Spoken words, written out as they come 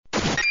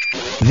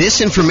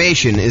This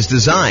information is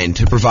designed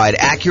to provide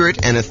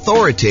accurate and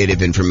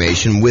authoritative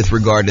information with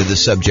regard to the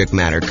subject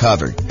matter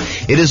covered.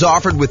 It is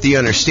offered with the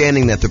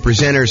understanding that the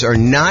presenters are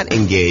not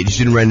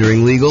engaged in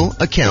rendering legal,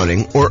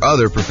 accounting, or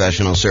other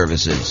professional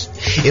services.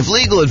 If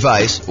legal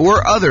advice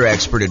or other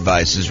expert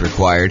advice is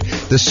required,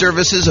 the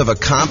services of a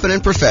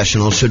competent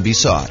professional should be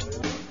sought.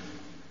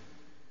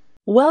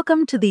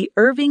 Welcome to the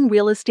Irving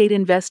Real Estate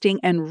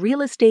Investing and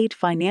Real Estate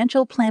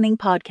Financial Planning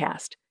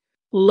Podcast.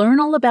 Learn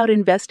all about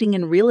investing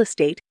in real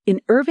estate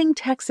in Irving,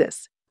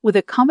 Texas, with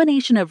a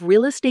combination of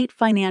real estate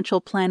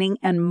financial planning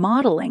and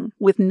modeling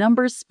with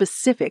numbers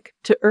specific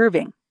to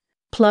Irving,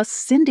 plus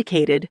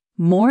syndicated,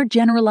 more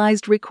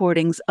generalized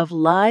recordings of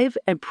live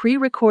and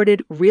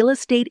pre-recorded real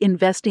estate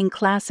investing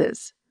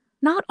classes,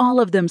 not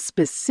all of them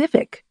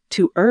specific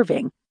to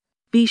Irving.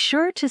 Be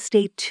sure to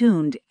stay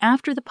tuned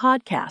after the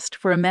podcast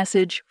for a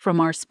message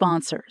from our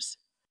sponsors.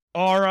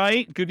 All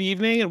right. Good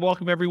evening and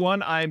welcome,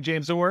 everyone. I'm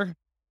James Orr.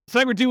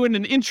 Tonight we're doing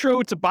an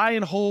intro to buy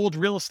and hold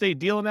real estate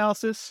deal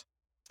analysis.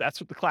 That's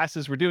what the class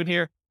is we're doing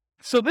here.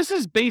 So this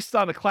is based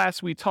on a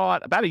class we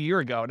taught about a year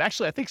ago. And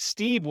actually, I think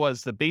Steve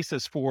was the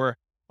basis for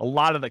a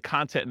lot of the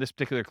content in this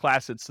particular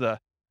class. It's the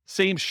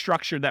same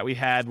structure that we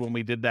had when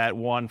we did that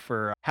one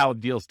for how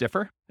deals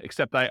differ,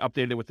 except I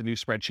updated it with the new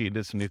spreadsheet and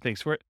did some new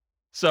things for it.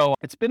 So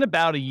it's been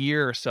about a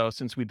year or so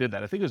since we did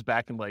that. I think it was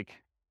back in like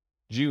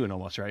June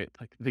almost, right?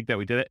 I think that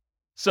we did it.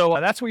 So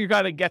that's what you're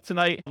going to get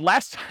tonight.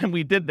 Last time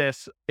we did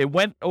this, it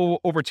went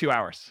over 2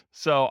 hours.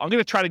 So I'm going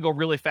to try to go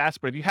really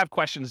fast, but if you have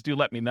questions, do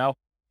let me know.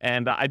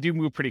 And I do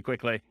move pretty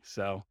quickly.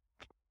 So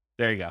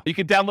there you go. You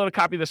can download a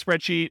copy of the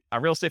spreadsheet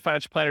on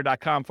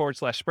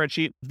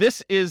realestatefinancialplanner.com/spreadsheet.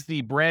 This is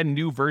the brand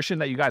new version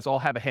that you guys all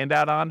have a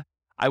handout on.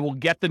 I will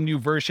get the new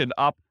version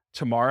up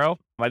tomorrow.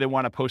 I didn't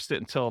want to post it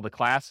until the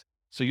class.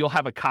 So you'll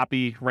have a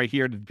copy right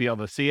here to be able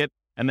to see it.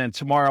 And then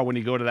tomorrow when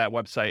you go to that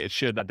website, it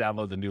should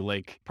download the new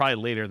link, probably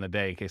later in the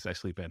day in case I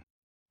sleep in.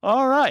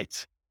 All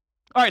right.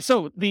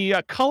 So the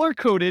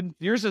color-coded,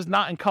 yours is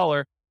not in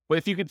color, but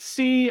if you could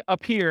see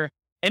up here,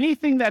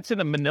 anything that's in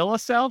a manila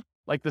cell,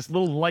 like this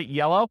little light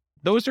yellow,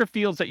 those are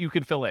fields that you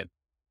can fill in,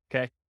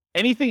 okay?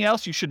 Anything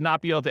else you should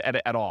not be able to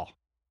edit at all.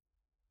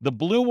 The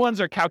blue ones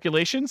are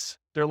calculations.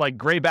 They're like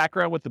gray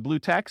background with the blue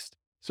text.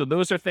 So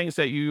those are things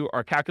that you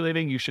are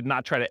calculating. You should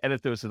not try to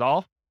edit those at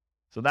all.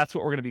 So that's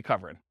what we're going to be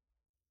covering.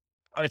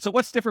 All right, so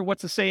what's different?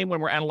 What's the same when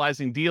we're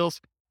analyzing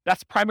deals?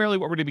 That's primarily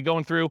what we're going to be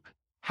going through.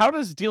 How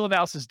does deal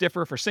analysis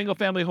differ for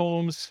single-family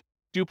homes,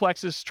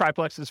 duplexes,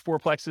 triplexes,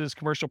 fourplexes,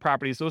 commercial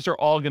properties? Those are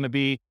all going to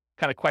be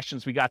kind of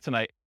questions we got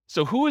tonight.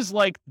 So who is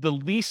like the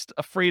least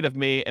afraid of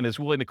me and is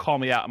willing to call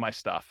me out on my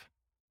stuff?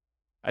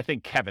 I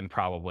think Kevin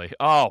probably.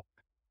 Oh,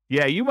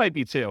 yeah, you might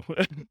be too.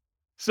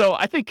 So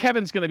I think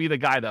Kevin's going to be the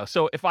guy though.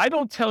 So if I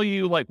don't tell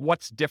you like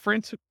what's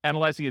different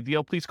analyzing a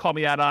deal, please call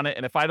me out on it.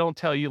 And if I don't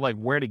tell you like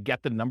where to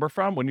get the number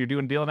from when you're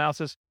doing deal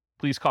analysis,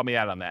 please call me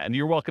out on that. And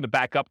you're welcome to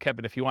back up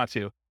Kevin if you want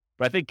to,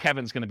 but I think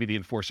Kevin's going to be the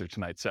enforcer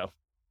tonight. So,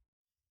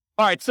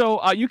 all right.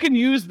 So you can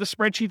use the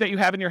spreadsheet that you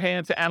have in your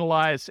hand to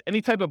analyze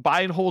any type of buy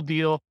and hold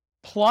deal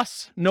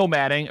plus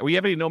nomading. Do we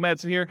have any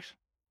nomads in here?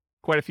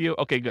 Quite a few.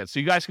 Okay, good.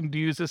 So you guys can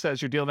use this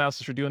as your deal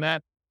analysis for doing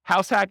that.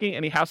 House hacking,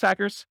 any house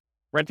hackers?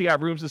 Renting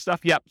out rooms and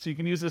stuff. Yep. So you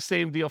can use the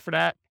same deal for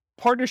that.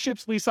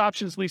 Partnerships, lease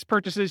options, lease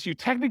purchases. You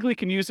technically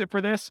can use it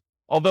for this,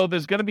 although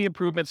there's going to be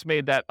improvements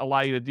made that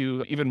allow you to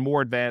do even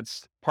more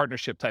advanced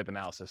partnership type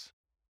analysis.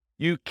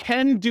 You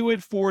can do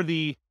it for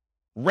the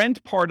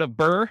rent part of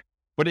BRRRR,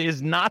 but it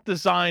is not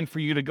designed for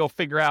you to go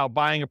figure out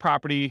buying a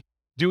property,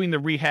 doing the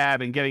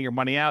rehab and getting your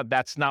money out.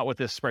 That's not what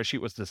this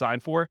spreadsheet was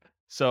designed for.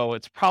 So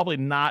it's probably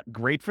not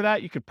great for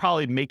that. You could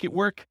probably make it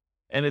work,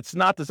 and it's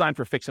not designed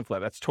for fix and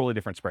flip. That's a totally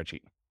different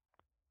spreadsheet.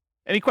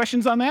 Any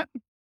questions on that?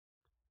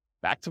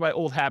 Back to my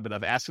old habit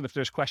of asking if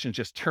there's questions,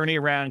 just turning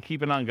around,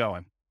 keeping on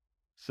going.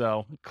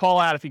 So call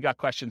out if you got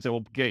questions and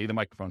we'll get you the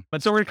microphone.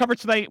 And so we're going to cover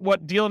tonight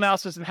what deal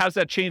analysis and how does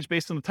that change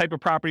based on the type of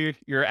property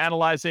you're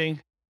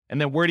analyzing,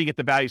 and then where do you get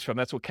the values from?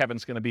 That's what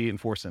Kevin's going to be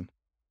enforcing.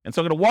 And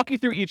so I'm going to walk you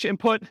through each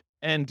input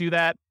and do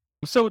that.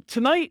 So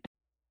tonight,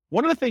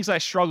 one of the things I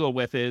struggle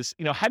with is,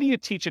 how do you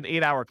teach an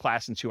 8-hour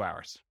class in 2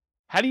 hours?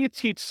 How do you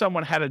teach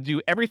someone how to do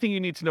everything you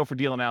need to know for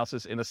deal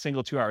analysis in a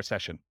single 2-hour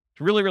session? It's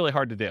really, really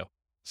hard to do.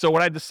 So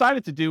what I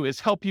decided to do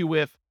is help you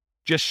with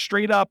just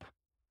straight up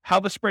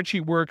how the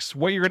spreadsheet works,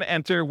 what you're going to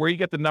enter, where you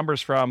get the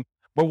numbers from.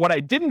 But what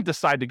I didn't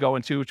decide to go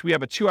into, which we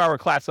have a 2-hour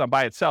class on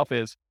by itself,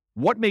 is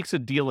what makes a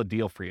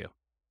deal for you.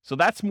 So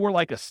that's more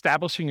like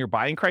establishing your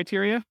buying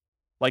criteria.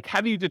 Like,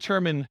 how do you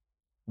determine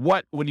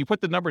when you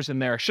put the numbers in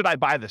there, should I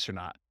buy this or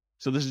not?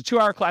 So there's a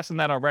 2-hour class on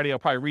that already. I'll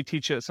probably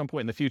reteach it at some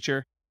point in the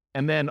future.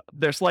 And then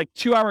there's like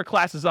 2-hour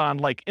classes on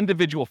like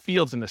individual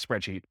fields in the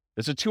spreadsheet.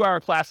 There's a 2-hour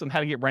class on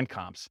how to get rent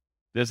comps.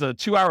 There's a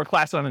 2-hour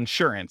class on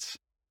insurance.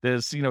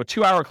 There's, a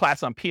 2-hour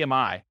class on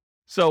PMI.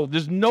 So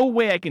there's no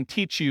way I can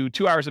teach you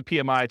 2 hours of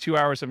PMI, 2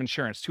 hours of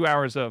insurance, 2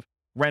 hours of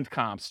rent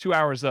comps, 2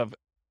 hours of,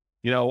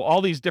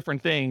 all these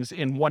different things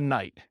in one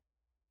night.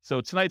 So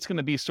tonight's going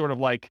to be sort of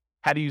like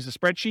how to use a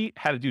spreadsheet,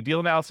 how to do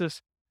deal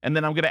analysis, And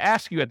then I'm going to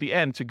ask you at the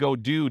end to go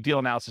do deal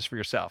analysis for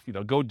yourself.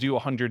 Go do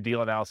 100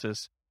 deal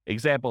analysis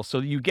examples so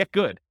that you get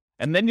good.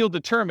 And then you'll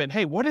determine,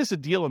 hey, what is a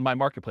deal in my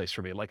marketplace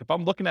for me? Like if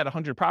I'm looking at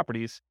 100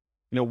 properties,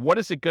 what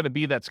is it going to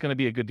be that's going to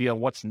be a good deal?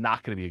 What's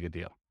not going to be a good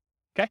deal?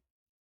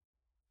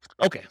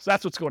 Okay, so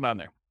that's what's going on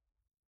there.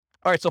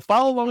 All right, so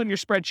follow along in your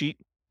spreadsheet.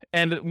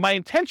 And my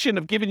intention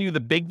of giving you the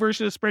big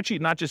version of the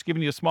spreadsheet, not just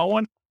giving you a small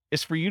one,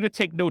 is for you to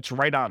take notes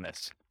right on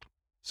this.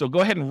 So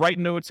go ahead and write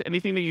notes.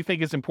 Anything that you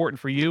think is important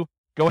for you,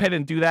 go ahead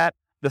and do that.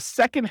 The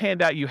second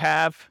handout you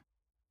have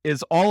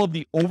is all of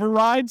the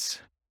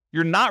overrides.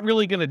 You're not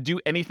really going to do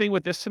anything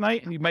with this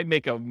tonight. You might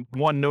make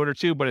one note or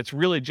two, but it's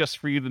really just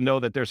for you to know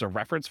that there's a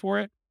reference for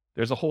it.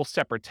 There's a whole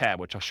separate tab,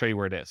 which I'll show you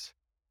where it is.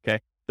 Okay.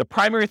 The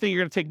primary thing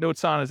you're going to take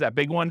notes on is that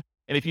big one.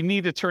 And if you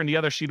need to turn the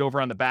other sheet over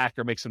on the back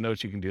or make some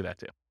notes, you can do that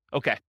too.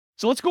 Okay.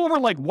 So let's go over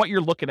like what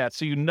you're looking at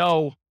so you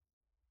know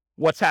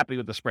what's happening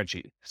with the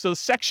spreadsheet. So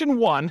section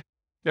 1,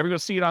 everyone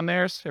see it on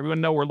theirs? Everyone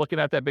know we're looking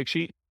at that big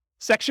sheet?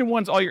 Section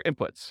 1 is all your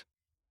inputs.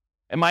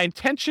 And my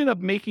intention of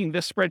making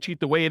this spreadsheet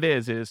the way it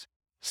is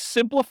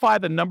simplify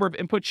the number of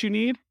inputs you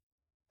need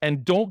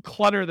and don't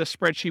clutter the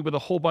spreadsheet with a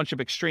whole bunch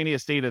of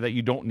extraneous data that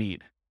you don't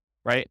need,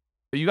 right?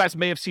 You guys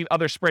may have seen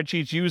other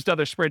spreadsheets, used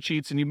other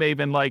spreadsheets, and you may have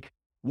been like,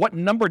 what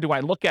number do I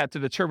look at to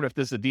determine if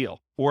this is a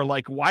deal? Or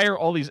like, why are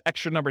all these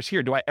extra numbers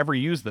here? Do I ever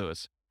use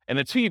those? And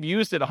until you've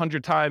used it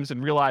 100 times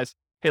and realize,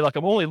 hey, look,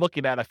 I'm only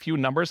looking at a few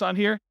numbers on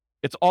here,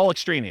 it's all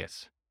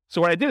extraneous. So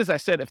what I did is I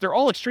said, if they're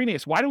all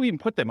extraneous, why do we even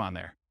put them on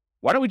there?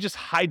 Why don't we just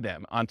hide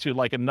them onto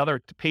like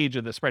another page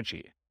of the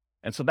spreadsheet?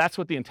 And so that's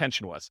what the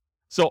intention was.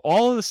 So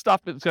all of the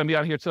stuff that's going to be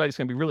on here tonight is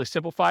going to be really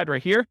simplified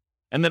right here.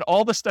 And then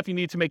all the stuff you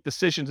need to make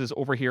decisions is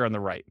over here on the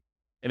right.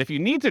 And if you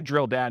need to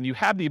drill down, you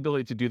have the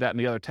ability to do that in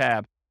the other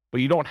tab, but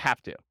you don't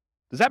have to.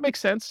 Does that make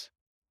sense?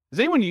 Does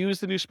anyone use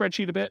the new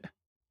spreadsheet a bit?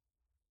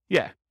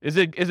 Yeah. Is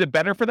it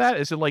better for that?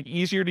 Is it like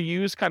easier to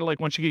use, kind of like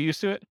once you get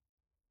used to it?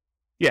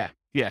 Yeah.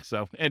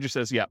 So Andrew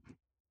says, yep.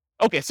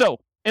 Okay, so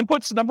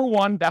inputs, number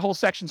 1, that whole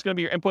section is going to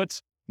be your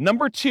inputs.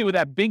 Number 2,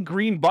 that big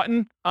green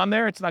button on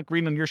there, it's not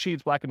green on your sheet,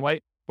 it's black and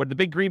white, but the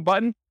big green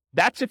button,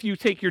 that's if you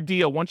take your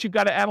deal. Once you've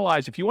got to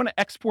analyze, if you want to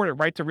export it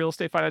right to Real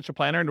Estate Financial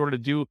Planner in order to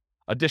do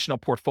additional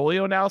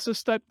portfolio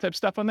analysis type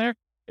stuff on there,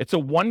 it's a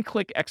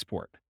one-click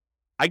export.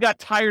 I got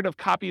tired of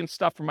copying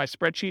stuff from my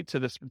spreadsheet to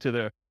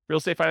the Real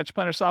Estate Financial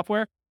Planner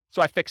software,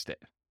 so I fixed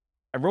it.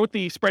 I wrote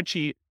the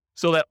spreadsheet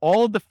so that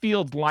all of the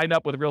fields line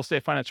up with Real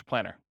Estate Financial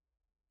Planner.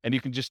 And you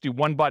can just do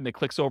one button, it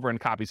clicks over and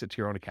copies it to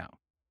your own account.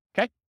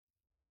 Okay?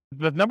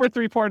 The number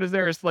 3 part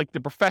is like the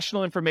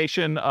professional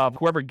information of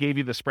whoever gave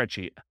you the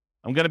spreadsheet.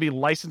 I'm going to be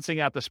licensing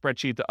out the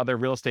spreadsheet to other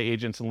real estate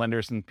agents and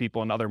lenders and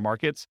people in other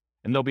markets,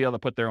 and they'll be able to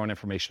put their own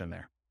information in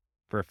there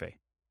for a fee.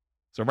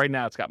 So right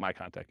now it's got my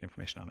contact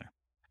information on there.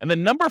 And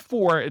then number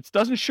 4, it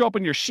doesn't show up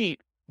in your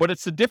sheet, but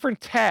it's the different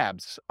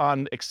tabs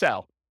on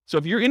Excel. So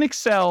if you're in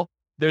Excel,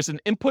 there's an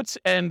inputs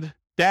and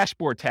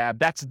dashboard tab.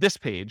 That's this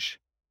page.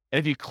 And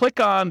if you click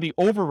on the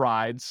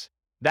overrides,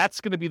 that's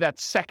going to be that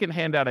second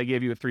handout I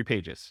gave you with 3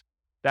 pages.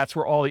 That's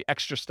where all the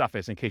extra stuff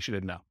is, in case you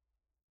didn't know.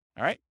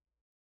 All right.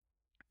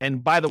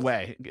 And by the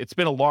way, it's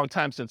been a long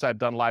time since I've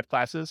done live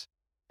classes,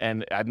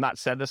 and I've not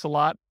said this a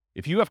lot.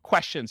 If you have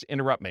questions,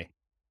 interrupt me,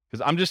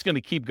 because I'm just going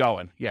to keep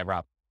going. Yeah,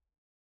 Rob.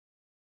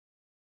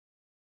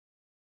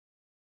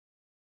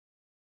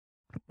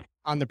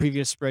 On the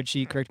previous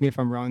spreadsheet, correct me if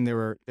I'm wrong,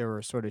 there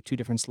were sort of 2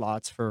 different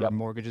slots for Yep.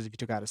 mortgages if you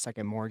took out a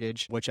second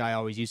mortgage, which I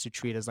always used to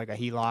treat as like a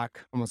HELOC,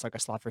 almost like a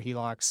slot for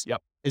HELOCs.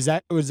 Yep.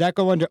 Would that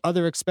go under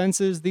other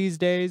expenses these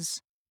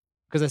days?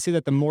 Because I see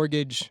that the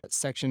mortgage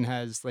section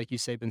has, like you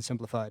say, been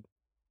simplified.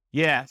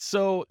 Yeah,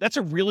 so that's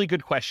a really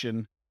good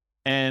question.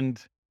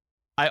 And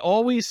I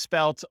always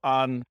felt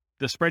on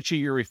the spreadsheet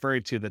you're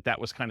referring to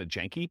that was kind of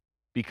janky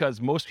because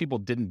most people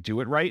didn't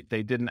do it right.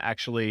 They didn't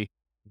actually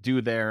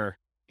do their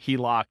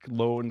HELOC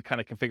loan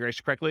kind of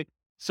configuration correctly.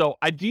 So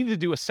I need to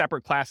do a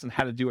separate class on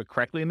how to do it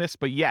correctly in this.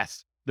 But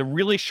yes, the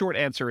really short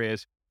answer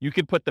is you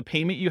could put the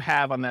payment you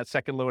have on that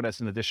second loan as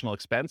an additional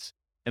expense,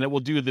 and it will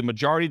do the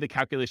majority of the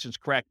calculations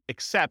correct,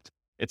 except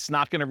it's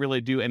not going to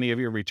really do any of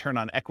your return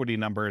on equity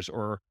numbers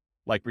or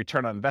like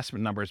return on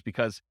investment numbers,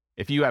 because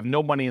if you have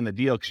no money in the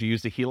deal because you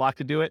used a HELOC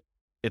to do it,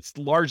 it's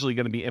largely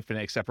going to be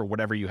infinite except for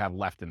whatever you have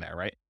left in there,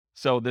 right?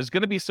 So there's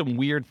going to be some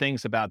weird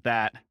things about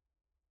that.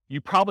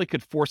 You probably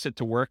could force it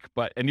to work,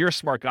 and you're a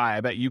smart guy.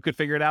 I bet you could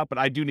figure it out, but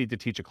I do need to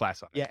teach a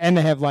class on it. Yeah, and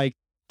they have like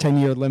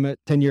 10-year limit,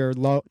 10-year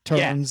low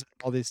terms,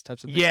 all these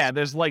types of things. Yeah,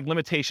 there's like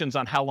limitations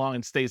on how long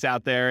it stays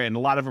out there, and a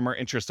lot of them are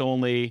interest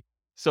only.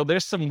 So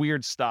there's some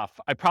weird stuff.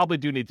 I probably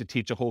do need to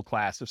teach a whole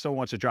class. If someone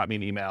wants to drop me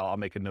an email, I'll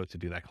make a note to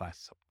do that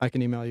class. I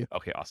can email you.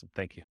 Okay, awesome.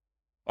 Thank you.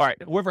 All right,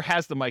 whoever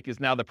has the mic is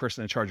now the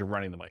person in charge of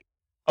running the mic.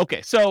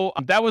 Okay, so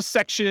that was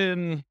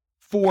section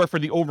 4 for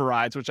the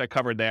overrides, which I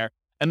covered there.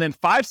 And then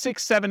 5,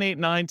 6, 7, 8,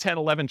 9, 10,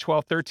 11,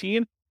 12,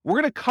 13, we're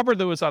going to cover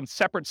those on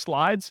separate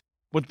slides,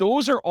 but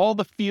those are all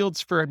the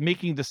fields for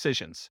making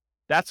decisions.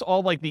 That's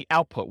all like the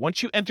output.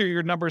 Once you enter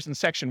your numbers in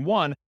section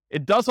 1,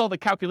 it does all the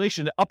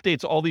calculation. It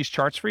updates all these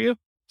charts for you.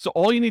 So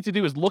all you need to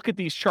do is look at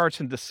these charts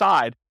and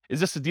decide is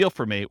this a deal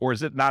for me or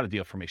is it not a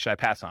deal for me? Should I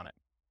pass on it?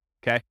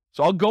 Okay.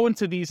 So I'll go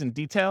into these in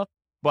detail,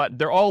 but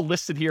they're all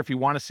listed here if you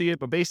want to see it.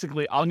 But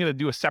basically, I'm going to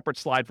do a separate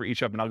slide for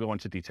each of them and I'll go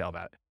into detail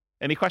about it.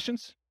 Any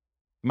questions?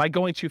 Am I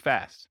going too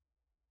fast?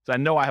 So I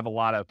know I have a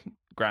lot of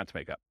ground to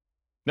make up.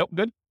 Nope.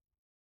 Good.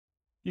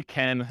 You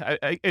can.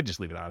 I'd just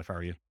leave it on if I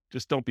were you.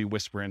 Just don't be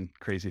whispering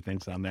crazy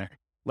things on there,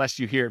 lest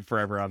you hear it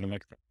forever on the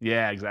microphone.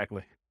 Yeah,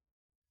 exactly.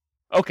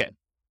 Okay.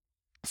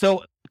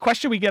 So the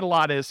question we get a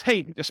lot is,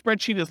 hey, the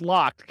spreadsheet is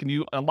locked. Can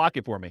you unlock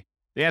it for me?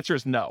 The answer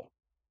is no.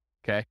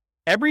 Okay.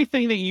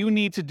 Everything that you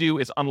need to do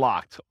is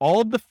unlocked.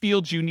 All of the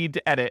fields you need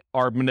to edit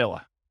are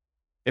Manila.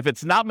 If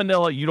it's not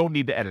Manila, you don't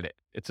need to edit it.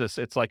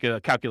 It's like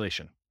a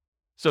calculation.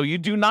 So you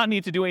do not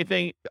need to do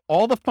anything.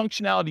 All the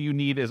functionality you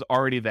need is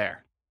already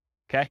there.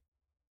 Okay.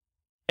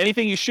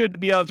 Anything you should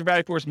be able to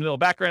value for is Manila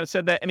background. It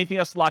said that anything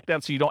else is locked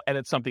down so you don't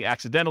edit something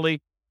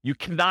accidentally. You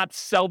cannot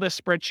sell this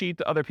spreadsheet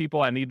to other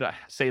people. I need to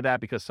say that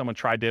because someone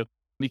tried to.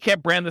 You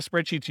can't brand the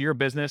spreadsheet to your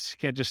business.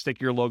 You can't just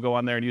stick your logo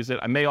on there and use it.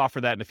 I may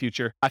offer that in the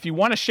future. If you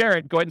want to share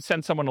it, go ahead and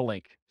send someone a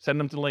link. Send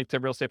them to the link to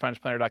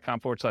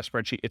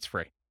realestatefinancialplanner.com/spreadsheet. It's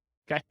free.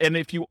 Okay. And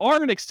if you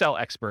are an Excel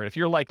expert, if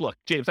you're like, look,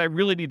 James, I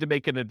really need to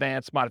make an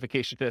advanced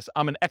modification to this.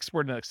 I'm an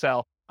expert in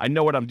Excel. I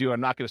know what I'm doing.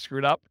 I'm not going to screw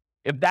it up.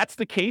 If that's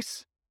the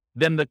case,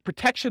 then the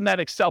protection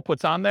that Excel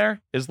puts on there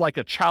is like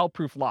a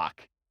childproof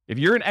lock. If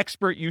you're an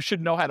expert, you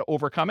should know how to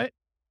overcome it.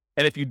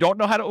 And if you don't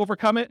know how to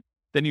overcome it,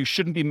 then you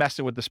shouldn't be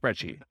messing with the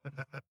spreadsheet.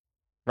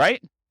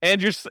 Right?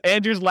 Andrew's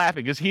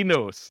laughing because he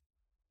knows.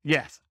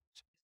 Yes.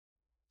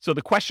 So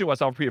the question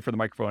was, I'll repeat it for the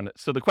microphone.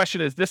 So the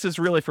question is, this is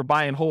really for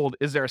buy and hold.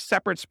 Is there a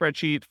separate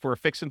spreadsheet for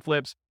fix and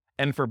flips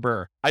and for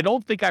BRRRR? I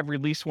don't think I've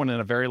released one in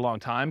a very long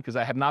time because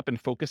I have not been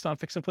focused on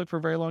fix and flip for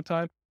a very long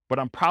time, but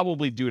I'm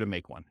probably due to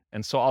make one.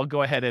 And so I'll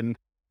go ahead and,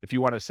 if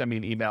you want to send me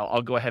an email,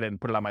 I'll go ahead and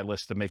put it on my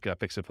list to make a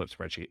fix and flip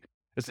spreadsheet.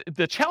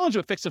 The challenge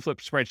with fix and flip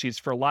spreadsheets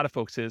for a lot of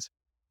folks is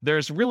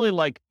there's really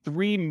like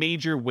 3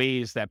 major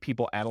ways that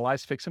people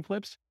analyze fix and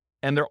flips,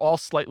 and they're all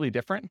slightly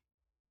different.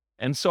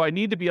 And so I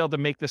need to be able to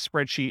make the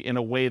spreadsheet in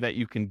a way that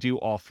you can do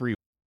all 3.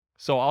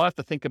 So I'll have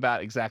to think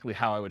about exactly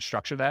how I would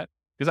structure that.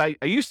 Because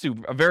I used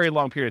to, a very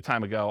long period of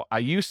time ago, I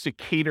used to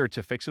cater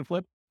to fix and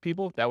flip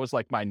people. That was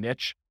like my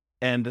niche.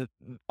 And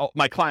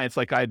my clients,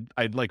 like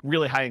I'd like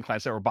really high-end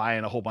clients that were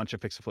buying a whole bunch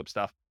of fix and flip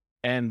stuff.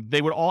 And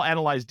they would all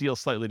analyze deals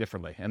slightly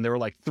differently. And there were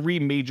like 3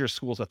 major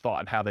schools of thought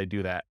on how they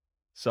do that.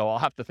 So I'll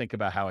have to think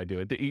about how I do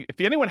it. If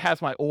anyone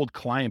has my old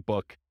client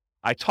book,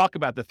 I talk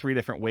about the 3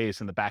 different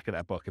ways in the back of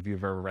that book, if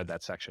you've ever read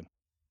that section.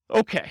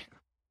 Okay.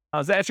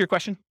 Does that answer your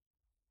question?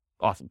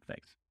 Awesome.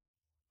 Thanks.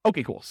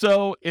 Okay, cool.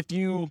 So if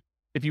you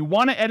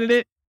want to edit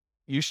it,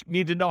 you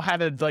need to know how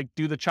to like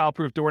do the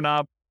childproof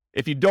doorknob.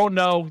 If you don't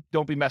know,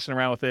 don't be messing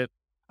around with it.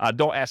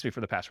 Don't ask me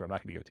for the password. I'm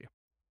not going to give it to you.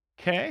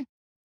 Okay.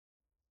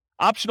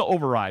 Optional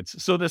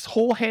overrides. So this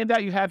whole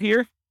handout you have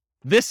here,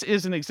 this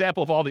is an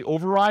example of all the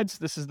overrides.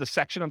 This is the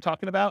section I'm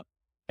talking about.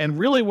 And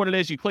really what it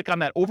is, you click on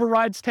that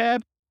overrides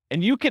tab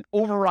and you can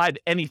override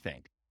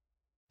anything.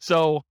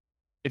 So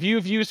if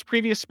you've used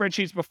previous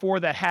spreadsheets before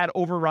that had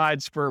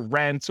overrides for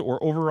rent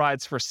or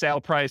overrides for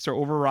sale price or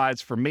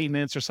overrides for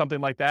maintenance or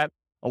something like that,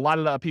 a lot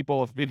of the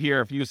people have been here,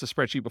 have used a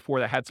spreadsheet before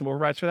that had some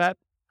overrides for that.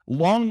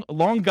 Long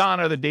gone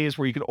are the days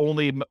where you could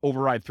only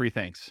override 3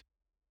 things.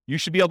 You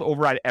should be able to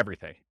override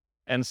everything.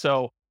 And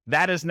so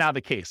that is now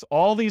the case.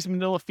 All these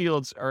Manila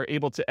fields are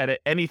able to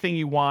edit anything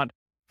you want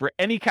for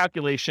any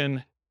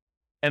calculation,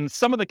 and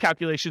some of the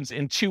calculations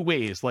in 2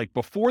 ways, like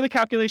before the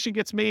calculation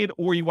gets made,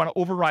 or you want to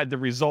override the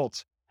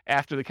results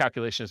after the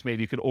calculation is made,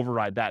 you could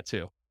override that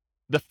too.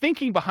 The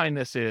thinking behind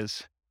this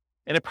is,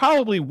 and it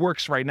probably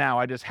works right now,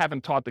 I just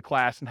haven't taught the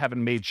class and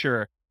haven't made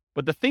sure,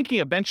 but the thinking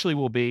eventually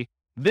will be,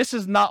 this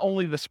is not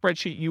only the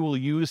spreadsheet you will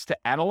use to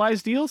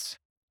analyze deals,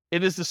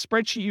 it is the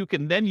spreadsheet you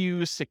can then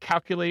use to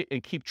calculate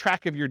and keep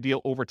track of your deal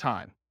over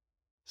time.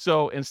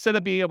 So instead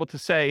of being able to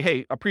say,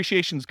 hey,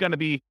 appreciation is going to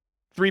be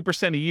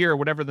 3% a year,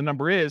 whatever the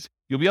number is,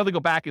 you'll be able to go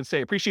back and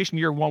say, appreciation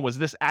year 1 was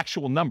this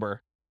actual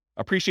number.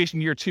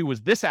 Appreciation year 2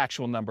 was this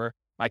actual number.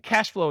 My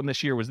cash flow in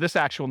this year was this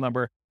actual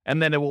number.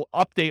 And then it will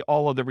update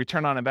all of the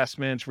return on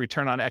investments,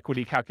 return on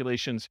equity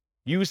calculations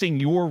using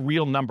your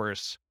real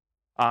numbers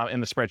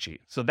in the spreadsheet.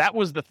 So that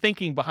was the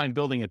thinking behind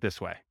building it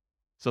this way.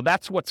 So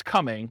that's what's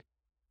coming.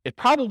 It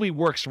probably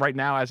works right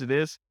now as it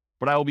is,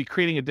 but I will be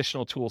creating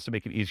additional tools to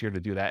make it easier to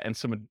do that and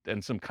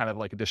some kind of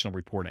like additional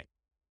reporting.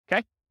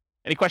 Okay.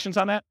 Any questions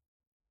on that?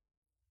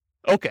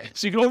 Okay.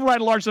 So you can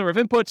override a large number of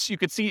inputs. You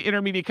could see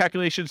intermediate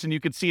calculations and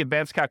you could see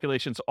advanced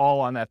calculations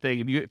all on that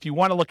thing. If you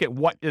want to look at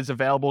what is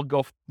available,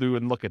 go through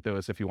and look at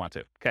those if you want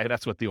to. Okay.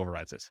 That's what the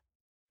overrides is.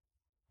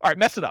 All right.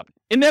 Mess it up.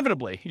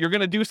 Inevitably, you're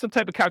going to do some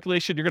type of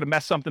calculation. You're going to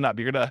mess something up.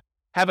 You're going to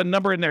have a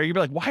number in there. You'll be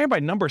like, why are my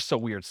numbers so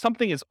weird?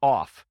 Something is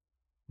off.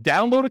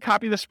 Download a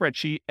copy of the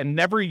spreadsheet and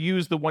never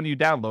use the one you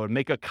download.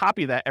 Make a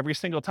copy of that every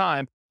single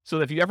time so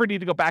that if you ever need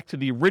to go back to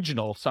the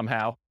original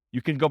somehow,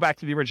 you can go back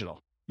to the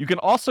original. You can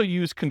also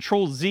use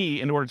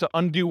Control-Z in order to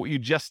undo what you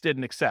just did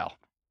in Excel,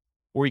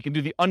 or you can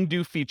do the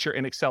undo feature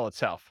in Excel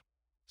itself.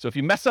 So if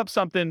you mess up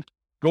something,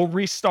 Go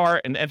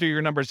restart and enter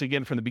your numbers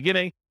again from the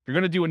beginning. If you're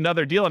going to do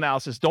another deal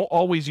analysis, don't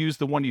always use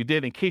the one you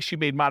did in case you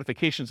made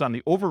modifications on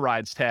the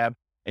overrides tab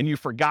and you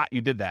forgot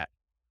you did that.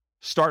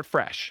 Start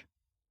fresh.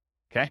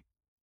 Okay?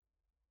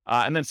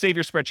 And then save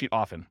your spreadsheet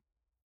often.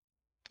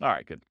 All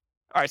right, good.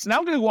 All right, so now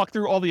I'm going to walk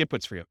through all the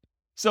inputs for you.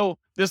 So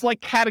there's like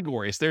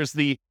categories. There's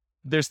the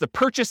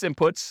purchase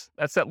inputs.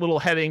 That's that little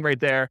heading right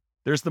there.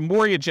 There's the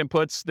mortgage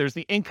inputs. There's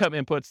the income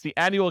inputs, the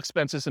annual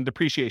expenses, and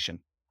depreciation.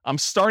 I'm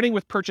starting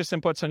with purchase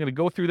inputs. I'm going to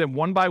go through them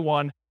one by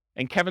one,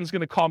 and Kevin's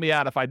going to call me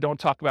out if I don't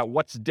talk about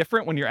what's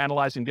different when you're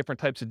analyzing different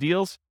types of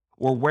deals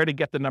or where to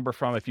get the number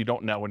from if you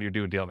don't know when you're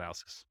doing deal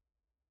analysis.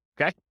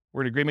 Okay?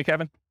 We're in agreement,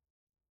 Kevin?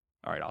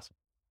 All right, awesome.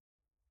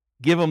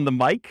 Give him the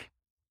mic.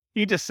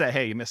 You just say,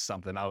 hey, you missed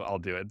something. I'll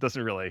do it.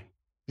 Doesn't really,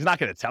 he's not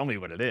going to tell me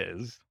what it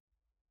is.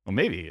 Well,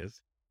 maybe he is.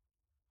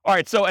 All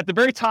right, so at the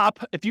very top,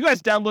 if you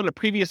guys downloaded a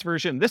previous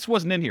version, this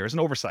wasn't in here. It's an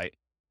oversight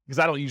because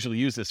I don't usually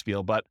use this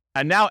field, but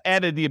I now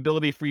added the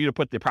ability for you to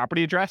put the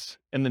property address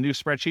in the new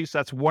spreadsheet. So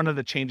that's one of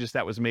the changes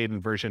that was made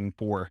in version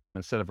 4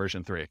 instead of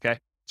version 3, okay?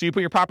 So you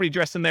put your property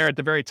address in there at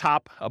the very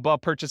top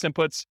above purchase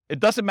inputs. It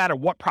doesn't matter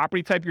what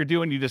property type you're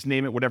doing. You just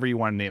name it whatever you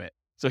want to name it.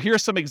 So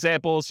here's some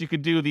examples. You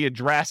could do the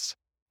address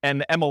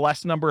and the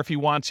MLS number if you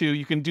want to.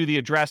 You can do the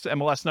address,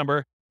 MLS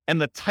number,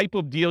 and the type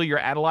of deal you're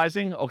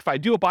analyzing. Oh, if I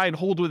do a buy and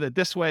hold with it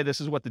this way,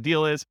 this is what the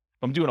deal is.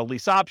 If I'm doing a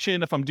lease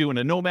option, if I'm doing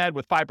a Nomad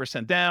with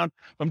 5% down,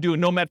 if I'm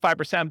doing Nomad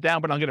 5%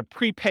 down, but I'm going to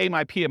prepay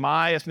my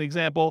PMI as an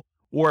example,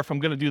 or if I'm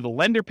going to do the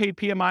lender paid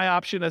PMI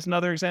option as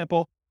another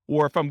example,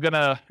 or if I'm going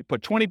to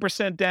put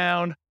 20%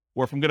 down,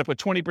 or if I'm going to put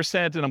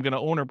 20% and I'm going to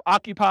own or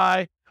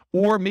occupy,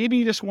 or maybe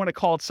you just want to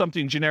call it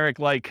something generic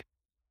like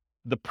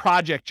the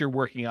project you're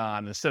working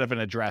on instead of an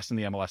address and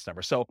the MLS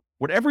number. So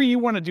whatever you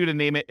want to do to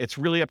name it, it's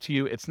really up to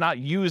you. It's not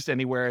used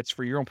anywhere. It's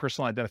for your own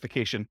personal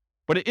identification,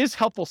 but it is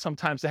helpful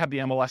sometimes to have the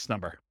MLS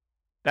number.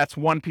 That's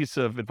one piece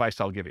of advice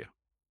I'll give you.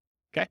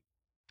 Okay.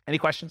 Any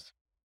questions?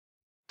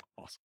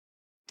 Awesome.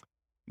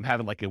 I'm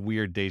having like a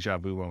weird deja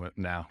vu moment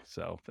now.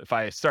 So if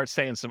I start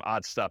saying some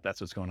odd stuff,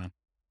 that's what's going on.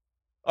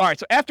 All right.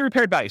 So after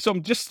repaired value. So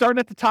I'm just starting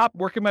at the top,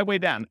 working my way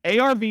down.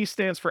 ARV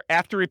stands for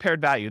after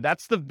repaired value.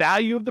 That's the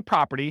value of the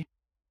property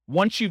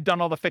once you've done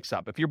all the fix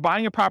up. If you're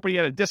buying a property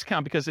at a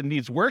discount because it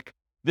needs work,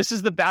 this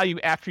is the value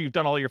after you've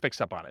done all your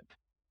fix up on it.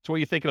 So what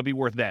you think it'll be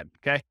worth then.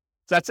 Okay.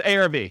 So that's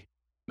ARV.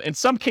 In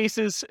some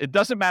cases, it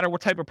doesn't matter what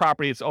type of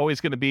property, it's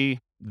always going to be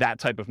that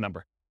type of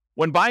number.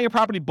 When buying a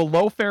property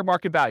below fair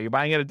market value,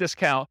 buying at a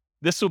discount,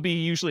 this will be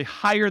usually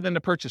higher than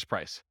the purchase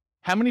price.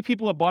 How many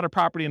people have bought a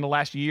property in the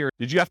last year?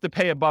 Did you have to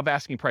pay above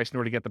asking price in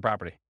order to get the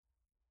property?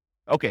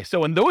 Okay,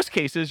 so in those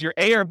cases, your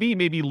ARV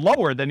may be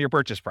lower than your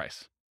purchase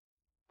price.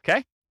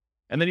 Okay?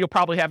 And then you'll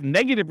probably have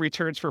negative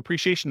returns for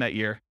appreciation that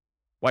year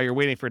while you're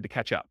waiting for it to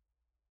catch up.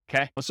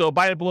 Okay? So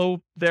buy it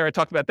below there, I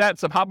talked about that.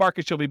 Some hot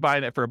markets, you'll be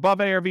buying it for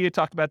above ARV, I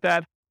talked about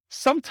that.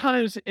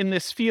 Sometimes in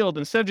this field,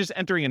 instead of just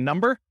entering a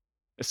number,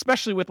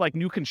 especially with like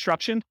new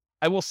construction,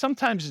 I will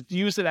sometimes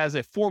use it as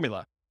a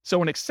formula.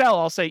 So in Excel,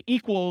 I'll say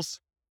equals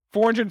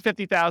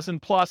 450,000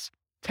 plus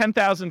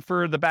 10,000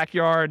 for the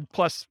backyard,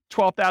 plus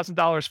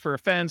 $12,000 for a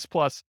fence,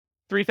 plus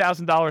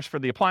 $3,000 for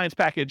the appliance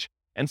package.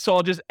 And so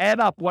I'll just add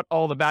up what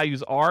all the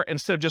values are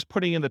instead of just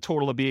putting in the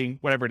total of being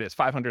whatever it is,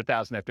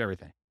 500,000 after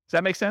everything. Does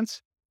that make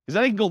sense? Because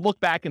then I can go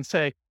look back and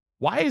say,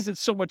 why is it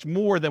so much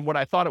more than what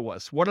I thought it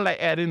was? What did I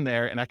add in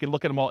there? And I can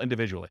look at them all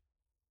individually.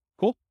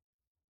 Cool?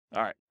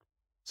 All right.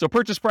 So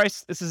purchase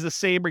price, this is the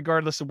same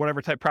regardless of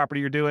whatever type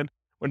property you're doing.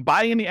 When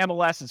buying in the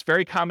MLS, it's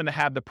very common to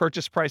have the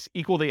purchase price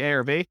equal the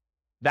ARV.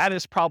 That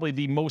is probably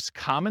the most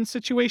common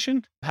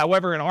situation.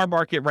 However, in our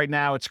market right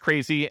now, it's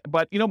crazy.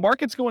 But,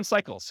 markets go in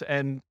cycles.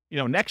 And,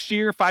 next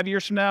year, 5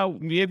 years from now,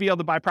 we may be able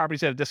to buy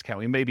properties at a discount.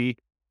 We may be,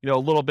 a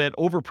little bit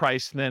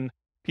overpriced than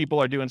people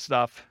are doing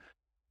stuff.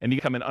 And you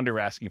come in under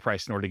asking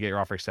price in order to get your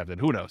offer accepted.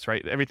 Who knows,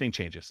 right? Everything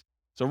changes.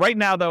 So right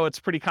now, though, it's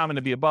pretty common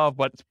to be above,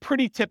 but it's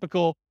pretty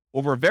typical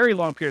over a very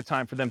long period of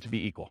time for them to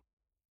be equal.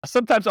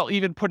 Sometimes I'll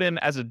even put in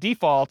as a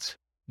default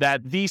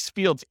that these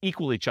fields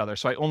equal each other.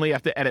 So I only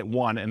have to edit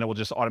one and it will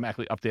just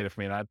automatically update it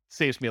for me. And that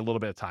saves me a little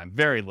bit of time,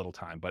 very little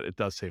time, but it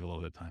does save a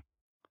little bit of time.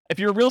 If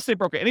you're a real estate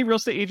broker, any real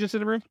estate agents in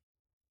the room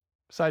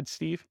besides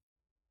Steve?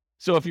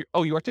 So if you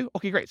are too?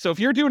 Okay, great. So if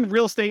you're doing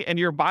real estate and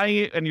you're buying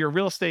it and your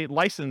real estate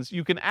license,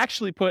 you can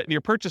actually put in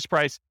your purchase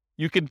price,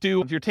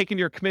 if you're taking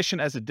your commission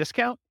as a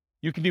discount,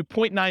 you can do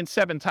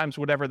 0.97 times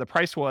whatever the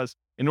price was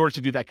in order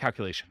to do that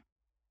calculation.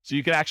 So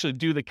you can actually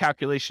do the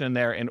calculation in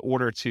there in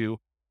order to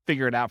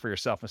figure it out for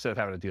yourself instead of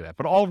having to do that.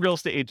 But all real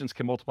estate agents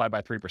can multiply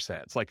by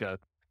 3%. It's like a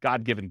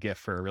God-given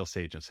gift for real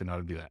estate agents to know how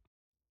to do that.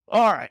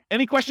 All right.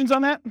 Any questions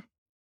on that?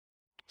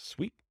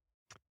 Sweet.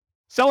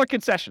 Seller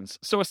concessions.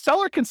 So a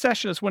seller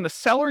concession is when a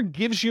seller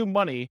gives you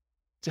money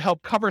to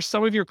help cover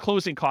some of your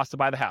closing costs to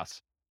buy the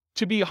house.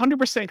 To be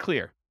 100%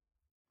 clear,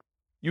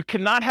 you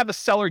cannot have a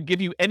seller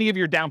give you any of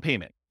your down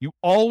payment. You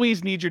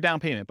always need your down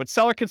payment, but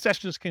seller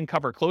concessions can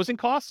cover closing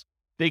costs.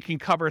 They can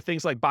cover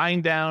things like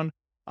buying down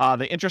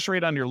the interest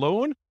rate on your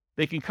loan.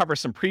 They can cover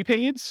some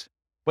prepaids.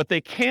 but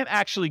they can't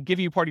actually give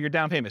you part of your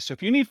down payment. So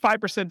if you need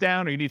 5%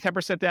 down or you need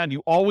 10% down,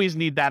 you always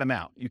need that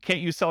amount. You can't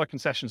use seller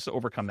concessions to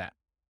overcome that.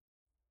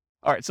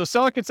 All right, so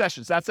seller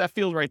concessions, that's that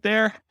field right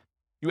there.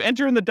 You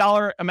enter in the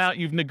dollar amount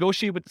you've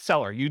negotiated with the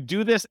seller. You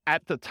do this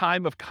at the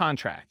time of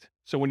contract.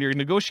 So when you're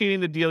negotiating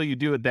the deal, you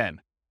do it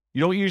then.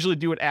 You don't usually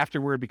do it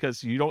afterward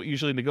because you don't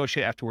usually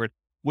negotiate afterward,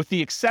 with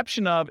the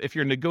exception of if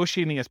you're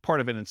negotiating as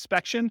part of an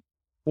inspection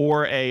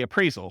or a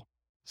appraisal.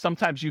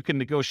 Sometimes you can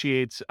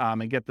negotiate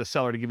and get the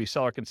seller to give you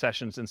seller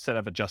concessions instead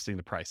of adjusting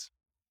the price.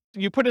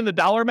 You put in the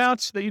dollar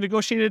amounts that you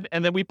negotiated,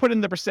 and then we put in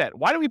the percent.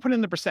 Why do we put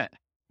in the percent?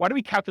 Why do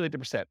we calculate the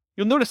percent?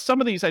 You'll notice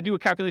some of these, I do a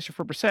calculation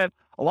for percent.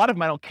 A lot of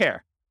them I don't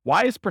care.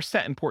 Why is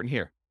percent important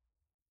here?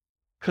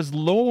 Because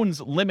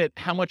loans limit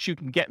how much you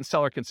can get in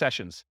seller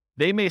concessions.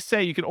 They may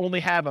say you can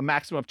only have a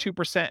maximum of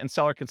 2% in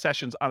seller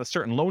concessions on a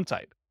certain loan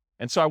type.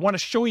 And so I want to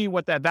show you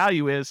what that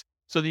value is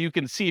so that you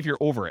can see if you're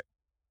over it.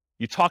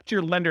 You talk to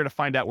your lender to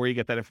find out where you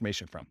get that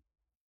information from.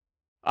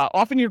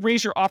 Often you'd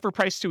raise your offer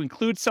price to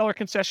include seller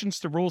concessions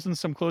to rules and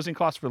some closing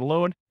costs for the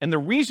loan. And the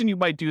reason you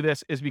might do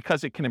this is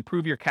because it can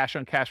improve your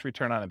cash-on-cash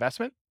return on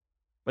investment.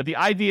 But the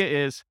idea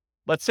is,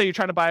 let's say you're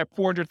trying to buy a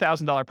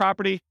 $400,000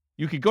 property.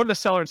 You could go to the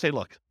seller and say,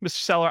 look, Mr.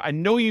 Seller, I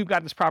know you've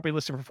got this property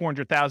listed for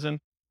 $400,000.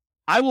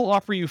 I will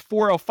offer you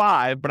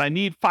 $405,000, but I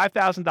need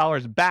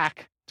 $5,000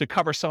 back to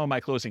cover some of my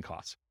closing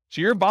costs.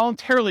 So you're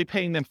voluntarily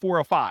paying them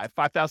 $405,000,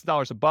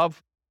 $5,000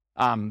 above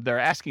their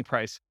asking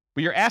price,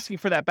 but you're asking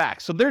for that back.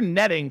 So they're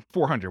netting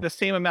 $400,000, the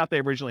same amount they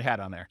originally had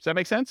on there. Does that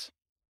make sense?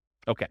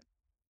 Okay.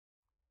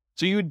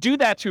 So you would do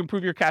that to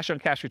improve your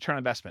cash-on-cash return on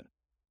investment.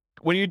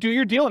 When you do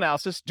your deal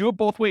analysis, do it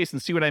both ways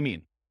and see what I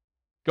mean.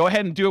 Go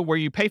ahead and do it where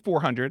you pay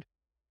 $400,000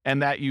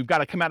 and that you've got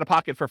to come out of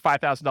pocket for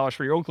 $5,000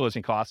 for your own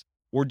closing costs,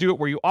 or do it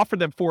where you offer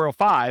them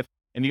 $405,000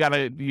 and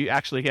you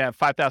actually have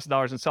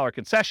 $5,000 in seller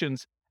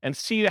concessions, and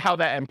see how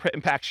that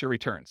impacts your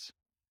returns.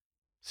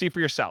 See for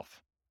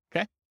yourself.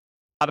 Okay.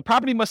 The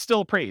property must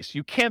still appraise.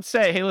 You can't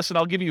say, hey, listen,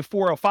 I'll give you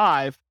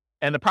 $405,000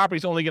 and the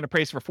property's only going to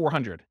appraise for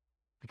 $400,000,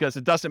 because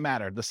it doesn't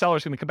matter. The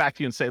seller's going to come back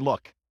to you and say,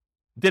 look,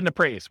 didn't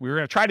appraise. We were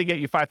going to try to get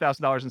you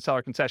 $5,000 in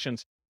seller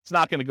concessions. It's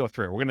not going to go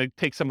through. We're going to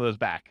take some of those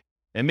back.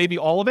 And maybe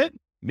all of it,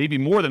 maybe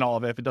more than all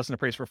of it if it doesn't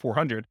appraise for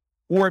 $400,000,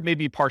 or it may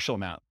be partial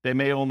amount. They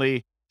may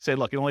only say,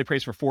 look, it only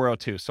appraised for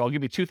 $402,000. So I'll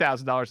give you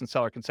 $2,000 in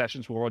seller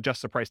concessions. We'll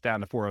adjust the price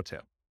down to $402,000.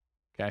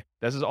 Okay.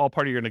 This is all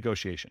part of your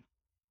negotiation.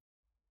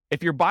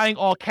 If you're buying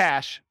all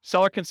cash,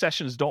 seller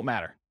concessions don't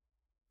matter.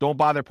 Don't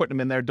bother putting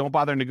them in there. Don't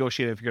bother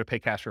negotiating if you're going to pay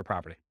cash for a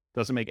property.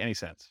 Doesn't make any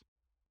sense.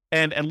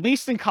 And at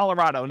least in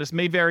Colorado, and this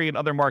may vary in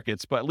other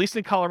markets, but at least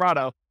in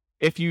Colorado,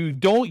 if you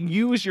don't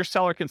use your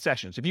seller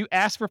concessions, if you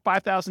ask for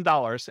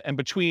 $5,000 and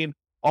between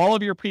all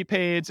of your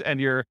prepaids and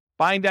your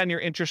buying down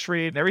your interest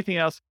rate and everything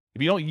else,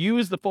 if you don't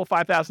use the full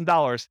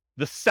 $5,000,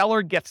 the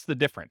seller gets the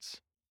difference.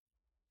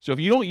 So if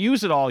you don't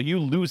use it all, you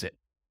lose it.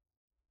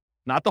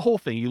 Not the whole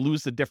thing, you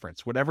lose the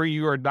difference, whatever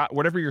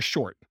you're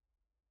short.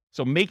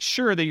 So make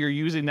sure that you're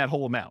using that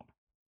whole amount.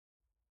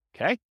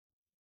 Okay?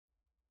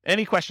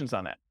 Any questions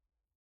on that?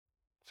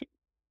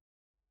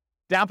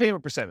 Down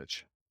payment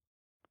percentage.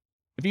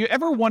 If you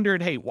ever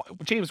wondered, hey,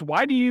 James,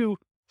 why do you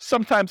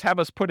sometimes have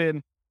us put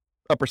in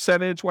a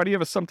percentage? Why do you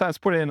have us sometimes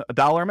put in a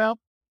dollar amount?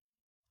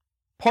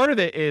 Part of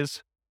it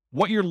is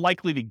what you're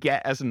likely to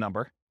get as a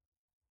number.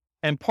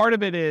 And part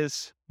of it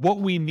is what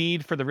we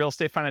need for the real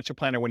estate financial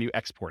planner when you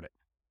export it.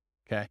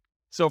 Okay.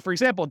 So for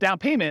example, down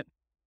payment,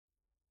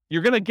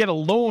 you're going to get a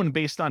loan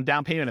based on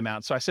down payment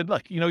amount. So I said,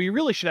 look, you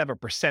really should have a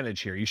percentage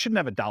here. You shouldn't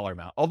have a dollar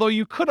amount. Although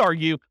you could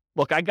argue,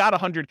 look, I got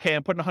 $100K,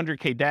 I'm putting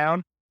 $100K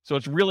down. So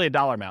it's really a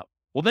dollar amount.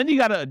 Well, then you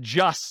got to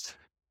adjust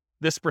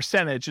this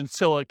percentage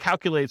until it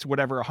calculates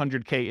whatever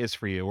 $100K is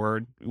for you,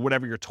 or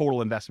whatever your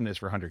total investment is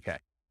for $100K.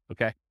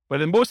 Okay.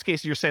 But in most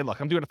cases, you're saying, look,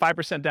 I'm doing a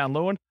 5% down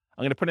loan.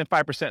 I'm going to put in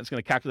 5%. It's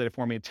going to calculate it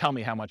for me and tell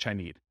me how much I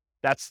need.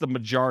 That's the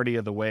majority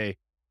of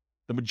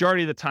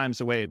the times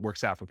the way it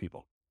works out for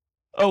people.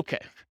 Okay.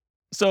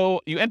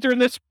 So you enter in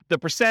the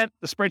percent,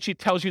 the spreadsheet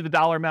tells you the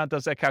dollar amount,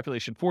 does that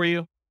calculation for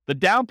you. The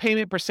down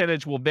payment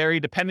percentage will vary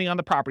depending on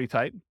the property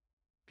type.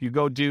 If you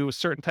go do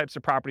certain types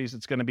of properties,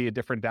 it's going to be a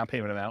different down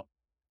payment amount.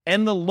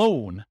 And the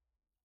loan.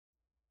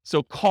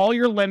 So call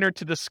your lender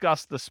to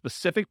discuss the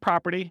specific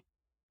property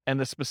and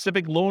the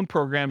specific loan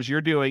programs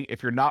you're doing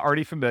if you're not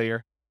already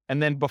familiar.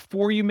 And then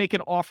before you make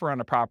an offer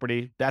on a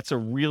property, that's a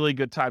really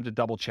good time to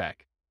double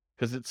check.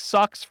 Because it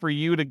sucks for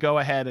you to go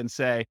ahead and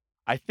say,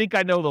 I think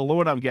I know the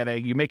loan I'm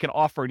getting. You make an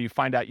offer and you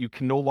find out you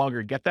can no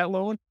longer get that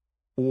loan,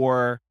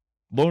 or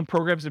loan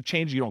programs have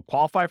changed. You don't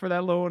qualify for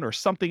that loan, or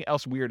something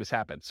else weird has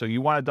happened. So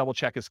you want to double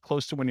check as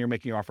close to when you're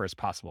making your offer as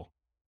possible.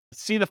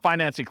 See the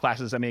financing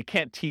classes. I mean, I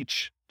can't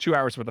teach 2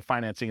 hours worth of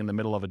financing in the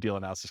middle of a deal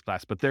analysis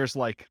class, but there's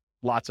like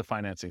lots of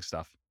financing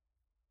stuff.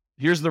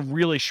 Here's the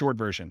really short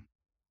version.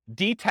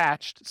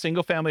 Detached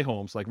single family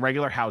homes, like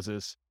regular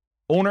houses,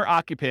 owner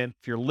occupant,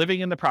 if you're living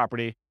in the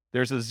property,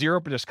 there's a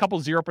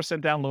couple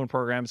 0% down loan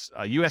programs.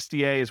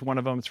 USDA is one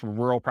of them. It's for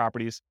rural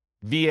properties.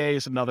 VA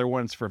is another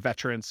one. It's for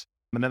veterans.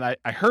 And then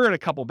I heard a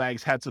couple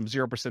banks had some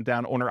 0%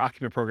 down owner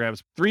occupant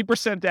programs.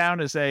 3% down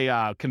is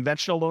a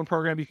conventional loan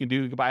program you can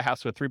do. You can buy a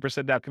house with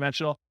 3% down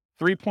conventional.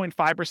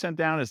 3.5%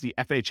 down is the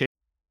FHA.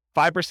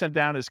 5%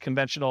 down is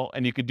conventional,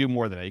 and you could do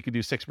more than that. You could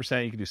do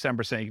 6%, you could do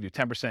 7%, you could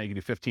do 10%, you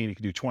could do 15%, you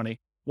could do 20%.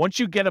 Once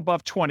you get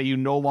above 20%, you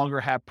no longer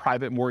have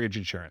private mortgage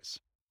insurance.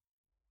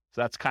 So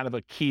that's kind of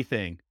a key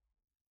thing.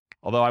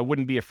 Although I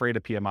wouldn't be afraid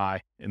of PMI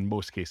in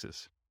most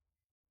cases.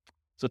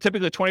 So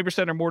typically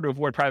 20% or more to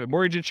avoid private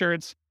mortgage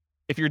insurance.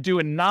 If you're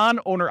doing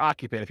non-owner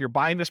occupant, if you're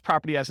buying this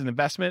property as an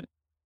investment,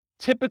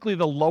 typically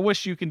the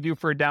lowest you can do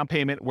for a down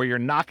payment where you're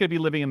not going to be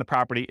living in the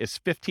property is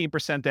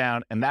 15%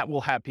 down, and that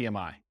will have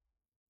PMI.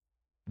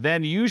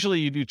 Then usually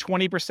you do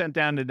 20%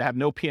 down to have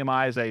no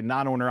PMI as a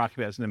non-owner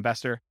occupant as an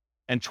investor,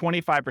 and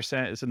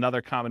 25% is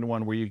another common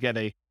one where you get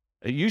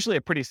usually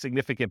a pretty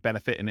significant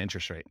benefit in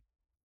interest rate.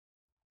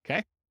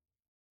 Okay?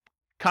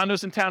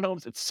 Condos and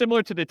townhomes, it's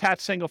similar to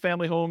detached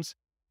single-family homes.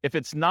 If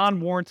it's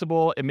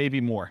non-warrantable, it may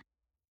be more.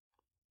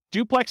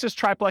 Duplexes,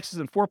 triplexes,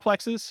 and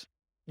fourplexes,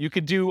 you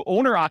could do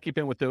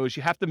owner-occupant with those.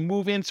 You have to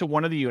move into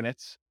one of the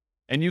units,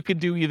 and you could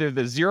do either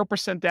the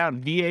 0%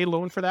 down VA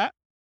loan for that.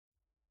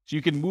 So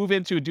you can move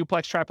into a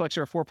duplex, triplex,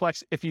 or a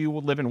fourplex if you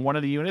live in one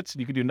of the units, and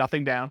you can do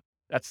nothing down.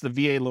 That's the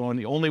VA loan,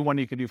 the only one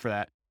you can do for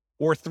that.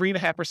 Or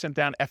 3.5%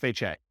 down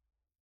FHA.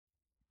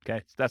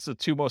 Okay, so that's the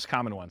two most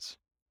common ones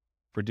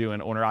for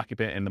doing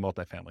owner-occupant in the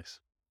multifamilies.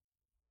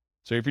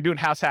 So if you're doing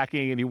house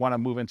hacking and you want to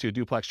move into a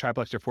duplex,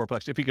 triplex, or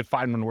fourplex, if you could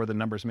find one where the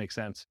numbers make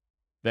sense,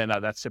 then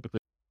that's typically.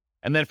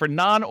 And then for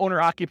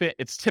non-owner occupant,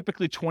 it's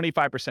typically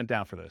 25%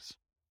 down for this.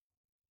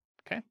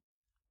 Okay.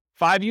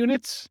 5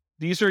 units,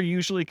 these are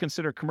usually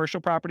considered commercial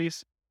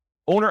properties.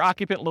 Owner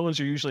occupant loans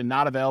are usually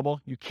not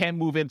available. You can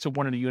move into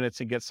one of the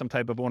units and get some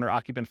type of owner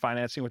occupant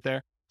financing with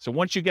there. So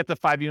once you get the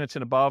 5 units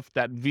and above,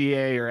 that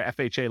VA or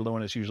FHA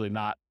loan is usually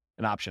not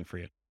an option for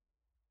you.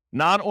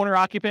 Non-owner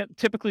occupant,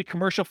 typically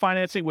commercial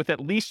financing with at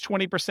least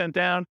 20%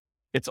 down.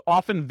 It's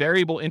often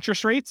variable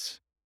interest rates.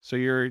 So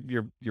you're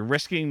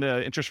risking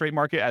the interest rate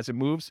market as it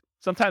moves.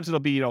 Sometimes it'll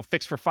be,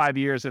 fixed for 5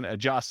 years and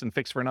adjust, and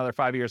fixed for another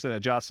 5 years and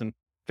adjust, and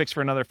fixed for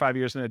another 5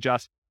 years and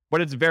adjust.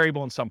 But it's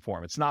variable in some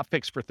form. It's not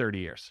fixed for 30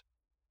 years.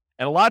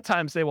 And a lot of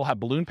times they will have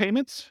balloon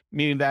payments,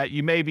 meaning that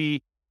you may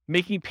be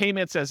making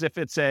payments as if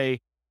it's a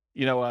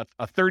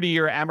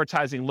 30-year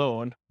amortizing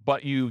loan,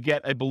 but you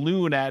get a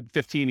balloon at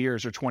 15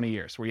 years or 20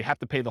 years where you have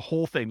to pay the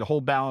whole thing, the whole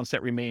balance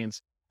that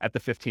remains at the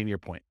 15-year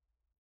point.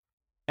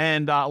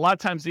 And a lot of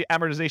times the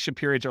amortization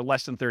periods are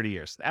less than 30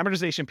 years. The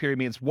amortization period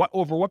means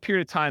over what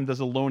period of time does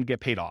a loan get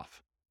paid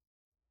off?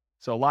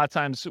 So a lot of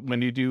times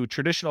when you do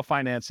traditional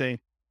financing,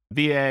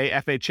 VA,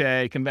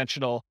 FHA,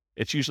 conventional,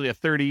 it's usually a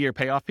 30-year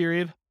payoff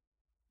period.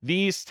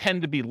 These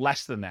tend to be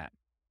less than that,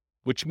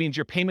 which means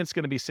your payment's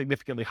going to be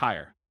significantly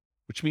higher,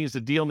 which means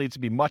the deal needs to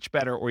be much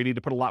better, or you need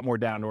to put a lot more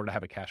down in order to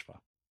have a cash flow.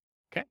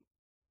 Okay.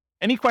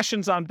 Any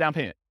questions on down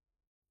payment?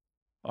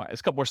 All right,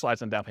 there's a couple more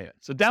slides on down payment.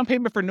 So down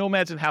payment for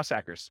nomads and house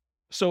hackers.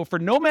 So for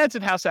nomads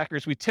and house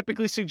hackers, we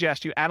typically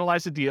suggest you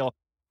analyze the deal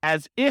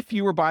as if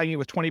you were buying it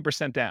with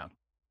 20% down.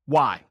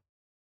 Why?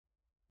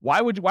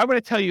 Why would I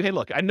tell you, hey,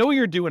 look, I know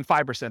you're doing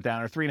 5%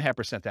 down or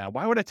 3.5% down.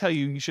 Why would I tell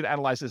you should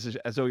analyze this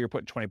as though you're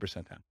putting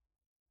 20% down?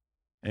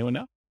 Anyone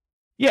know?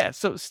 Yeah,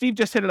 so Steve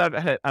just hit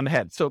it on the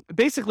head. So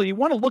basically, you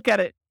want to look at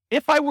it,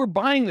 if I were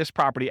buying this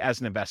property as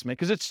an investment,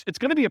 because it's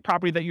going to be a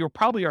property that you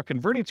probably are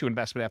converting to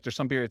investment after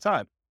some period of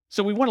time.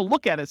 So we want to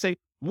look at it and say,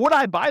 would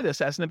I buy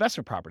this as an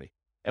investment property?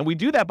 And we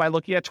do that by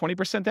looking at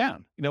 20%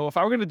 down. If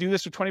I were going to do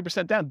this with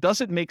 20% down,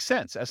 does it make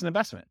sense as an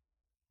investment?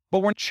 But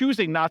we're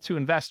choosing not to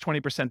invest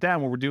 20%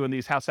 down when we're doing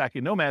these house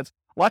hacking nomads.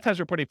 A lot of times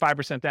we're putting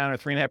 5% down or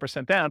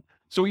 3.5% down.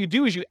 So what you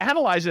do is you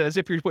analyze it as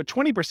if you put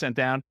 20%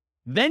 down.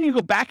 Then you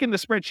go back in the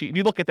spreadsheet and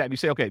you look at that and you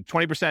say, okay,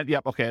 20%,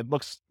 yep, okay, it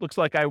looks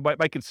like I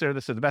might consider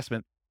this an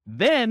investment.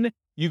 Then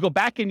you go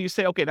back and you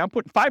say, okay, now I'm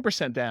putting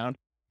 5% down.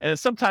 And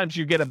sometimes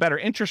you get a better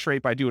interest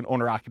rate by doing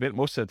owner occupant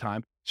most of the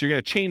time. So you're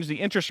going to change the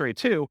interest rate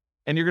too,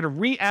 and you're going to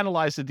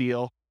reanalyze the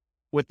deal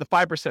with the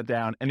 5%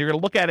 down, and you're going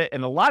to look at it.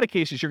 In a lot of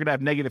cases, you're going to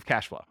have negative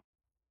cash flow.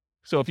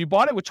 So if you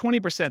bought it with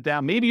 20%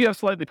 down, maybe you have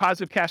slightly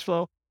positive cash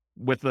flow.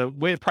 With the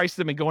way prices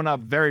have been going up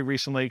very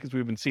recently, because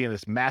we've been seeing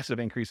this massive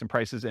increase in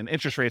prices, and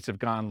interest rates have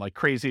gone like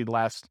crazy the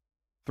last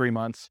 3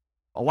 months.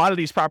 A lot of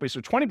these properties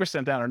with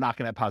 20% down are not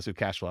going to have positive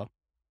cash flow.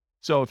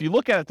 So if you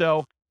look at it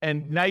though,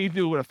 and now you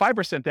do it with a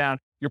 5% down,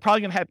 you're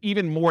probably going to have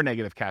even more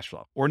negative cash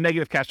flow, or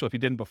negative cash flow if you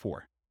didn't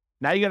before.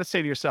 Now you got to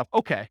say to yourself,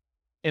 okay,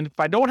 and if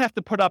I don't have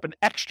to put up an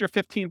extra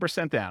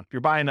 15% down, if you're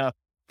buying a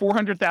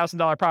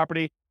 $400,000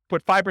 property,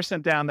 put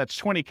 5% down, that's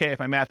 $20K if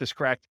my math is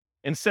correct,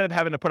 instead of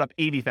having to put up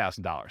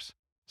 $80,000.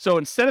 So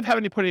instead of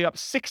having to put up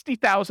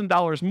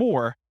 $60,000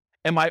 more,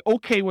 am I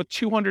okay with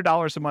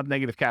 $200 a month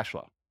negative cash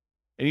flow?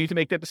 And you need to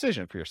make that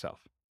decision for yourself.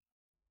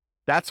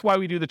 That's why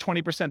we do the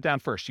 20% down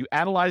first. You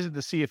analyze it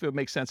to see if it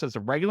makes sense as a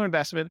regular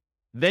investment.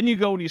 Then you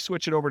go and you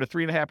switch it over to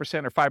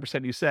 3.5% or 5%.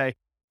 And you say,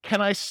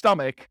 can I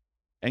stomach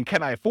and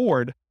can I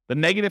afford the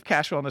negative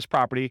cash flow on this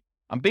property?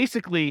 I'm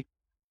basically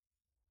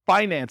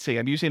financing,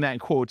 I'm using that in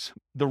quotes,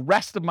 the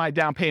rest of my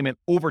down payment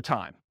over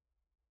time.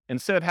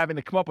 instead of having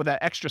to come up with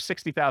that extra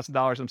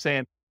 $60,000, I'm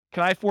saying,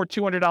 can I afford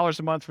 $200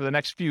 a month for the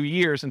next few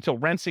years until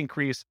rents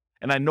increase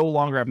and I no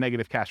longer have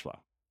negative cash flow?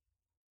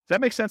 Does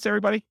that make sense,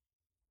 everybody?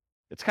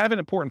 It's kind of an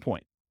important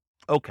point.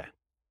 Okay.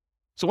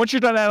 So once you're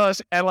done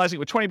analyzing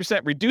with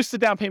 20%, reduce the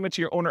down payment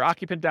to your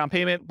owner-occupant down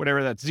payment,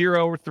 whatever that's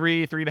 0,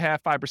 3, 3.5%,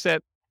 5%,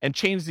 and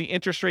change the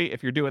interest rate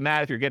if you're doing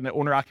that, if you're getting an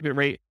owner-occupant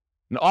rate.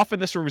 And often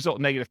this will result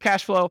in negative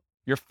cash flow.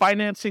 You're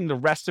financing the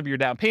rest of your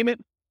down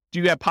payment.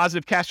 Do you have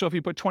positive cash flow if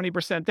you put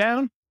 20%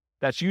 down?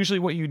 That's usually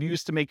what you'd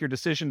use to make your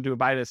decision to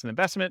buy it as an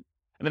investment.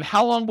 And then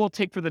how long will it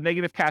take for the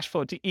negative cash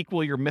flow to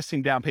equal your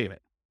missing down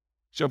payment?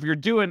 So if you're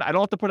doing, I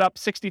don't have to put up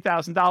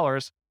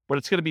 $60,000, but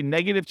it's going to be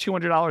negative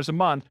 $200 a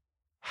month.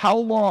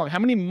 How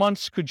many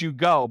months could you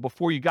go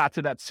before you got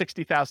to that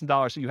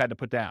 $60,000 that you had to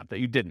put down, that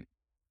you didn't?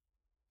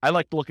 I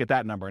like to look at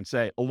that number and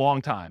say a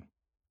long time.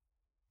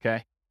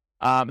 Okay.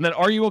 And then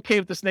are you okay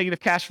with this negative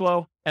cash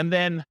flow? And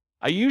then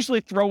I usually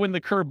throw in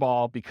the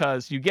curveball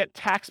because you get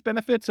tax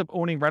benefits of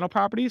owning rental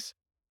properties.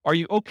 Are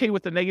you okay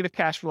with the negative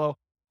cash flow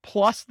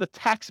plus the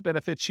tax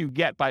benefits you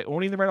get by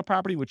owning the rental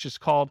property, which is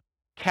called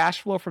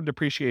cash flow from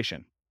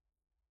depreciation?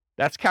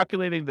 That's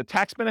calculating the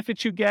tax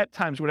benefits you get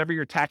times whatever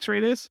your tax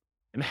rate is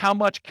and how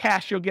much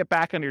cash you'll get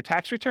back on your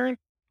tax return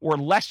or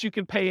less you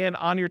can pay in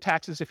on your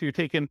taxes if you're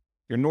taking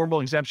your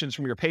normal exemptions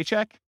from your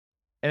paycheck.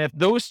 And if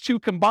those two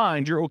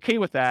combined, you're okay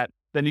with that,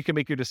 then you can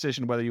make your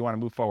decision whether you want to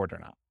move forward or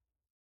not.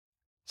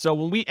 So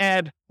when we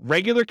add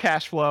regular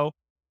cash flow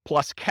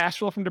plus cash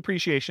flow from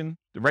depreciation,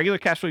 the regular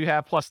cash flow you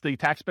have plus the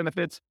tax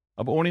benefits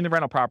of owning the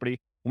rental property,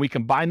 when we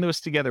combine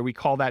those together, we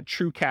call that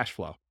true cash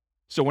flow.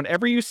 So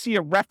whenever you see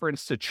a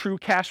reference to true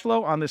cash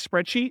flow on this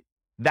spreadsheet,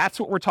 that's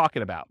what we're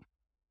talking about.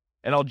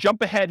 And I'll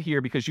jump ahead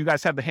here because you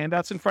guys have the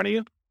handouts in front of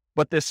you.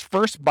 But this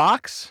first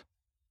box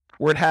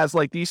where it has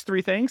like these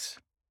three things,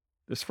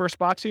 this first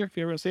box here, if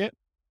you ever see it,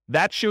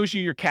 that shows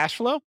you your cash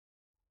flow.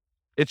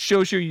 It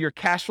shows you your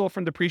cash flow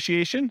from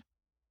depreciation.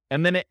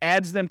 And then it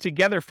adds them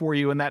together for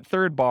you in that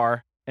third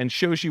bar and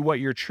shows you what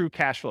your true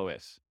cash flow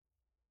is.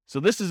 So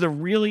this is a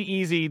really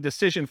easy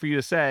decision for you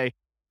to say,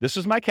 this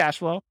is my cash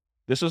flow.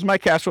 This is my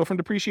cash flow from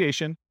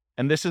depreciation.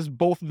 And this is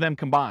both of them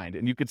combined.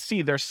 And you could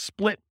see they're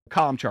split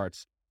column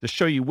charts to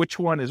show you which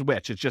one is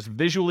which. It's just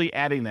visually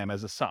adding them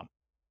as a sum.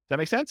 Does that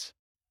make sense?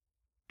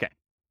 Okay.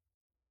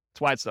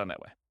 That's why it's done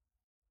that way.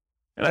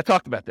 And I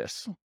talked about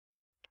this.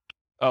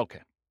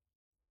 Okay.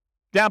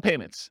 Down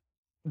payments.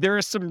 There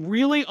are some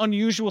really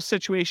unusual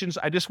situations.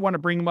 I just want to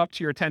bring them up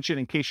to your attention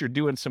in case you're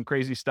doing some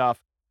crazy stuff.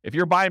 If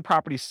you're buying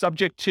property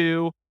subject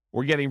to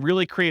or getting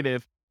really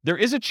creative, there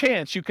is a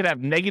chance you could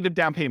have negative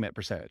down payment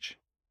percentage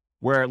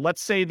where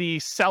let's say the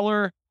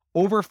seller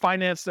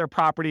overfinanced their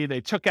property.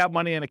 They took out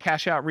money in a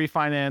cash out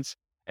refinance.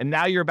 And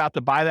now you're about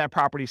to buy that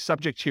property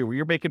subject to where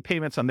you're making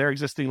payments on their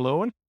existing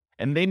loan.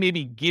 And they may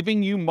be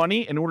giving you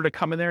money in order to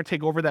come in there and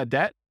take over that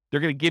debt. They're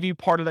going to give you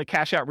part of the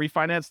cash out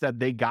refinance that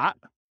they got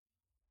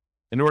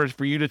in order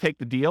for you to take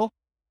the deal.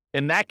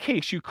 In that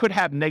case, you could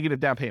have negative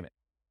down payment.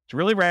 It's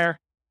really rare,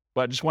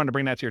 but I just wanted to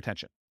bring that to your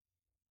attention.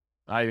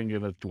 I didn't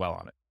going to dwell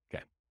on it.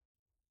 Okay.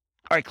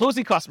 All right,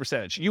 closing cost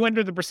percentage. You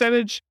enter the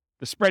percentage.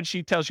 The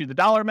spreadsheet tells you the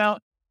dollar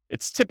amount.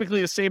 It's typically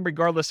the same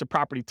regardless of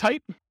property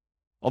type,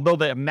 although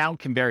the amount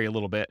can vary a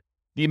little bit.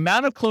 The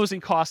amount of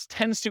closing costs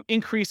tends to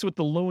increase with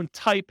the loan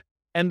type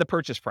and the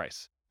purchase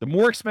price. The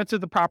more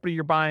expensive the property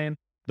you're buying,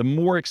 the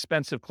more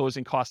expensive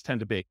closing costs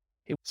tend to be.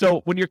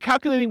 So when you're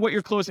calculating what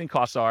your closing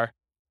costs are,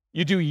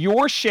 you do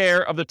your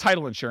share of the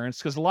title insurance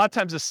because a lot of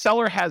times the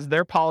seller has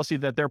their policy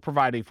that they're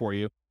providing for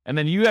you. And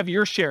then you have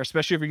your share,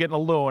 especially if you're getting a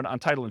loan on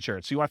title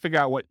insurance. So you want to figure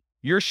out what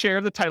your share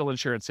of the title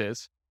insurance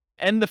is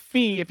and the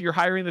fee if you're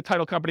hiring the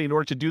title company in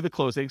order to do the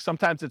closing.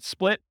 Sometimes it's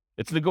split.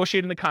 It's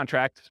negotiated in the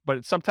contract,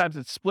 but sometimes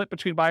it's split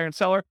between buyer and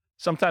seller.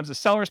 Sometimes the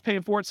seller's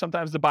paying for it.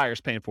 Sometimes the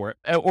buyer's paying for it.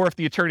 Or if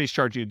the attorney's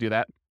charge you to do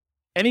that.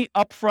 Any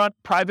upfront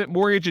private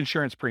mortgage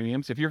insurance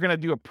premiums, if you're going to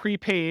do a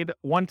prepaid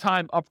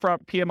one-time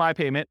upfront PMI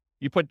payment,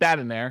 you put that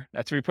in there.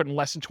 That's where you're putting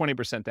less than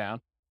 20% down.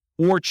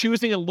 Or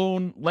choosing a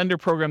loan lender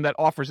program that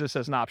offers this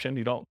as an option.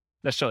 You don't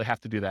necessarily have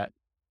to do that.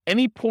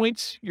 Any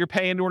points you're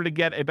paying in order to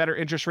get a better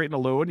interest rate in a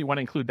loan, you want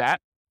to include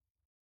that.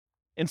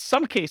 In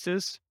some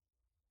cases,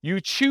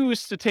 you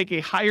choose to take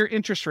a higher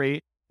interest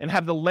rate and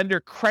have the lender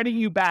credit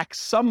you back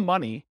some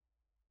money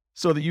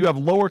so that you have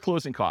lower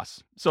closing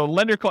costs. So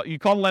you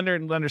call the lender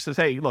and the lender says,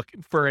 hey, look,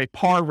 for a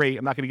par rate,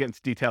 I'm not going to get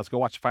into details, go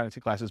watch the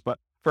financing classes, but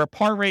for a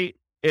par rate,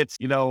 it's,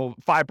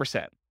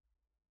 5%.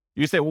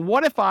 You say, well,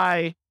 what if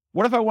I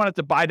wanted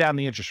to buy down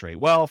the interest rate?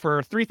 Well,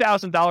 for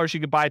 $3,000, you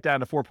could buy it down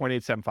to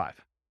 4.875.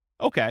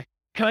 Okay.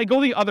 Can I go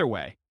the other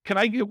way? Can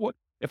I get what,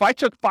 if I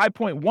took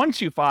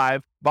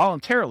 5.125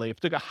 voluntarily, if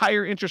I took a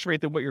higher interest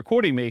rate than what you're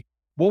quoting me,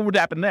 what would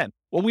happen then?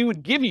 Well, we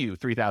would give you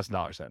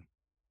 $3,000 then.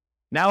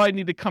 Now I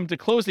need to come to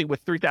closing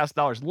with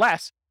 $3,000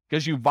 less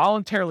because you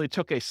voluntarily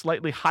took a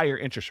slightly higher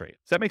interest rate.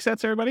 Does that make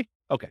sense, everybody?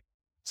 Okay.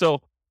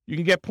 So you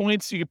can get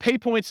points, you can pay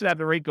points to have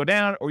the rate go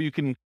down, or you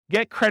can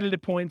get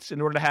credited points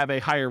in order to have a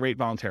higher rate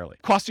voluntarily.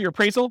 Cost of your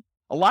appraisal.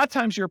 A lot of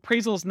times your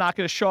appraisal is not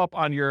going to show up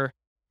on your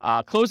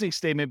closing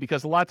statement,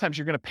 because a lot of times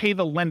you're going to pay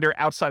the lender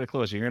outside of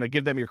closing. You're going to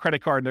give them your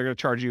credit card and they're going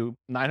to charge you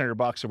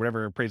 $900 or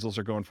whatever appraisals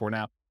are going for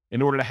now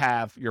in order to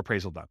have your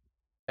appraisal done.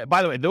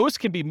 By the way, those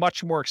can be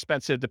much more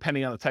expensive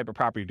depending on the type of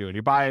property you're doing.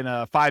 You're buying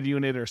a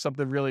 5-unit or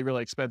something really,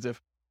 really expensive,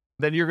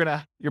 then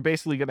you're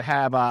basically going to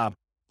have a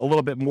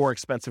little bit more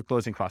expensive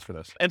closing costs for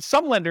those. And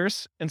some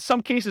lenders, in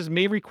some cases,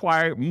 may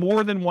require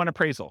more than one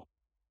appraisal.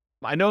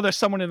 I know there's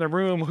someone in the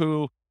room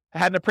who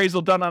had an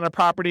appraisal done on a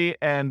property,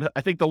 and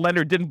I think the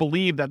lender didn't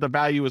believe that the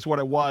value is what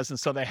it was, and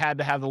so they had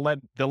to have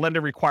the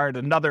lender required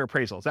another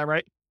appraisal. Is that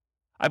right?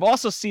 I've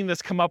also seen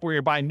this come up where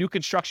you're buying new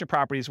construction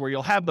properties where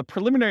you'll have the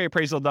preliminary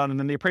appraisal done, and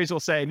then the appraisal will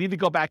say, I need to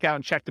go back out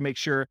and check to make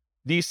sure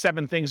these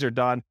 7 things are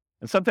done.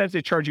 And sometimes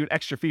they charge you an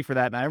extra fee for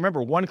that. And I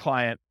remember one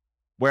client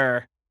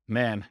where,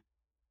 man,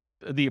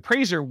 the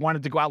appraiser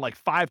wanted to go out like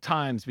 5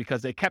 times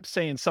because they kept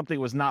saying something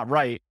was not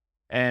right.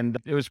 And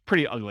it was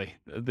pretty ugly.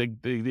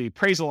 The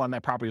appraisal on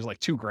that property was like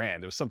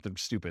 $2,000. It was something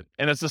stupid.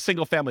 And it's a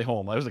single family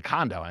home. It was a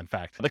condo, in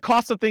fact. The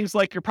cost of things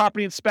like your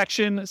property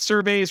inspection,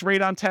 surveys,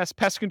 radon tests,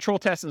 pest control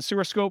tests, and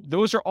sewer scope,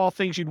 those are all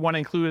things you'd want to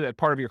include as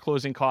part of your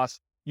closing costs.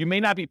 You may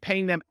not be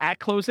paying them at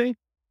closing,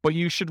 but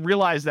you should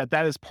realize that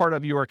that is part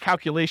of your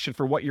calculation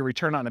for what your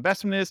return on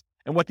investment is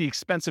and what the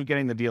expense of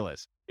getting the deal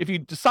is. If you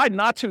decide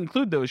not to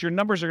include those, your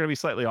numbers are going to be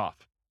slightly off,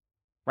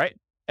 right?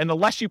 And the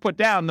less you put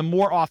down, the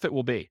more off it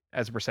will be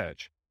as a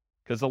percentage.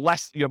 Because the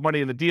less you have money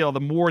in the deal,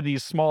 the more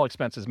these small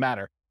expenses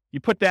matter.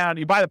 You buy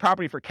the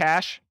property for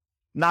cash,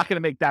 not going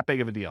to make that big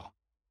of a deal.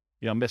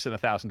 Missing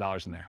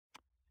 $1,000 in there.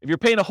 If you're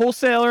paying a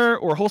wholesaler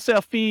or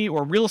wholesale fee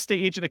or real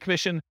estate agent a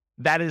commission,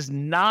 that is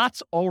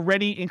not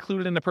already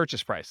included in the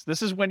purchase price.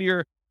 This is when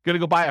you're going to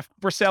go buy a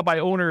for sale by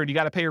owner and you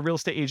got to pay your real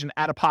estate agent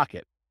out of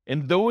pocket.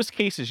 In those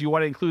cases, you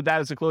want to include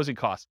that as a closing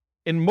cost.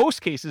 In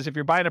most cases, if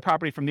you're buying a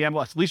property from the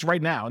MLS, at least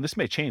right now, and this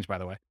may change, by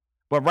the way,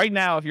 but right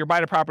now, if you're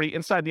buying a property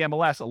inside the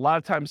MLS, a lot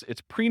of times it's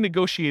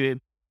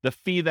pre-negotiated the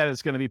fee that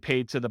is going to be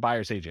paid to the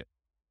buyer's agent,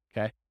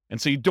 okay? And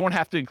so you don't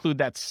have to include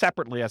that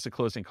separately as a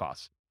closing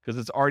cost because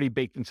it's already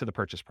baked into the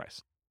purchase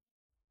price.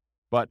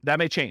 But that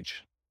may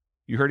change.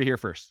 You heard it here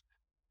first.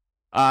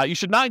 You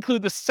should not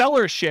include the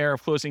seller's share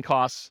of closing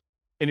costs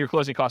in your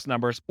closing cost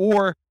numbers,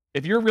 or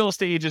if your real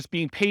estate agent is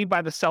being paid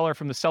by the seller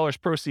from the seller's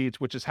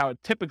proceeds, which is how it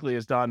typically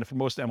is done for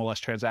most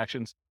MLS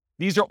transactions,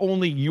 these are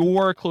only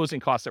your closing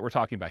costs that we're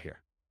talking about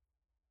here.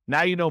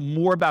 Now you know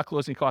more about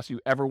closing costs you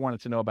ever wanted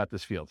to know about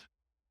this field,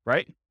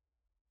 right?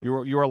 You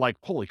were like,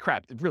 holy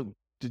crap,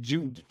 did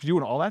you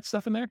doing all that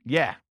stuff in there?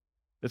 Yeah.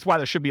 That's why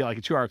there should be like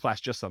a 2-hour class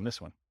just on this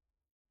one.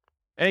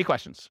 Any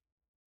questions?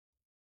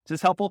 Is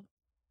this helpful?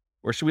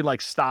 Or should we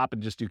stop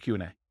and just do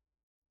Q&A?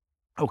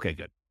 Okay,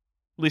 good.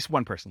 At least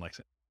one person likes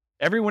it.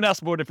 Everyone else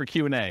voted for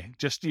Q&A.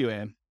 Just you,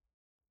 Ann.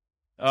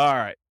 All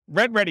right.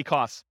 Rent ready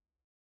costs.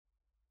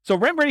 So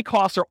rent ready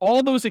costs are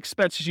all those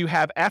expenses you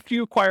have after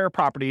you acquire a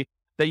property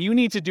that you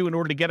need to do in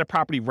order to get a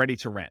property ready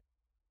to rent.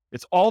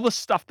 It's all the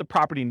stuff the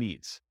property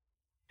needs.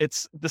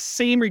 It's the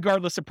same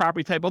regardless of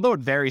property type, although it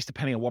varies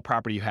depending on what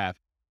property you have.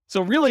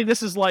 So really,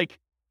 this is like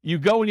you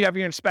go and you have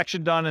your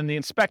inspection done and the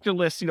inspector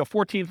lists,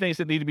 14 things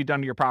that need to be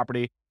done to your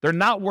property. They're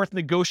not worth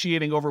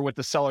negotiating over with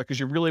the seller because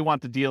you really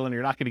want the deal and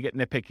you're not going to get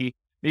nitpicky.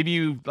 Maybe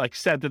you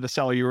said to the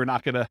seller you were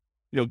not going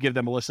to give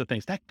them a list of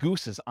things. That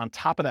goose is on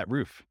top of that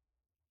roof.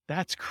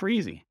 That's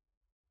crazy.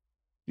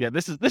 Yeah,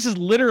 this is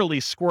literally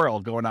squirrel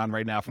going on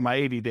right now for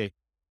my ADD.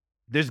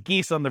 There's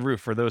geese on the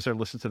roof for those that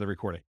listen to the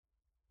recording.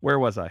 Where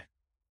was I?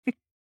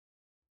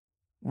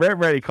 Rent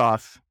ready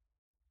costs.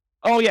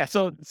 Oh yeah,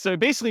 so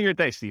basically you're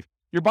there, Steve.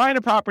 You're buying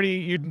a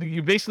property,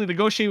 you basically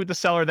negotiate with the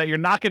seller that you're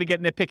not going to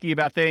get nitpicky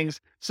about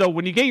things. So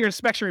when you get your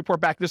inspection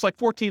report back, there's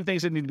 14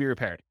 things that need to be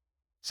repaired.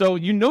 So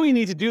you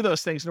need to do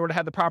those things in order to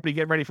have the property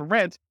get ready for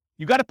rent.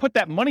 You got to put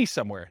that money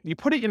somewhere. You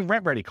put it in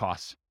rent ready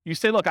costs. You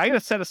say, look, I got to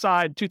set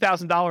aside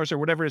 $2,000 or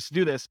whatever it is to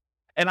do this.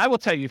 And I will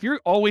tell you, if you're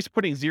always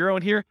putting zero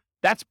in here,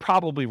 that's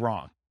probably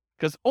wrong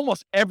because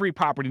almost every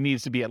property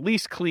needs to be at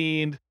least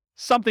cleaned.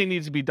 Something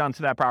needs to be done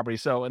to that property.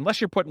 So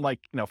unless you're putting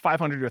 $500 or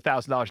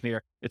 $1,000 in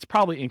here, it's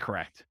probably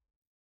incorrect.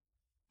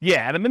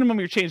 Yeah, at a minimum,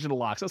 you're changing the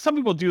locks. So some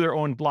people do their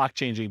own block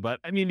changing, but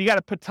you got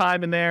to put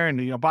time in there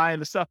and, buying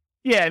the stuff.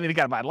 Yeah, you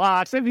got to buy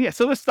locks. Yeah,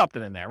 so there's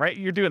something in there, right?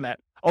 You're doing that.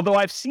 Although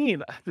I've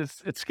seen,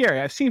 it's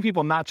scary. I've seen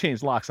people not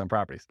change locks on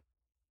properties.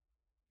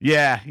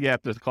 Yeah, you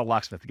have to call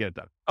locksmith to get it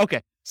done.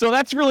 Okay, so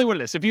that's really what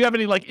it is. If you have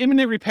any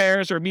imminent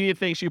repairs or immediate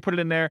things, you put it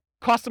in there.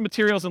 Cost of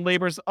materials and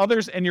labors,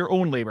 others and your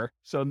own labor.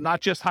 So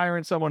not just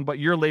hiring someone, but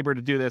your labor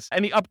to do this.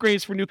 Any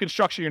upgrades for new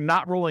construction you're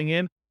not rolling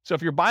in. So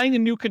if you're buying a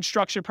new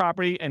construction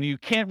property and you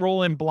can't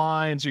roll in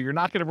blinds or you're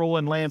not going to roll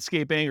in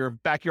landscaping or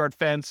backyard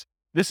fence,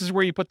 this is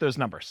where you put those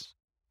numbers.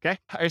 Okay,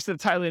 I said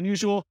it's highly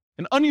unusual.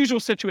 An unusual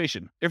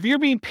situation. If you're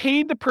being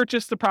paid to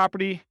purchase the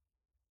property,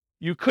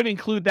 you could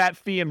include that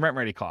fee in rent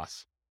ready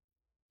costs.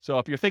 So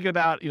if you're thinking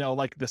about,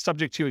 the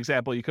subject to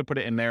example, you could put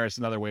it in there as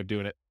another way of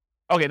doing it.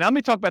 Okay, now let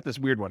me talk about this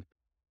weird one.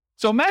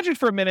 So imagine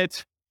for a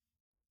minute,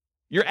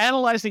 you're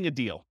analyzing a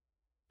deal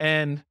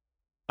and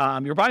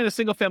you're buying a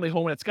single family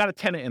home and it's got a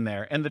tenant in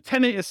there. And the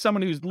tenant is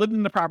someone who's lived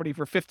in the property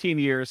for 15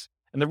 years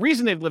And the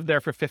reason they've lived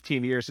there for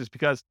 15 years is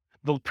because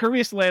the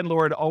previous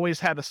landlord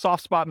always had a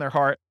soft spot in their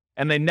heart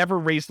and they never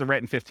raised the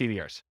rent in 15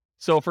 years.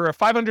 So for a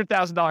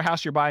 $500,000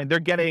 house you're buying,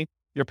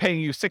 you're paying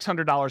you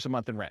 $600 a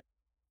month in rent.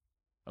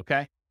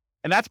 Okay.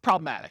 And that's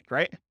problematic,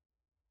 right?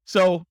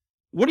 So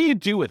what do you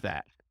do with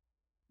that?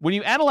 When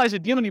you analyze a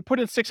deal and you put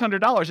in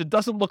 $600, it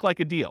doesn't look like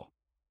a deal.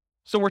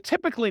 So we're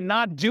typically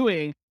not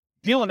doing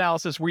deal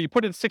analysis where you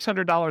put in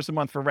 $600 a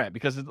month for rent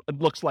because it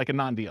looks like a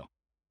non-deal.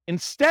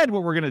 Instead,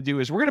 what we're going to do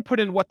is we're going to put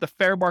in what the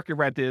fair market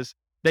rent is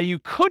that you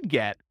could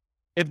get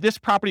if this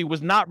property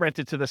was not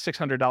rented to the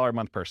 $600 a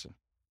month person.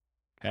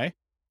 Okay.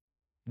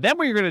 Then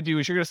what you're going to do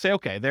is you're going to say,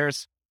 okay,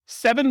 there's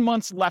 7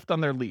 months left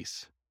on their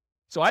lease.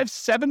 So I have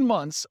 7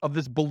 months of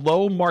this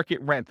below market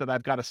rent that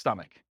I've got to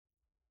stomach.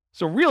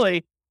 So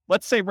really,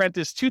 let's say rent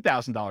is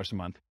 $2,000 a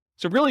month.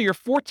 So really you're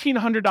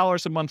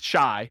 $1,400 a month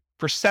shy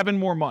for 7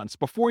 more months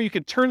before you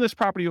can turn this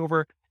property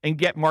over and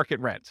get market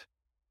rent.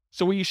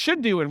 So what you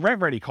should do in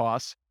rent ready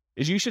costs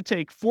is you should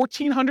take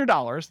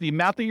 $1,400, the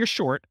amount that you're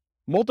short,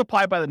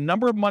 multiply by the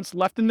number of months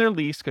left in their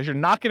lease, because you're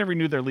not going to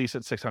renew their lease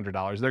at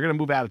 $600. They're going to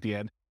move out at the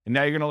end. And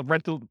now you're going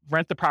to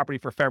rent the property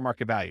for fair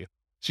market value.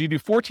 So you do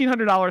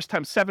 $1,400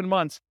 times 7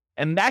 months,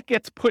 and that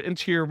gets put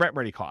into your rent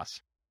ready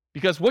costs.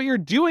 Because what you're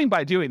doing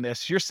by doing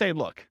this, you're saying,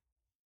 look,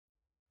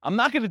 I'm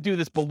not going to do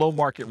this below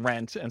market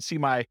rent and see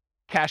my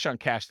cash on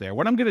cash there.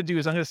 What I'm going to do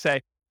is I'm going to say,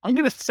 I'm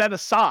going to set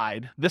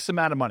aside this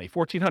amount of money,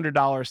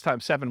 $1,400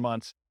 times 7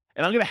 months,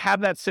 and I'm going to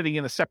have that sitting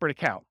in a separate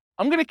account.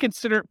 I'm going to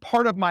consider it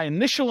part of my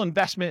initial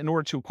investment in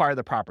order to acquire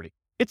the property.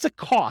 It's a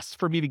cost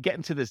for me to get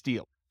into this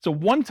deal. It's a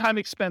one-time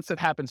expense that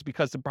happens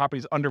because the property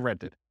is under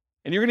rented.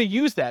 And you're going to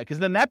use that because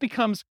then that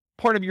becomes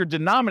part of your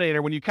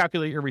denominator when you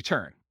calculate your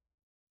return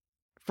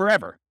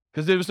forever,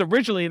 because it was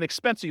originally an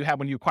expense that you had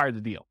when you acquired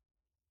the deal.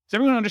 Does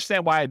everyone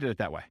understand why I did it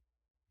that way?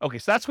 Okay,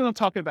 so that's what I'm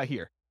talking about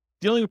here.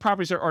 Dealing with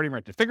properties that are already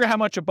rented. Figure out how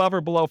much above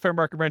or below fair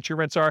market rent your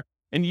rents are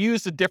and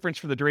use the difference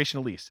for the duration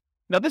of lease.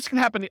 Now, this can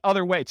happen the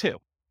other way too.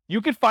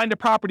 You could find a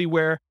property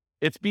where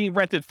it's being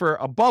rented for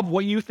above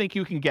what you think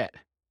you can get.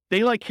 They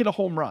hit a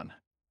home run.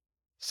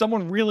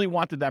 Someone really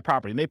wanted that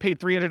property and they paid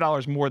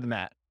 $300 more than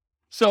that.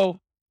 So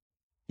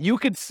you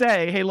could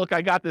say, hey, look,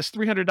 I got this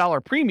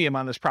 $300 premium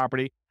on this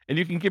property, and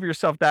you can give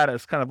yourself that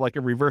as kind of like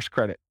a reverse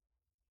credit.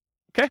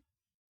 Okay?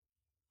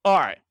 All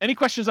right. Any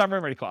questions on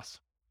rent ready costs?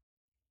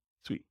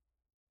 Sweet.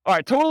 All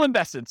right. Total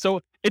invested.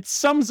 So it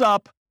sums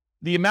up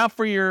the amount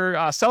for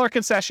your seller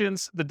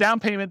concessions, the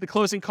down payment, the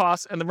closing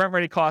costs, and the rent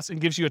ready costs,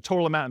 and gives you a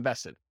total amount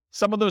invested.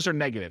 Some of those are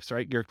negatives,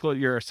 right?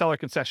 Your seller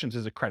concessions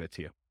is a credit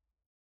to you.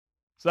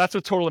 So that's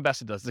what total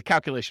invested does. It's a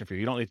calculation for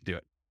you. You don't need to do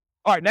it.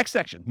 All right. Next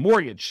section,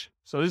 mortgage.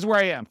 So this is where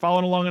I am.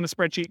 Following along on the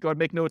spreadsheet. Go ahead and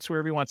make notes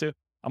wherever you want to.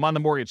 I'm on the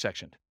mortgage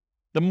section.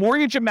 The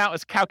mortgage amount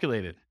is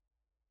calculated.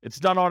 It's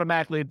done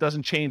automatically. It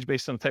doesn't change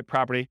based on the type of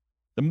property.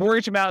 The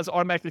mortgage amount is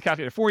automatically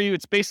calculated for you.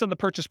 It's based on the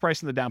purchase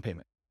price and the down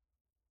payment.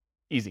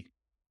 Easy.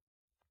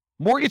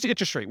 Mortgage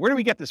interest rate. Where do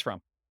we get this from?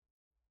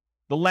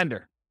 The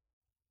lender.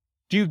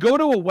 Do you go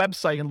to a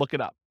website and look it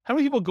up? How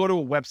many people go to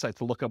a website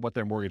to look up what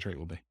their mortgage rate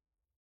will be?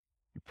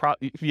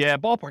 Yeah,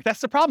 ballpark.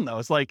 That's the problem, though.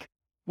 It's like,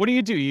 what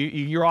do?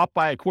 You're off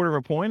by a quarter of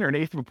a point or an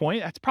eighth of a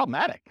point. That's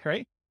problematic,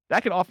 right?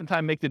 That could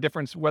oftentimes make the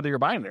difference whether you're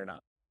buying it or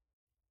not.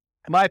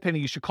 In my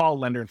opinion, you should call a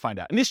lender and find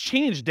out. And this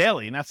changes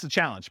daily, and that's the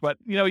challenge. But,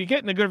 you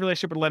get in a good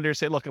relationship with a lender,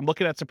 say, look, I'm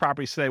looking at some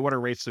properties today. What are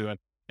rates doing?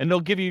 And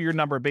they'll give you your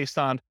number based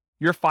on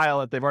your file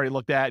that they've already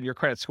looked at, and your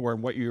credit score,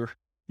 and what you've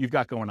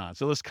got going on.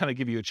 So let's kind of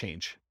give you a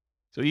change.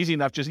 So easy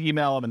enough, just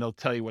email them, and they'll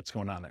tell you what's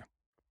going on there.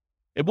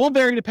 It will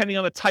vary depending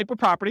on the type of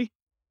property.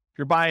 If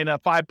you're buying a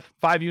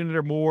five unit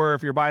or more,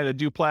 if you're buying a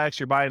duplex,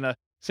 you're buying a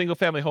single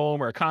family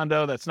home or a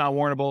condo that's not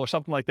warrantable or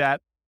something like that.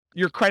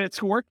 Your credit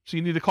score, so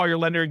you need to call your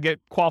lender and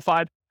get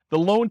qualified. The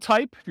loan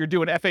type, if you're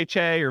doing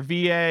FHA or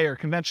VA or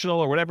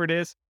conventional or whatever it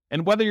is,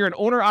 and whether you're an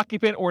owner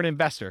occupant or an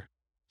investor.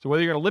 So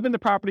whether you're going to live in the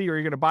property or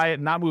you're going to buy it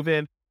and not move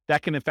in,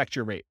 that can affect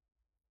your rate.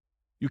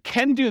 You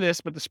can do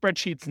this, but the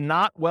spreadsheet's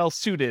not well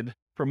suited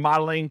for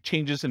modeling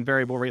changes in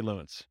variable rate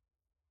loans.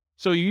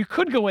 So you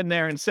could go in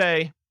there and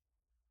say,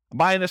 I'm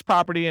buying this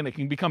property and it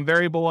can become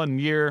variable in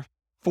year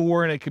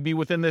 4 and it could be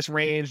within this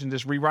range, and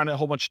just rerun it a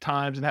whole bunch of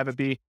times and have it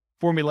be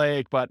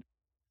formulaic, but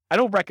I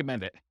don't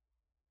recommend it.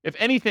 If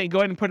anything, go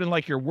ahead and put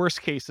in your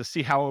worst case to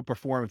see how it would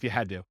perform if you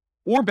had to.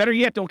 Or better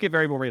yet, don't get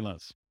variable rate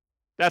loans.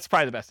 That's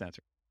probably the best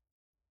answer.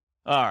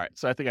 All right,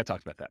 so I think I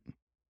talked about that.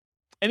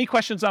 Any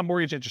questions on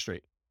mortgage interest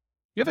rate?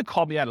 You haven't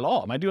called me out at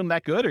all. Am I doing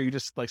that good, or are you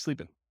just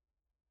sleeping?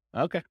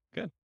 Okay,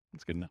 good.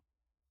 That's good enough.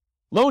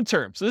 Loan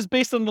term. So this is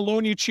based on the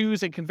loan you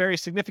choose and can vary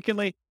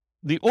significantly.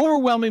 The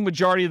overwhelming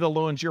majority of the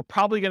loans you're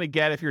probably going to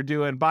get if you're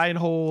doing buy and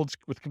holds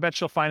with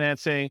conventional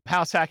financing,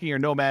 house hacking, or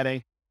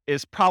nomading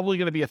is probably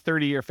going to be a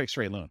 30-year fixed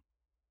rate loan.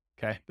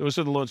 Okay, those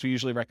are the loans we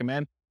usually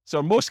recommend. So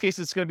in most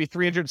cases, it's going to be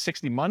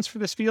 360 months for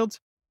this field.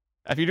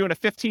 If you're doing a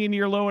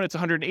 15-year loan, it's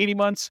 180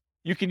 months.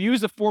 You can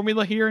use the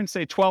formula here and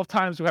say 12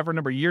 times whatever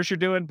number of years you're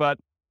doing, but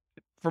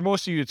for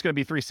most of you, it's going to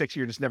be 360.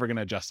 You're just never going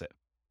to adjust it.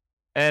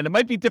 And it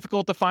might be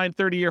difficult to find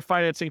 30-year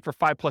financing for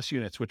 5+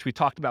 units, which we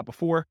talked about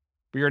before.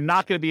 but you're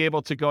not going to be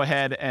able to go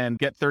ahead and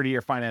get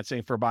 30-year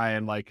financing for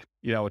buying a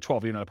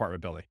 12-unit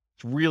apartment building.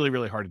 It's really,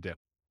 really hard to do.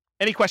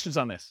 Any questions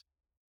on this?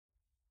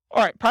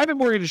 All right, private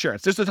mortgage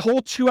insurance. There's a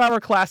whole 2-hour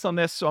class on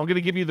this, so I'm going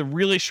to give you the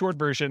really short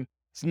version.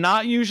 It's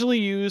not usually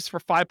used for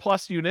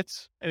 5+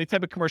 units, any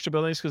type of commercial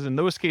buildings, because in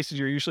those cases,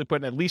 you're usually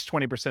putting at least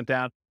 20%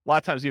 down. A lot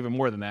of times, even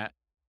more than that.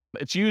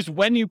 It's used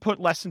when you put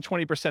less than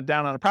 20%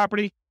 down on a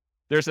property.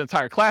 There's an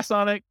entire class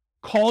on it.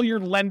 Call your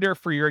lender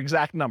for your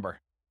exact number.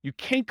 You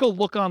can't go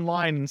look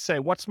online and say,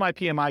 what's my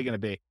PMI going to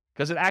be?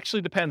 Because it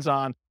actually depends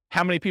on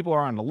how many people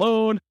are on the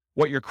loan,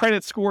 what your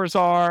credit scores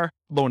are,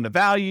 loan to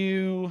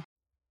value,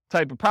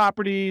 type of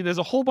property. There's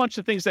a whole bunch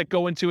of things that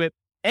go into it,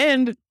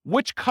 and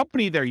which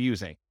company they're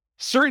using.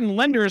 Certain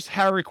lenders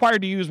are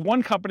required to use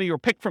one company or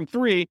pick from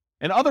 3,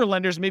 and other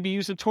lenders may be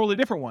using totally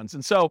different ones.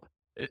 And so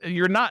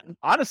you're not,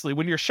 honestly,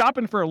 when you're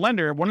shopping for a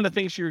lender, one of the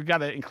things you've got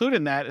to include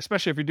in that,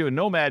 especially if you're doing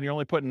Nomad and you're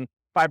only putting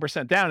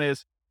 5% down,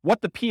 is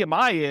what the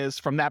PMI is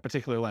from that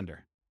particular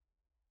lender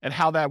and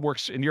how that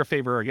works in your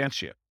favor or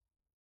against you.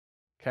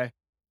 Okay.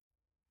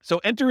 So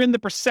enter in the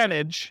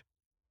percentage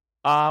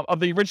of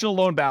the original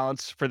loan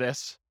balance for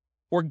this,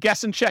 or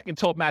guess and check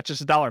until it matches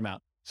the dollar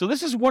amount. So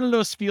this is one of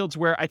those fields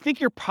where I think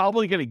you're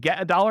probably going to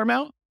get a dollar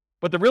amount,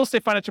 but the real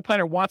estate financial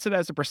planner wants it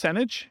as a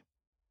percentage,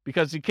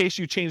 because in case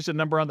you change the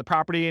number on the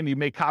property and you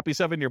make copies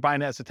of it and you're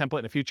buying it as a template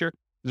in the future,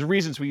 there's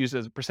reasons we use it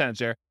as a percentage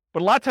there.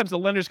 But a lot of times the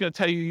lender's going to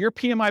tell you your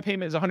PMI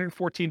payment is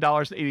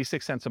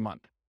 $114.86 a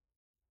month.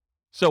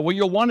 So what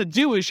you'll want to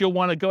do is you'll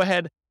want to go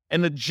ahead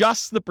and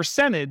adjust the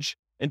percentage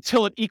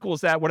until it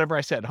equals that, whatever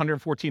I said,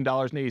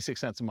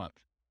 $114.86 a month.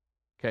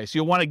 Okay, so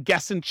you'll want to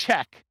guess and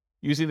check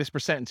using this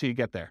percent until you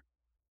get there.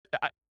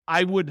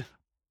 I would,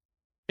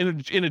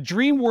 in a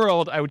dream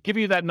world, I would give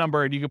you that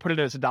number and you could put it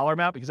as a dollar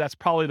amount, because that's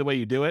probably the way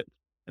you do it.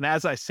 And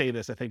as I say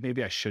this, I think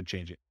maybe I should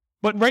change it.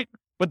 But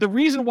the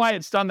reason why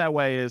it's done that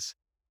way is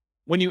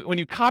when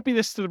you copy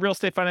this to the real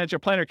estate financial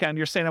planner account,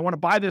 you're saying, I want to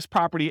buy this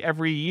property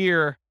every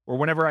year or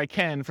whenever I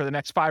can for the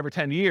next 5 or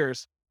 10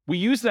 years. We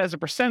use it as a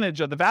percentage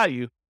of the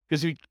value,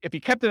 because if you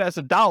kept it as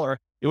a dollar,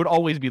 it would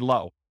always be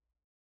low.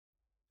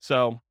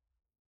 So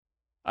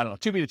I don't know,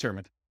 to be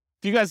determined.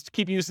 If you guys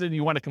keep using it and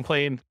you want to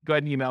complain, go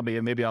ahead and email me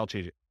and maybe I'll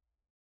change it.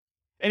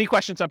 Any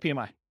questions on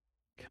PMI?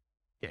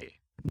 Yeah.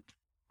 You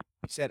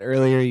said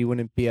earlier you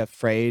wouldn't be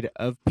afraid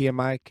of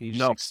PMI. Can you just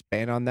No.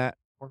 expand on that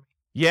for me?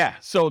 Yeah,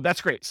 so that's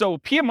great. So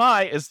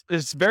PMI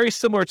is very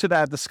similar to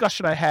that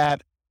discussion I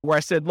had where I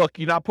said, look,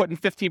 you're not putting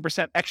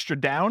 15% extra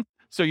down,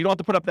 so you don't have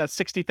to put up that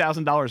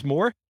 $60,000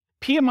 more.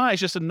 PMI is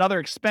just another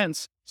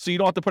expense, so you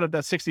don't have to put up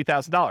that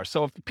 $60,000.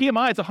 So if the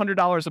PMI is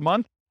 $100 a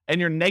month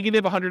and you're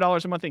negative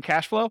 $100 a month in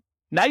cash flow,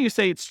 now you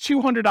say it's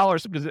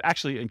 $200 because it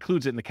actually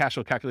includes it in the cash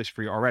flow calculation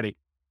for you already.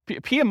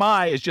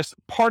 PMI is just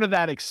part of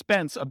that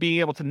expense of being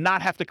able to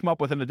not have to come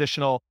up with an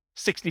additional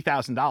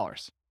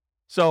 $60,000.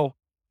 So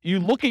you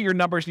look at your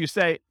numbers and you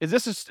say, is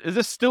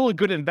this still a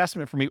good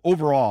investment for me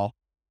overall?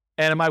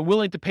 And am I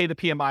willing to pay the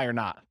PMI or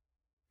not?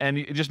 And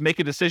you just make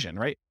a decision,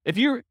 right? If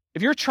you're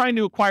trying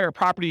to acquire a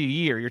property a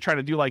year, you're trying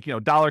to do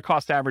dollar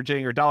cost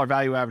averaging or dollar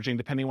value averaging,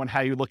 depending on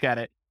how you look at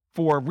it,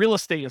 for real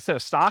estate instead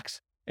of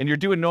stocks, and you're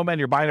doing Nomad,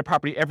 you're buying a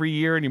property every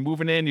year and you're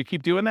moving in, you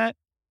keep doing that,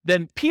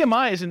 then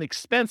PMI is an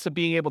expense of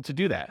being able to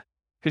do that,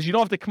 because you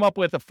don't have to come up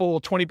with a full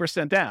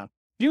 20% down.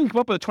 If you can come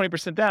up with a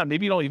 20% down,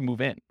 maybe you don't even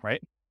move in,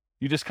 right?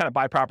 You just kind of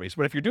buy properties.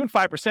 But if you're doing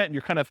 5% and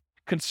you're kind of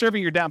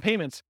conserving your down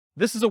payments,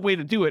 this is a way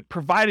to do it,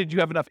 provided you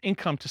have enough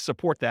income to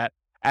support that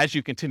as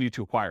you continue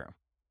to acquire them.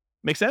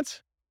 Make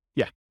sense?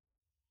 Yeah.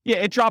 Yeah,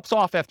 it drops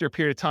off after a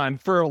period of time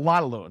for a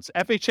lot of loans.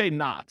 FHA,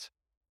 not.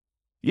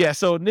 Yeah,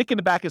 so Nick in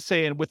the back is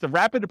saying, with the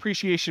rapid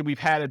appreciation we've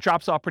had, it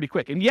drops off pretty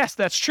quick. And yes,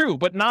 that's true,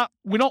 but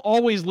we don't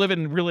always live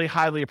in really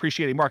highly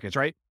appreciating markets,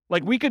 right?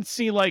 Like we could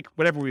see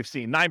whatever we've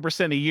seen,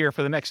 9% a year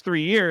for the next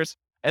 3 years,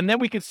 and then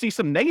we could see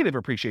some negative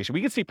appreciation.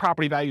 We could see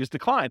property values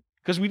decline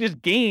because we just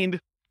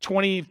gained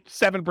 27%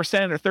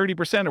 or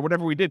 30% or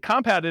whatever we did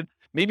compounded.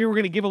 Maybe we're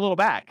going to give a little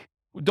back.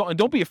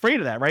 Don't be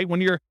afraid of that, right?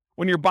 When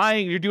you're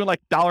buying, you're doing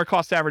like dollar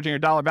cost averaging or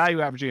dollar value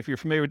averaging. If you're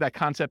familiar with that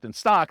concept in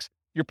stocks,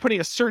 you're putting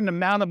a certain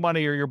amount of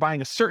money or you're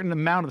buying a certain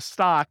amount of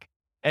stock,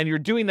 and you're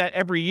doing that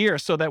every year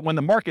so that when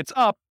the market's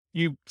up,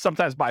 you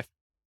sometimes buy.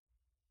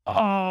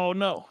 Oh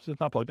no, is it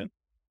not plugged in?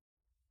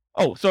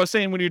 Oh, so I was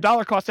saying when you're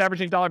dollar cost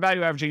averaging, dollar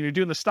value averaging, you're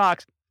doing the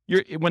stocks,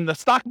 when the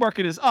stock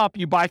market is up,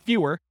 you buy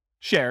fewer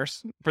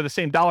shares for the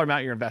same dollar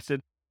amount you're invested.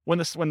 When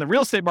the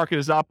real estate market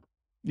is up,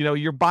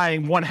 you're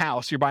buying one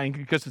house, you're buying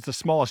because it's the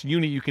smallest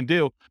unit you can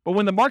do. But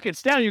when the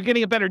market's down, you're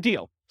getting a better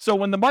deal. So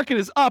when the market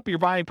is up, you're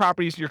buying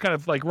properties, you're kind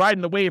of like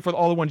riding the wave for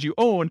all the ones you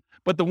own,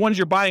 but the ones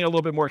you're buying are a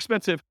little bit more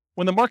expensive.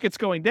 When the market's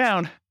going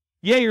down,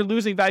 yeah, you're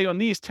losing value on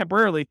these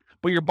temporarily,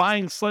 but you're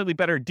buying slightly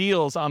better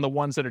deals on the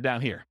ones that are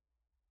down here.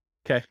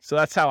 Okay, so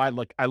that's how I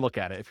look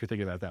at it, if you're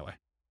thinking about it that way.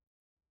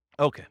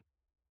 Okay.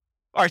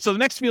 All right, so the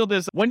next field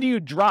is, when do you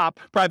drop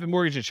private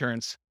mortgage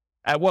insurance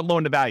at what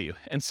loan to value?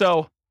 And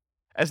so,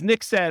 as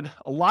Nick said,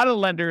 a lot of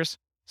lenders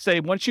say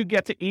once you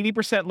get to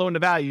 80% loan to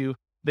value,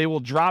 they will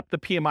drop the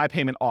PMI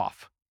payment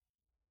off.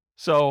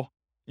 So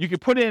you can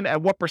put in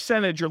at what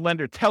percentage your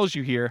lender tells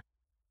you here.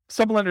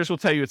 Some lenders will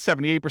tell you it's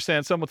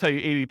 78%. Some will tell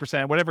you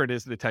 80%, whatever it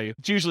is they tell you.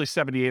 It's usually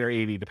 78 or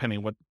 80,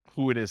 depending on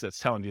who it is that's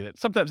telling you that.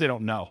 Sometimes they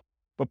don't know,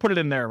 but put it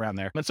in there around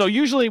there. And so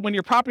usually when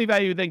your property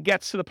value then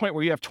gets to the point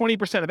where you have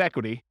 20% of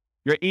equity,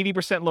 you're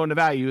 80% loan to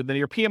value, then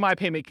your PMI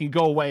payment can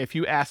go away if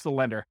you ask the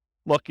lender,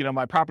 look,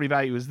 my property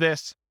value is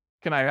this.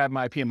 Can I have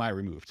my PMI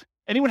removed?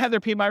 Anyone have their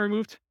PMI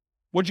removed?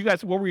 What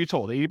were you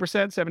told?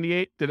 80%,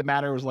 78? Did it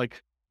matter? It was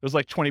like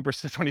 20%,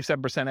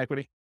 27%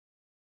 equity.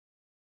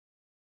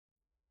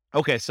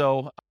 Okay,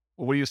 so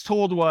what he was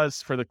told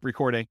was, for the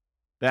recording,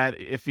 that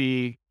if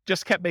he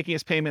just kept making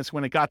his payments,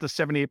 when it got to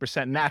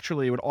 78%,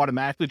 naturally it would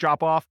automatically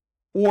drop off.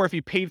 Or if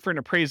he paid for an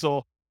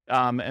appraisal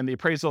and the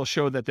appraisal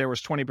showed that there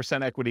was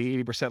 20%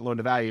 equity, 80% loan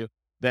to value,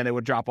 then it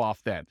would drop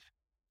off then.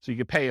 So you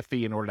could pay a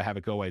fee in order to have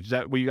it go away. Is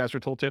that what you guys were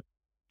told too?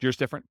 Yours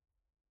different?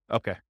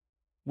 Okay.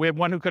 We had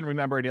one who couldn't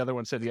remember and the other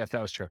one said, yes,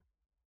 that was true.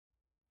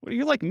 Well,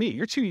 you're like me.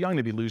 You're too young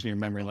to be losing your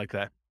memory like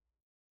that.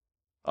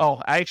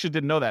 Oh, I actually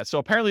didn't know that. So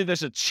apparently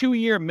there's a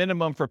 2-year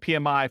minimum for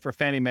PMI for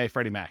Fannie Mae,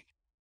 Freddie Mac.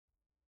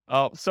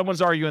 Oh,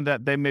 someone's arguing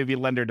that they may be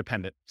lender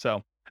dependent.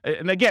 So,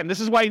 and again, this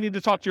is why you need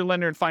to talk to your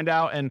lender and find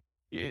out, and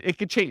it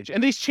could change.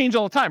 And these change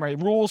all the time, right?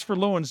 Rules for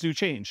loans do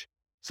change.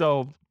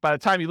 So by the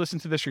time you listen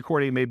to this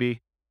recording, it may be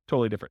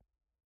totally different.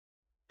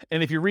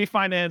 And if you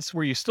refinance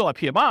where you still have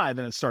PMI,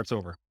 then it starts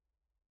over.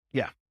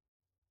 Yeah.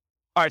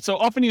 All right, so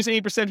often use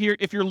 80% here.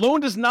 If your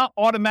loan does not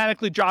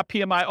automatically drop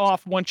PMI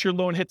off once your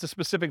loan hits a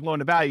specific loan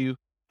to value,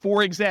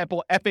 for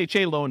example,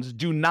 FHA loans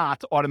do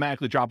not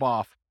automatically drop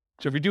off.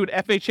 So if you're doing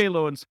FHA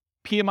loans,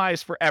 PMI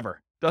is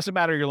forever. Doesn't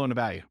matter your loan to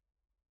value.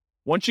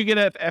 Once you get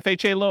an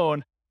FHA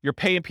loan, you're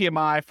paying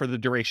PMI for the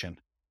duration.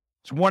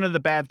 It's one of the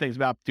bad things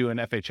about doing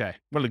FHA.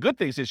 One of the good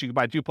things is you can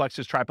buy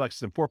duplexes,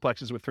 triplexes, and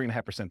fourplexes with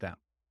 3.5% down.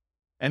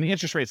 And the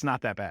interest rate's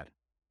not that bad.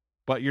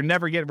 But you're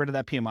never getting rid of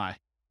that PMI.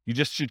 You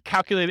just should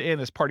calculate it in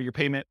as part of your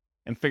payment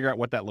and figure out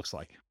what that looks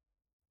like.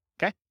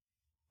 Okay?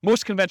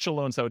 Most conventional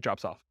loans, though, it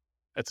drops off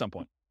at some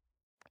point.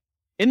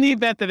 In the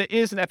event that it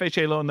is an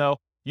FHA loan, though,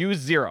 use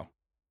 0.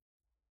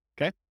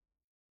 Okay?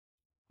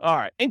 All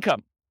right.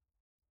 Income.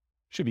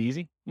 Should be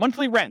easy.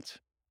 Monthly rent.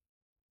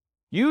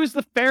 Use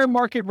the fair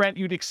market rent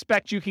you'd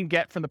expect you can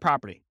get from the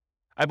property.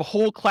 I have a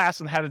whole class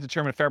on how to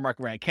determine fair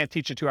market rent. I can't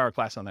teach a 2-hour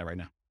class on that right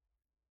now.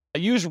 I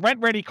use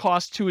rent-ready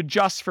costs to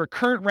adjust for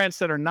current rents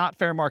that are not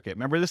fair market.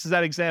 Remember, this is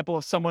that example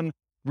of someone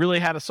really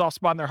had a soft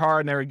spot in their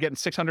heart and they were getting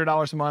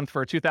 $600 a month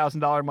for a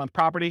 $2,000 a month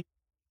property.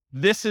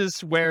 This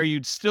is where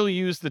you'd still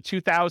use the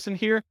 $2,000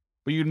 here,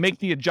 but you'd make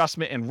the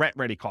adjustment in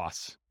rent-ready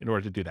costs in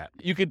order to do that.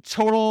 You could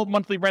total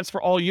monthly rents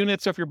for all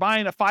units. So if you're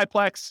buying a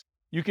 5-plex,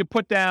 you could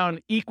put down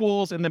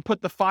equals and then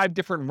put the 5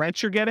 different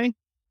rents you're getting,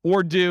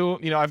 or do,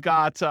 I've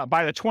got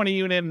buy the 20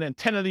 unit and then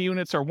 10 of the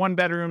units are 1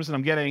 bedrooms and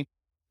I'm getting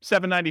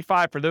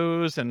 $795 for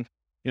those, and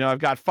I've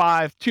got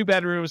 5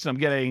 2-bedrooms and I'm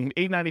getting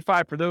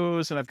 $895 for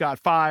those, and I've got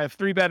 5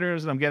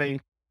 3-bedrooms and I'm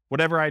getting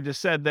whatever I just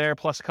said there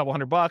plus a couple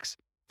 $100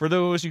 for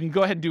those. You can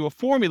go ahead and do a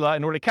formula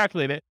in order to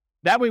calculate it.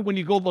 That way, when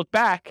you go look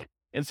back,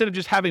 instead of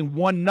just having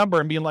one number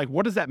and being like,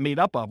 what is that made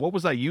up of? What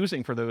was I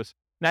using for those?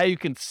 Now you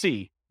can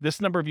see this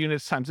number of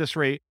units times this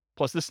rate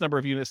plus this number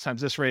of units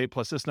times this rate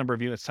plus this number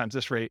of units times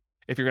this rate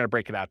if you're going to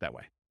break it out that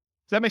way.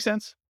 Does that make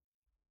sense?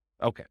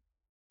 Okay.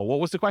 Well, what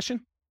was the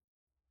question?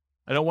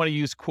 I don't want to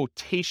use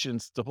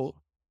quotations to hold.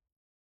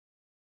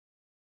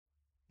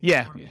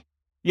 Yeah.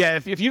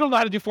 If you don't know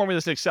how to do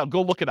formulas in Excel,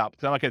 go look it up.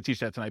 I'm not going to teach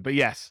that tonight. But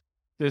yes,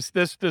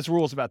 there's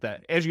rules about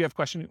that. Andrew, you have a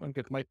question? You want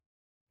to get the mic?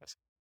 Yes.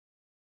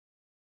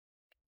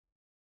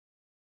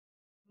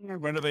 You're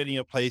renovating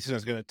a place and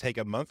it's going to take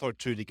a month or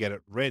 2 to get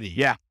it ready.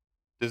 Yeah.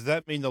 Does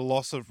that mean the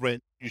loss of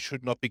rent, you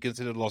should not be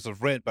considered loss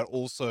of rent, but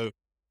also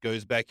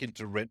goes back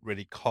into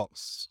rent-ready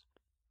costs?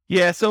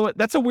 Yeah, so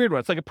that's a weird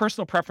one. It's like a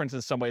personal preference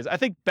in some ways. I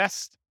think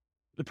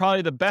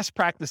probably the best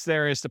practice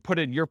there is to put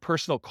in your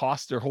personal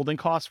cost or holding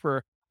costs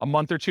for a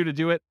month or 2 to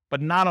do it,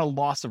 but not a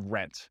loss of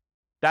rent.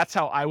 That's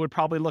how I would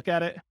probably look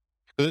at it.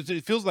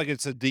 It feels like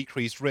it's a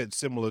decreased rent,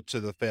 similar to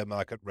the fair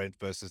market rent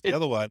versus the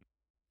other one.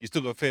 You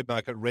still got fair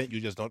market rent, you're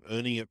just not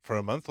earning it for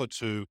a month or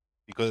 2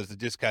 because it's a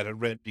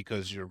discounted rent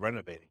because you're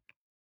renovating.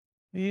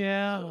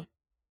 Yeah.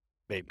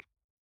 Maybe.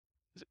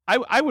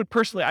 I would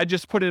personally, I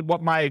just put in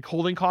what my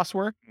holding costs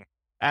were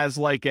as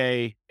like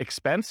a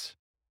expense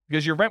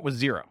because your rent was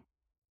 0.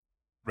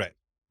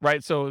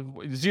 Right.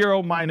 So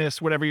 0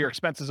 minus whatever your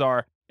expenses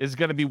are is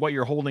going to be what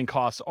your holding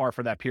costs are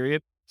for that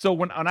period. So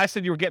when I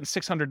said you were getting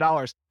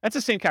 $600, that's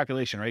the same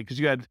calculation, right? Because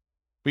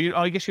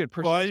I guess you had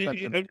personal.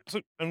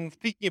 I'm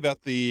thinking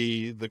about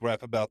the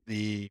graph about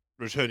the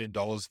return in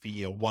dollars for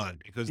year 1,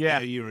 because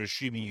there you're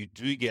assuming you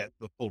do get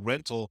the full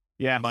rental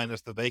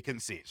minus the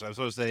vacancy. So I was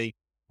sort of saying,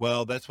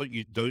 well, that's what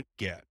you don't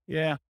get.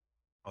 Yeah.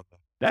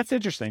 That's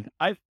interesting.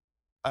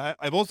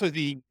 I'm also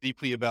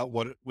deeply about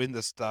when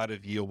the start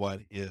of year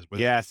 1 is,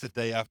 whether it's the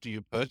day after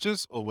you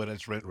purchase or when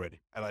it's rent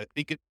ready. And I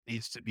think it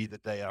needs to be the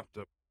day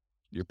after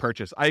your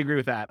purchase. I agree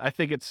with that. I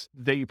think it's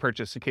the day you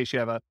purchase in case you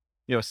have a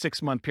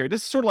 6-month period.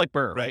 This is sort of like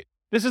Burr, right?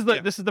 This is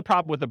the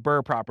problem with the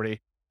Burr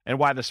property. and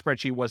why the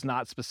spreadsheet was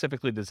not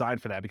specifically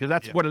designed for that, because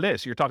that's what it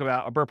is. You're talking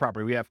about a BRRRR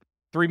property. We have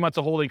 3 months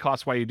of holding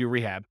costs while you do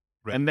rehab,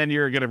 and then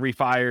you're going to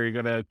refi or you're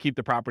going to keep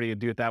the property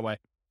and do it that way.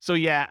 So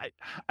yeah,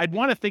 I'd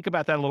want to think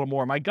about that a little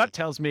more. My gut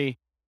tells me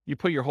you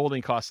put your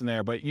holding costs in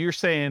there, but you're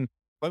saying...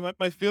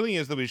 My feeling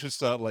is that we should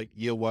start like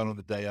year one on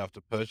the day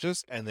after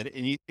purchase, and then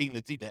anything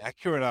that's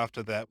inaccurate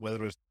after that,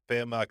 whether it's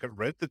fair market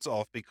rent that's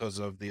off because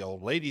of the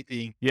old lady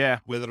thing,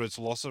 whether it's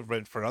loss of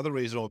rent for another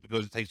reason or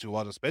because it takes you a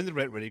while to spend the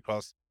rent ready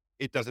costs,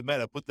 it doesn't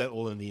matter. Put that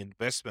all in the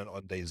investment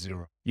on day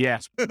zero. Yeah.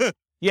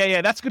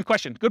 Yeah, that's a good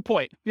question. Good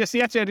point. Yes,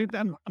 the answer,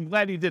 I'm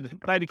glad you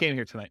did. Glad you came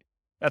here tonight.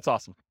 That's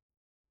awesome.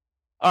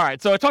 All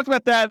right, so I talked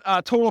about that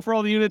total for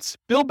all the units.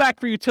 Bill back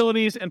for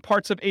utilities and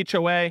parts of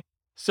HOA.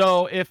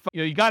 So if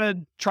you got a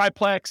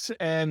triplex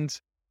and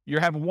you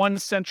have one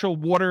central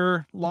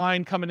water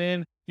line coming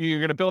in, you're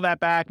going to bill that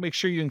back. Make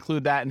sure you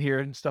include that in here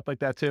and stuff like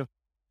that too.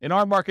 In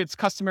our market, it's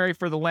customary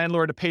for the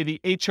landlord to pay the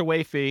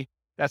HOA fee.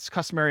 That's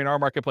customary in our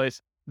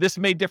marketplace. This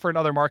may differ in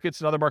other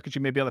markets. In other markets,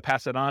 you may be able to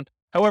pass it on.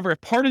 However,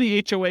 if part of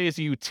the HOA is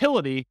a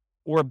utility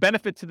or a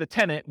benefit to the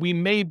tenant, we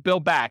may bill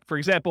back. For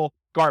example,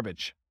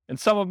 garbage. In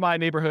some of my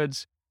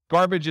neighborhoods,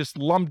 garbage is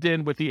lumped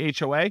in with the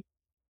HOA.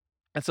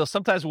 And so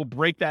sometimes we'll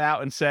break that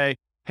out and say,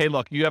 hey,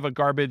 look, you have a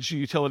garbage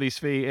utilities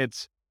fee.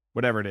 It's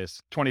whatever it is,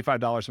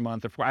 $25 a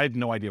month. Or I have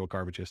no idea what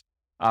garbage is.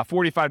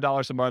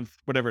 $45 a month,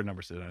 whatever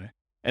numbers it is.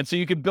 And so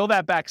you can bill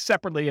that back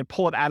separately and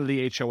pull it out of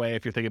the HOA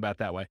if you're thinking about it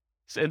that way.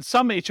 So in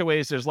some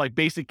HOAs, there's like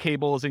basic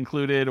cables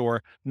included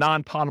or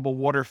non-potable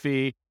water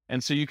fee.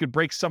 And so you could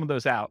break some of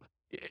those out.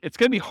 It's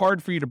going to be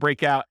hard for you to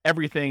break out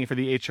everything for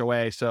the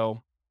HOA.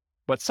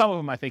 But some of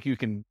them, I think you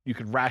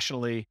could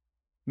rationally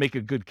make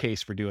a good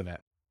case for doing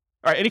that.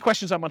 All right, any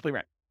questions on monthly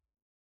rent?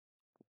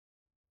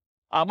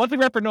 Monthly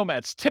rent for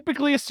nomads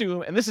typically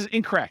assume, and this is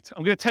incorrect.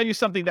 I'm going to tell you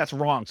something that's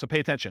wrong, so pay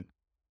attention.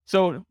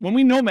 So when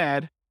we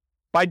nomad,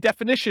 by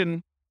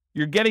definition,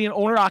 you're getting an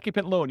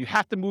owner-occupant loan. You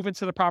have to move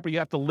into the property. You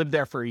have to live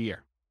there for a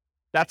year.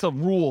 That's a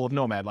rule of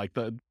nomad.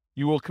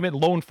 You will commit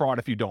loan fraud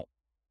if you don't.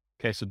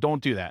 Okay, so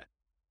don't do that.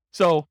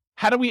 So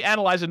how do we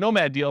analyze a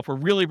nomad deal if we're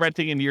really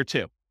renting in year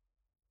 2?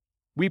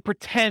 We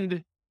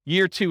pretend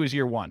year 2 is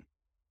year 1.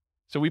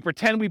 So we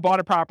pretend we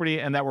bought a property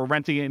and that we're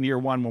renting it in year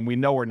 1 when we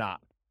know we're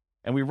not.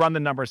 And we run the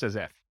numbers as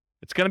if.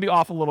 It's going to be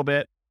off a little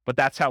bit, but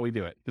that's how we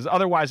do it. Because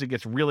otherwise it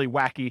gets really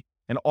wacky.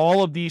 And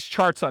all of these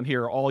charts on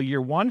here are all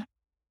year 1.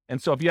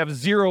 And so if you have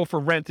 0 for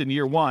rent in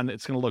year 1,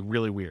 it's going to look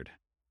really weird.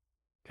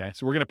 Okay,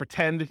 so we're going to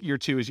pretend year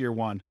 2 is year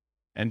 1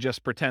 and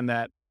just pretend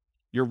that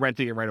you're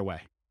renting it right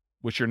away,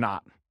 which you're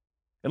not.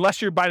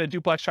 Unless you're buying a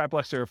duplex,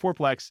 triplex, or a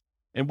fourplex,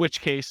 in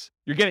which case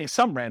you're getting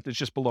some rent that's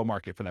just below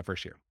market for that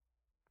first year.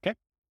 Okay,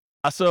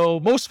 so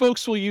most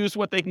folks will use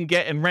what they can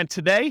get in rent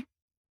today.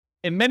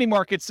 In many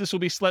markets, this will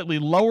be slightly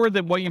lower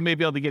than what you may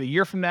be able to get a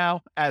year from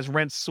now as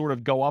rents sort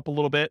of go up a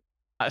little bit,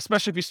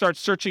 especially if you start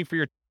searching for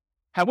your...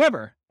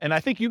 However, and I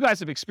think you guys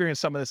have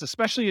experienced some of this,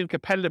 especially in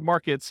competitive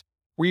markets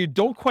where you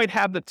don't quite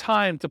have the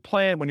time to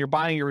plan when you're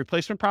buying your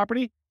replacement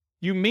property,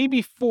 you may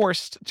be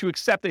forced to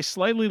accept a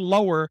slightly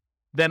lower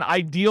than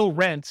ideal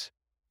rent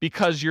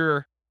because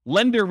your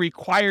lender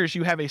requires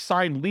you have a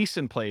signed lease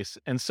in place.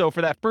 And so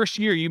for that first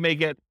year, you may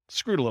get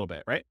screwed a little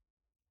bit, right?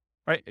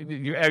 Right?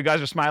 You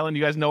guys are smiling.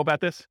 You guys know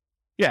about this?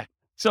 Yeah.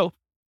 So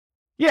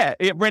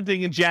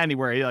renting in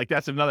January,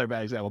 that's another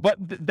bad example, but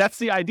that's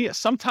the idea.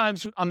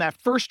 Sometimes on that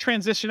first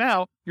transition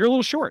out, you're a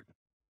little short.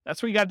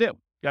 That's what you got to do.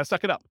 You got to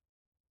suck it up.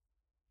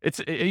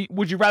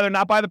 Would you rather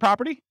not buy the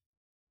property?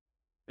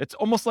 It's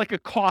almost like a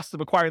cost of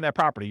acquiring that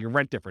property, your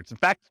rent difference. In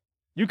fact,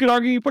 you could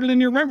argue you put it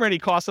in your rent ready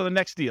cost on the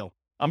next deal.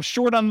 I'm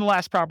short on the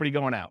last property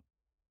going out.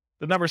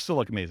 The numbers still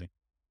look amazing.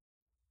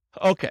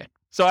 Okay.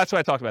 So that's what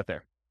I talked about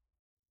there.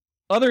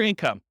 Other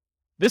income.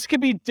 This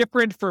could be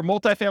different for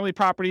multifamily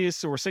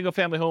properties or single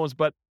family homes,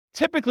 but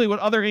typically what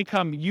other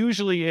income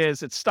usually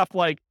is, it's stuff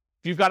like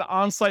if you've got an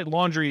on-site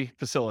laundry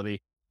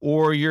facility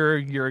or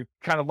you're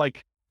kind of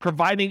like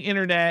providing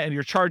internet and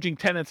you're charging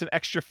tenants an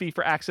extra fee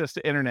for access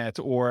to internet,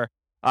 or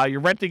you're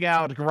renting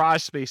out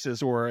garage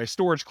spaces or a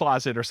storage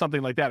closet or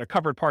something like that, or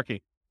covered parking.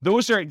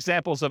 Those are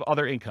examples of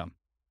other income.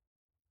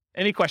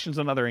 Any questions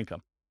on other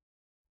income?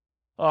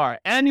 All right,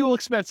 annual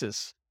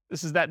expenses.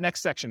 This is that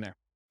next section there.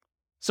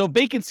 So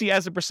vacancy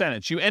as a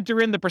percentage. You enter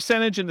in the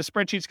percentage and the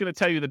spreadsheet's going to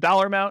tell you the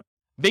dollar amount.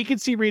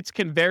 Vacancy rates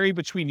can vary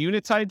between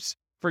unit types.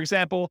 For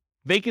example,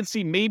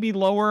 vacancy may be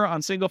lower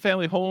on single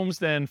family homes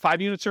than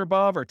 5 units or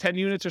above or 10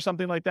 units or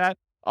something like that.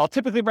 I'll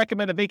typically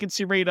recommend a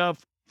vacancy rate of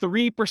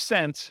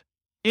 3%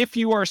 if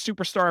you are a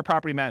superstar at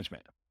property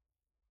management.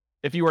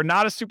 If you are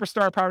not a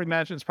superstar at property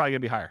management, it's probably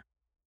going to be higher.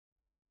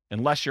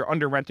 Unless you're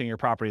under renting your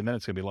property, and then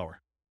it's going to be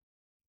lower.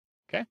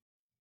 Okay?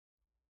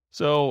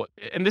 So,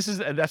 and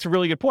that's a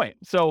really good point.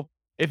 So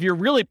if you're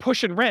really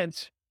pushing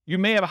rent, you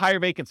may have a higher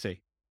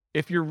vacancy.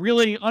 If you're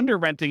really under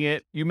renting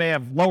it, you may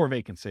have lower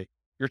vacancy.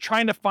 You're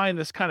trying to find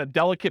this kind of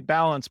delicate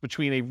balance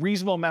between a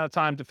reasonable amount of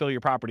time to fill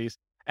your properties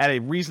at a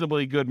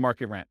reasonably good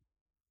market rent.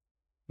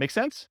 Make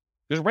sense?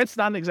 Because rent's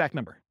not an exact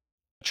number.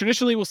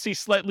 Traditionally, we'll see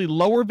slightly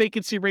lower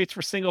vacancy rates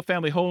for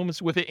single-family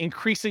homes, with it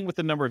increasing with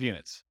the number of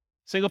units.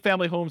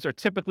 Single-family homes are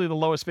typically the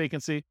lowest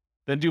vacancy,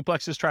 then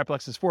duplexes,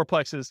 triplexes,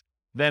 fourplexes,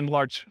 then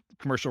large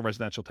commercial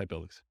residential type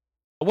buildings.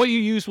 What you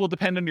use will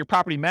depend on your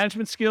property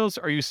management skills.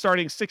 Are you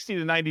starting 60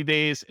 to 90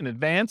 days in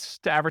advance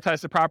to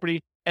advertise the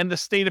property, and the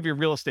state of your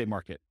real estate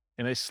market?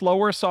 In a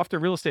slower, softer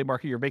real estate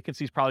market, your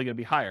vacancy is probably going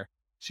to be higher.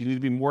 So you need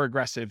to be more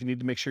aggressive. You need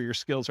to make sure your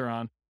skills are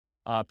on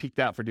peaked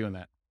out for doing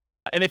that.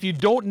 And if you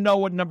don't know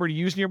what number to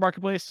use in your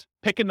marketplace,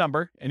 pick a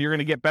number, and you're going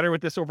to get better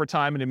with this over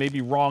time, and it may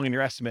be wrong in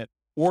your estimate,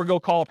 or go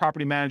call a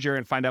property manager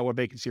and find out what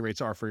vacancy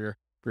rates are for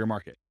your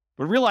market.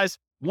 But realize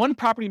one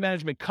property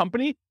management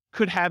company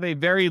could have a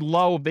very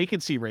low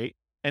vacancy rate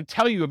and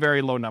tell you a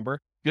very low number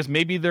because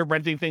maybe they're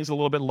renting things a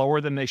little bit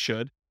lower than they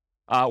should,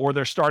 or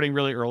they're starting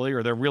really early,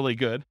 or they're really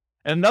good.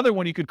 And another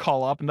one you could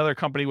call up, another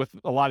company with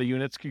a lot of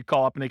units, you could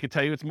call up and they could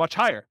tell you it's much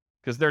higher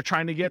because they're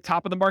trying to get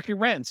top of the market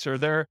rents, or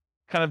they're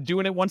kind of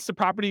doing it once the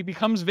property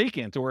becomes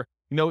vacant, or,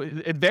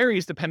 it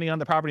varies depending on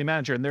the property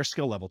manager and their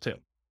skill level too,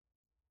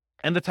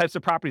 and the types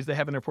of properties they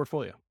have in their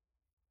portfolio.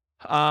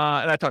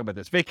 And I talk about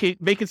this.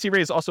 Vacancy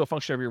rate is also a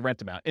function of your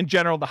rent amount. In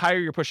general, the higher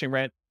you're pushing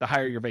rent, the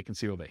higher your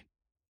vacancy will be.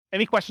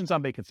 Any questions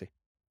on vacancy?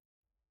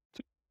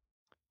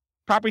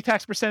 Property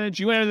tax percentage,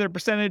 you enter the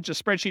percentage, a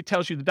spreadsheet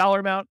tells you the dollar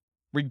amount.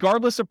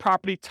 Regardless of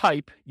property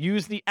type,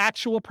 use the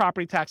actual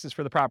property taxes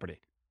for the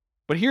property.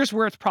 But here's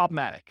where it's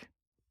problematic.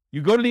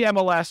 You go to the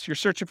MLS, you're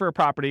searching for a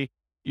property,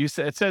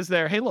 it says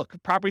there, hey, look,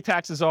 property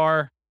taxes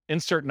are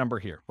insert number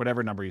here,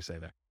 whatever number you say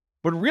there.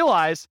 But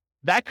realize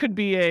that could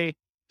be a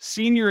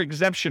senior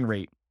exemption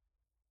rate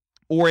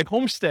or a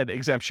homestead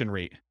exemption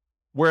rate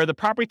where the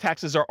property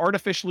taxes are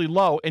artificially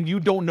low and you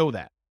don't know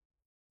that.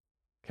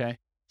 Okay.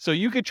 So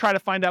you could try to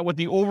find out what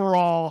the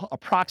overall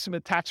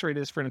approximate tax rate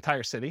is for an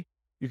entire city.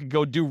 You could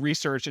go do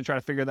research and try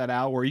to figure that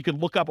out, or you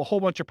could look up a whole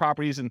bunch of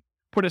properties and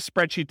put a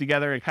spreadsheet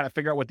together and kind of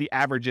figure out what the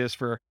average is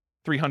for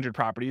 300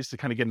 properties to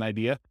kind of get an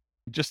idea,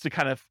 just to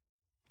kind of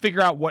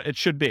figure out what it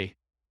should be.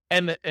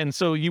 And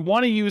so you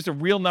want to use a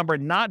real number,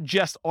 not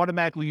just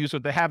automatically use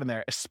what they have in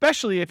there,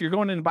 especially if you're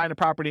going in and buying a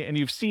property and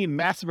you've seen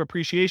massive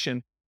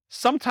appreciation.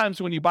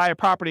 Sometimes when you buy a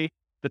property,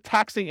 the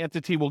taxing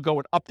entity will go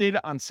and update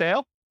it on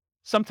sale.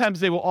 Sometimes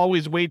they will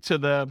always wait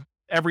to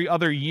every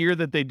other year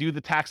that they do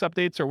the tax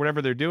updates or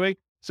whatever they're doing.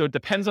 So it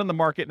depends on the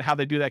market and how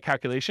they do that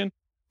calculation.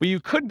 But you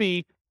could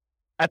be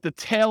at the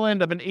tail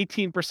end of an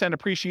 18%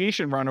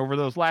 appreciation run over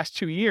those last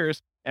 2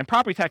 years, and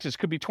property taxes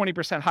could be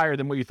 20% higher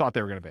than what you thought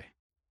they were going to be.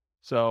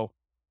 So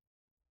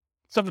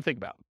something to think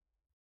about.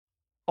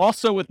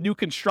 Also, with new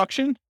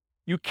construction,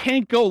 you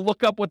can't go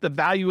look up what the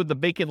value of the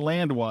vacant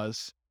land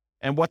was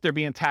and what they're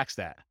being taxed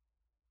at,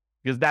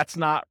 because that's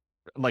not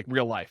like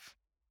real life.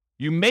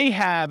 You may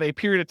have a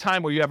period of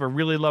time where you have a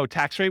really low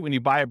tax rate when you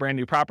buy a brand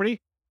new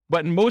property,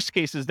 but in most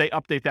cases, they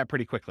update that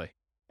pretty quickly.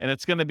 And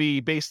it's going to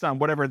be based on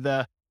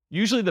whatever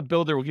usually the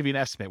builder will give you an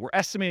estimate. We're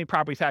estimating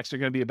property taxes are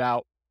going to be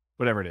about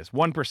whatever it is,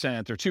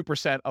 1% or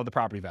 2% of the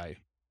property value.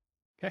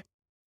 Okay.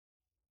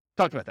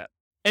 Talked about that.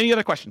 Any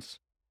other questions?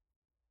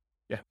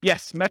 Yeah.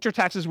 Yes, metro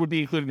taxes would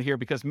be included in here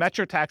because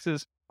metro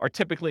taxes are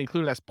typically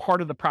included as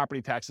part of the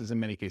property taxes in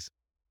many cases.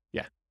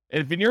 Yeah.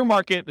 And if in your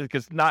market,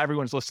 because not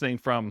everyone's listening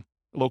from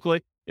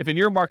locally, if in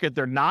your market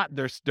they're not,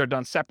 they're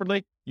done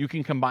separately, you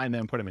can combine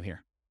them and put them in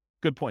here.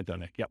 Good point though,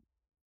 Nick. Yep.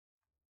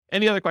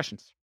 Any other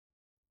questions?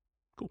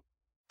 Cool.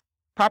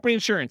 Property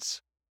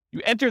insurance.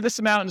 You enter this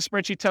amount and the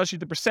spreadsheet tells you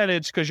the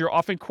percentage because you're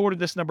often quoted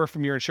this number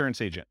from your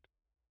insurance agent.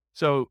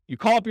 So you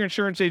call up your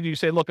insurance agent, you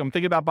say, look, I'm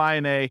thinking about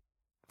buying a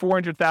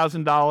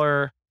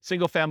 $400,000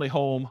 single family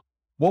home.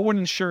 What would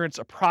insurance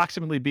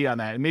approximately be on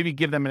that? And maybe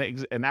give them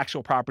an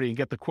actual property and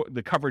get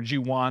the coverage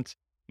you want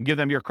and give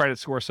them your credit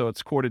score so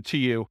it's quoted to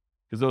you,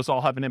 because those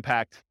all have an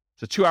impact.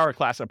 It's a 2-hour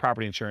class on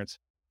property insurance.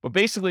 But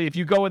basically, if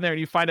you go in there and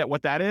you find out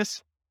what that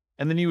is,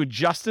 and then you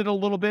adjust it a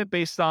little bit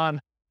based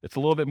on it's a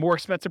little bit more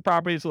expensive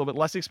property, it's a little bit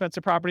less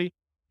expensive property,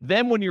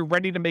 then when you're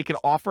ready to make an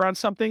offer on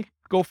something,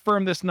 go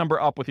firm this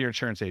number up with your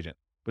insurance agent.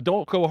 But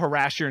don't go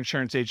harass your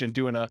insurance agent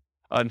doing an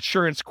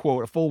insurance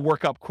quote, a full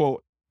workup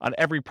quote on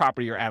every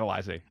property you're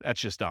analyzing.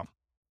 That's just dumb.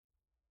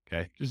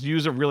 Okay. Just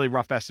use a really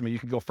rough estimate. You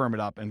can go firm it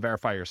up and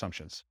verify your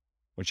assumptions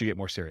once you get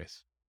more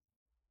serious.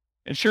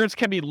 Insurance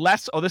can be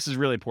less. Oh, this is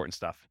really important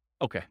stuff.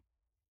 Okay.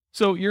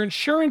 So your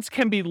insurance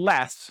can be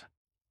less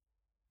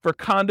for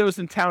condos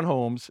and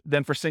townhomes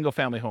than for single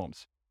family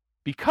homes,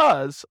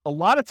 because a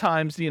lot of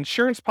times the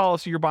insurance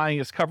policy you're buying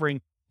is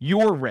covering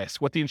your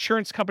risk, what the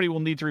insurance company will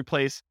need to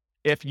replace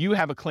if you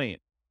have a claim.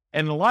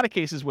 And in a lot of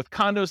cases with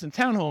condos and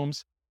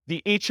townhomes,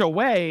 the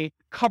HOA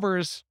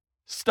covers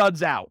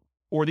studs out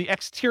or the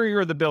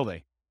exterior of the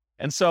building.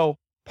 And so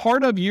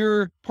part of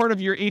your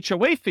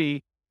HOA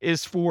fee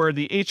is for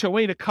the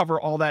HOA to cover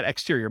all that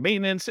exterior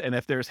maintenance, and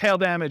if there's hail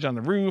damage on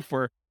the roof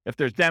or if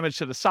there's damage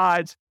to the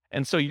sides.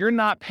 And so you're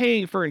not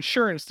paying for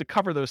insurance to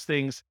cover those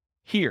things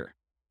here.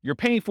 You're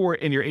paying for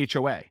it in your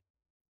HOA.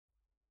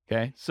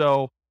 Okay.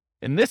 So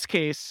in this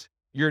case,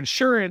 your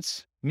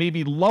insurance may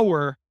be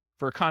lower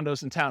for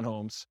condos and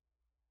townhomes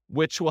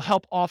which will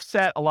help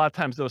offset a lot of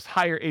times those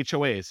higher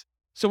HOAs.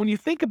 So when you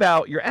think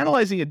about, you're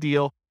analyzing a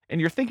deal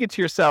and you're thinking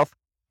to yourself,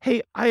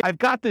 hey, I've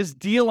got this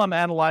deal I'm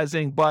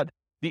analyzing, but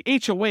the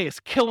HOA is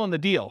killing the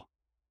deal.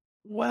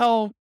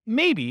 Well,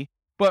 maybe,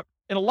 but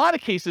in a lot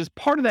of cases,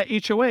 part of that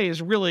HOA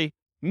is really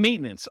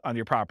maintenance on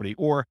your property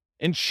or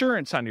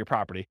insurance on your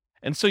property.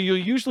 And so you'll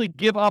usually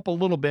give up a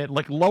little bit,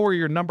 like lower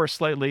your number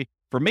slightly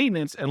for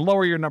maintenance and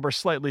lower your number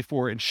slightly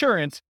for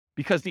insurance,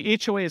 because the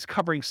HOA is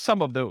covering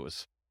some of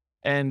those.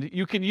 And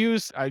you can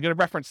use, I'm going to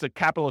reference the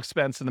capital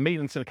expense and the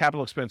maintenance and the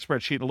capital expense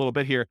spreadsheet a little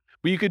bit here,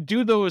 but you could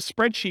do those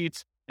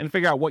spreadsheets and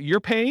figure out what you're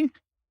paying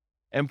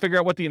and figure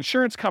out what the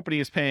insurance company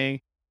is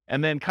paying,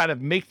 and then kind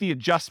of make the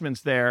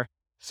adjustments there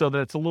so that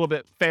it's a little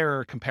bit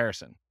fairer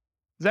comparison.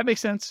 Does that make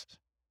sense?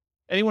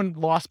 Anyone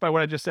lost by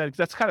what I just said? Because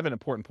that's kind of an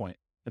important point.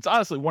 It's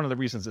honestly one of the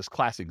reasons this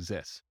class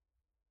exists.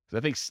 Because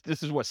I think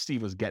this is what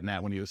Steve was getting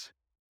at when he was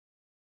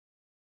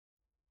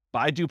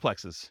buy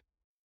duplexes.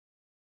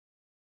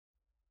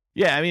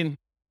 Yeah, I mean,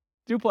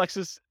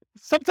 duplexes,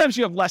 sometimes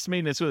you have less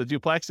maintenance with a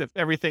duplex if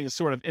everything is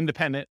sort of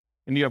independent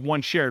and you have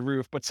one shared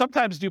roof. But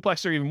sometimes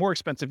duplexes are even more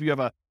expensive. You have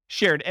a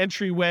shared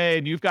entryway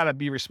and you've got to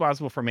be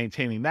responsible for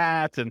maintaining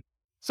that. And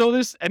so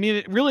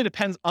it really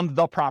depends on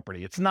the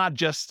property. It's not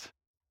just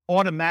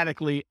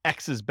automatically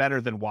X is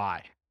better than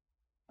Y.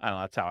 I don't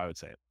know. That's how I would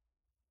say it.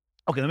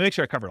 Okay, let me make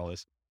sure I covered all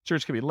this.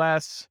 Insurance can be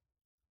less.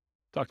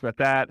 Talked about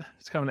that.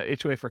 It's coming to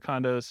HOA for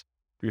condos.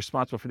 Be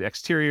responsible for the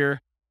exterior.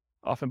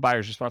 Often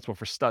buyers responsible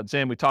for studs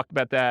in. We talked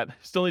about that.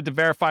 Still need to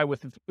verify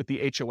with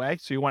the HOA.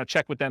 So you want to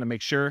check with them to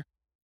make sure.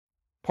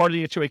 Part of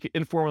the HOA can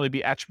informally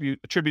be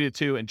attributed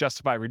to and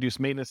justify a reduced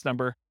maintenance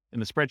number in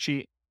the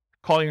spreadsheet.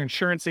 Call your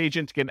insurance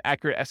agent to get an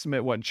accurate estimate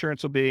of what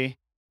insurance will be.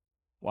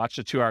 Watch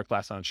the 2-hour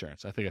class on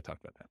insurance. I think I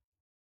talked about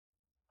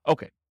that.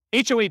 Okay.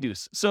 HOA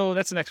dues. So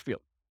that's the next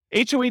field.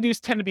 HOA dues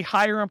tend to be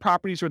higher on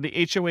properties where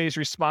the HOA is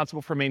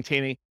responsible for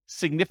maintaining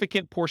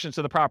significant portions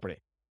of the property.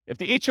 If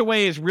the HOA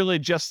is really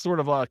just sort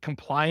of a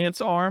compliance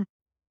arm,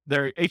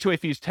 their HOA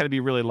fees tend to be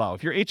really low.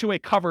 If your HOA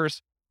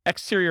covers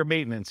exterior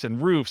maintenance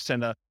and roofs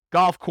and a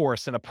golf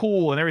course and a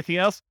pool and everything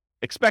else,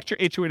 expect your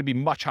HOA to be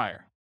much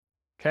higher.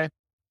 Okay?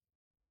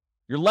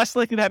 You're less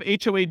likely to have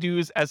HOA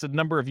dues as the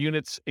number of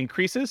units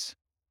increases,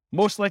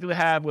 most likely to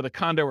have with a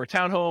condo or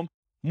townhome,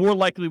 more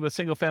likely with a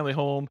single-family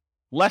home,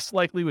 less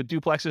likely with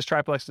duplexes,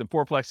 triplexes, and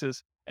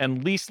fourplexes,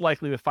 and least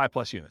likely with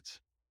 5+ units.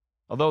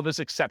 Although there's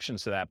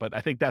exceptions to that, but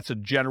I think that's a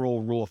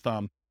general rule of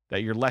thumb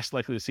that you're less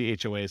likely to see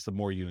HOAs the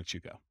more units you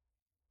go.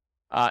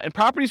 In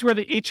properties where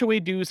the HOA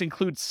dues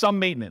include some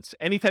maintenance,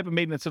 any type of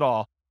maintenance at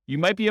all, you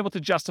might be able to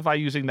justify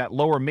using that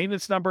lower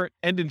maintenance number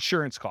and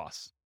insurance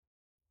costs.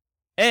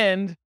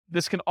 And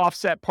this can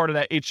offset part of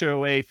that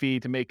HOA fee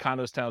to make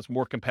condos, towns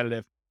more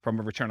competitive from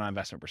a return on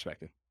investment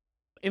perspective.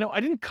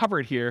 I didn't cover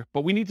it here,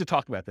 but we need to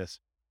talk about this.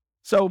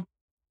 So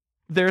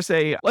let's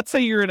say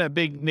you're in a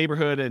big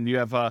neighborhood and you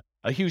have a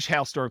huge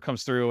hailstorm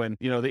comes through and,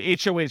 the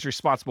HOA is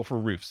responsible for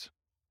roofs.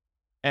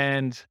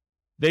 And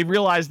they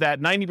realize that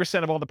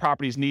 90% of all the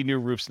properties need new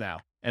roofs now.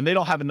 And they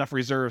don't have enough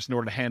reserves in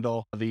order to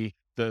handle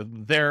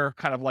their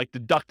kind of like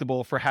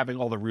deductible for having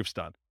all the roofs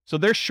done. So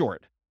they're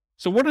short.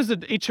 So what does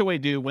the HOA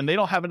do when they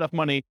don't have enough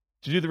money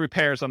to do the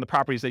repairs on the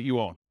properties that you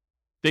own?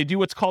 They do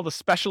what's called a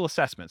special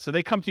assessment. So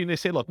they come to you and they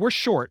say, look, we're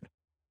short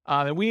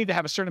and we need to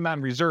have a certain amount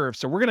of reserves.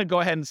 So we're going to go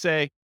ahead and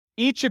say,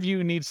 each of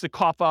you needs to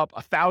cough up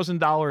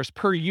 $1,000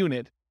 per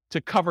unit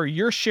to cover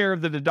your share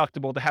of the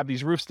deductible to have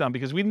these roofs done,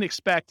 because we didn't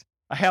expect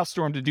a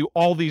hailstorm to do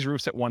all these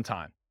roofs at one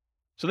time.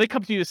 So they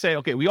come to you to say,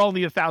 okay, we all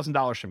need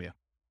 $1,000 from you.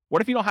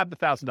 What if you don't have the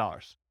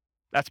 $1,000?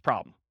 That's a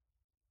problem.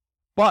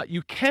 But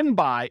you can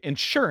buy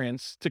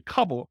insurance to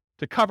cover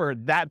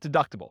that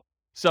deductible.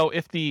 So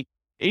if the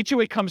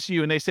HOA comes to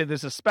you and they say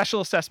there's a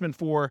special assessment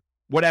for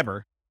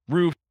whatever,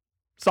 roof,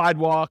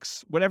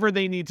 sidewalks, whatever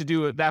they need to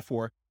do that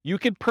for, you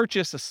can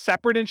purchase a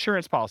separate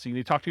insurance policy. You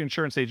need to talk to your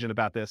insurance agent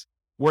about this,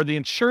 where the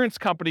insurance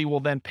company will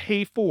then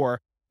pay for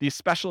the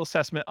special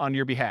assessment on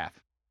your behalf.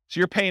 So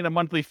you're paying a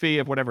monthly fee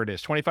of whatever it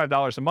is,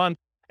 $25 a month.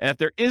 And if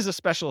there is a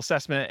special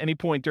assessment at any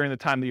point during the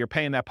time that you're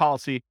paying that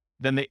policy,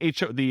 then the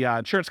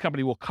insurance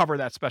company will cover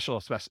that special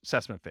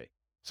assessment fee.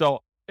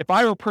 So if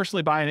I were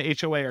personally buying an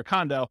HOA or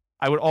condo,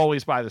 I would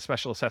always buy the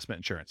special assessment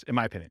insurance, in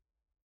my opinion.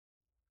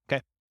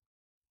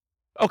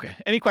 Okay.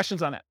 Any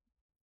questions on that?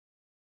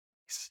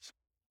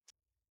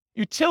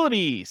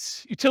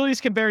 Utilities. Utilities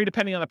can vary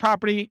depending on the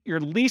property. You're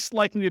least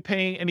likely to be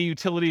paying any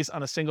utilities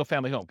on a single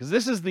family home because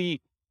this is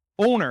the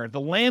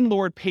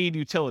landlord paid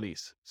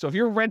utilities. So if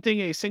you're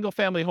renting a single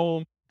family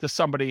home to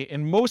somebody,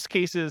 in most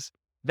cases,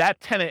 that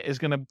tenant is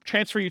going to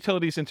transfer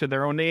utilities into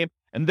their own name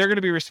and they're going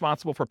to be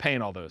responsible for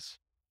paying all those.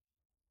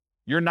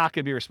 You're not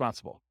going to be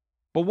responsible.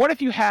 But what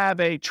if you have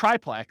a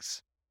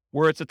triplex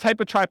where it's a type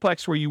of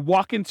triplex where you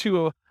walk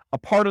into a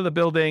part of the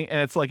building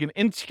and it's like an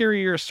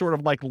interior sort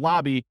of like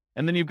lobby,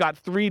 and then you've got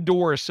 3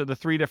 doors to the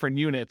 3 different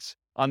units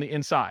on the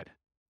inside?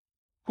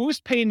 Who's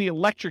paying the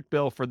electric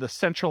bill for the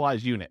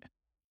centralized unit?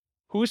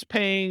 Who's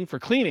paying for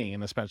cleaning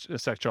in the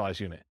centralized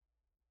unit?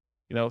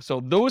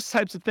 So those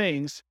types of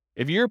things,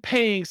 If you're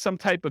paying some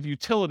type of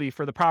utility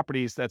for the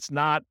properties that's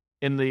not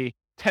in the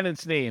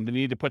tenant's name, then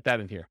you need to put that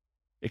in here.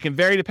 It can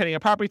vary depending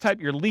on property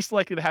type. You're least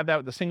likely to have that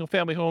with the single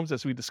family homes,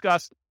 as we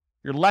discussed.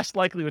 You're less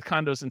likely with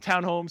condos and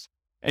townhomes,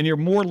 and you're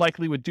more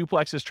likely with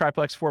duplexes,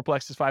 triplexes,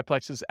 fourplexes,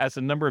 fiveplexes as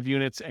the number of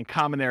units and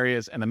common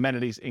areas and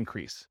amenities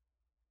increase.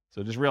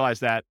 So just realize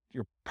that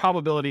your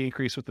probability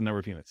increase with the number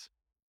of units.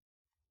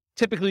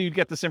 Typically, you'd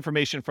get this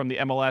information from the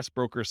MLS,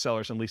 brokers,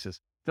 sellers, and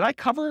leases. Did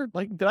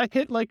I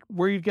hit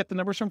where you'd get the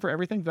numbers from for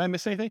everything? Did I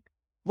miss anything?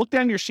 Look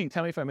down your sheet.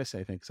 Tell me if I missed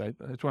anything, because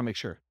I just want to make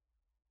sure.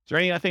 Is there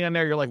anything on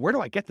there you're like, where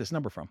do I get this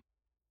number from?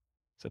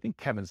 So I think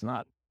Kevin's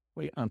not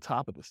way on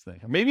top of this thing.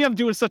 Or maybe I'm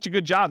doing such a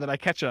good job that I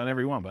catch it on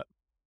every one, but.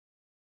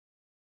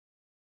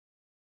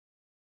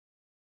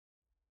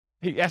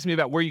 He asked me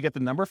about where you get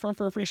the number from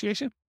for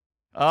appreciation.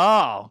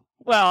 Oh,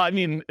 well, I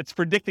mean, it's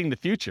predicting the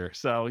future.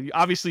 So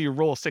obviously you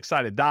roll a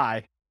 6-sided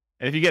die.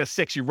 And if you get a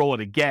 6, you roll it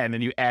again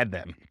and you add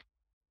them.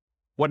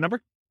 What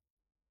number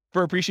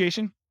for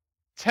appreciation?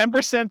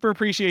 10% for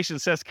appreciation,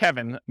 says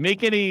Kevin.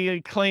 Make any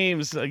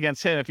claims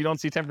against him if you don't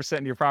see 10%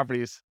 in your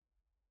properties.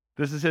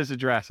 This is his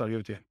address. I'll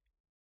give it to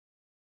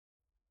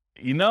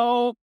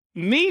you.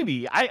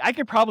 Maybe. I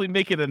could probably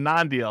make it a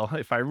non-deal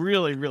if I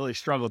really, really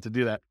struggle to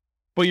do that.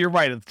 But you're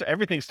right.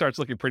 Everything starts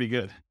looking pretty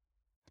good,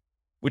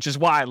 which is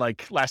why,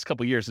 last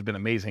couple of years has been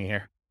amazing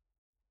here.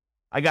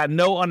 I got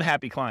no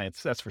unhappy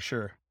clients, that's for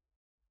sure.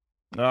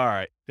 All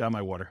right, got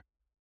my water.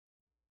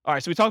 All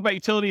right, so we talked about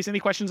utilities. Any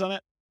questions on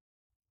that?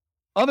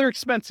 Other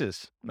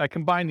expenses. I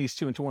combine these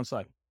two into one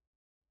slide.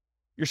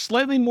 You're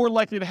slightly more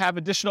likely to have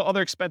additional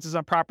other expenses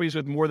on properties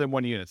with more than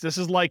one unit. This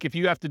is like if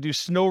you have to do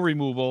snow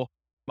removal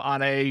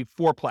on a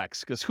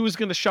fourplex, because who's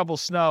going to shovel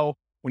snow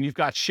when you've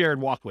got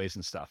shared walkways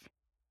and stuff?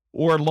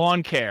 Or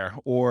lawn care,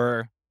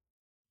 or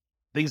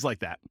things like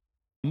that.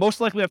 Most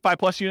likely have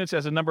 5+ units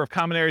as the number of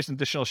common areas and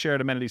additional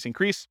shared amenities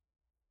increase.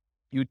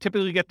 You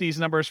typically get these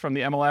numbers from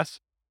the MLS,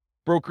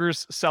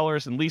 brokers,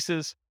 sellers, and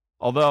leases,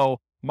 although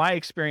my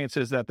experience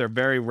is that they're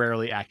very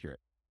rarely accurate.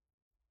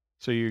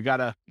 So you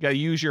gotta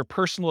use your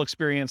personal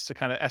experience to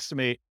kind of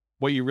estimate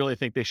what you really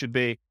think they should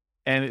be.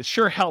 And it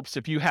sure helps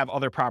if you have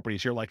other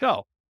properties. You're like,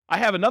 oh, I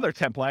have another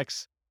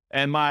 10plex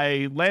and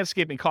my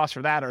landscaping costs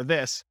for that are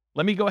this.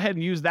 Let me go ahead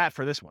and use that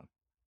for this one.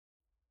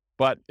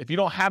 But if you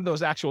don't have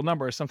those actual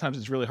numbers, sometimes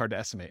it's really hard to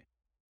estimate.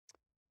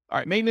 All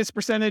right, maintenance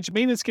percentage.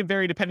 Maintenance can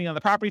vary depending on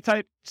the property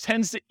type. It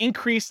tends to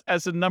increase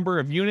as the number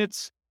of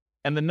units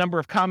and the number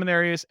of common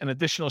areas and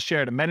additional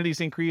shared amenities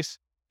increase.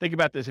 Think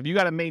about this. If you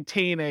got to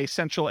maintain a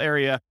central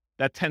area,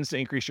 that tends to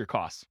increase your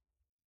costs.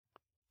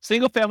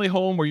 Single family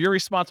home where you're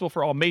responsible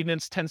for all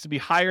maintenance tends to be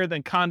higher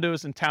than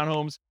condos and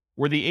townhomes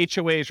where the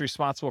HOA is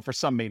responsible for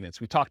some maintenance.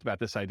 We talked about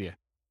this idea.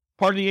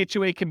 Part of the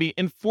HOA can be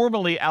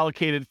informally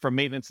allocated for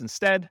maintenance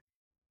instead.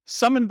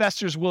 Some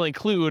investors will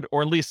include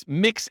or at least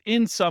mix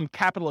in some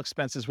capital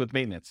expenses with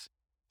maintenance.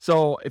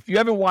 So if you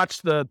haven't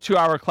watched the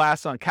 2-hour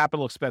class on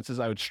capital expenses,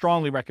 I would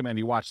strongly recommend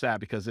you watch that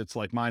because it's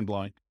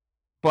mind-blowing.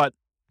 But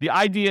the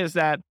idea is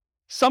that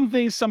some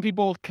things some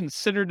people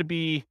consider to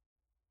be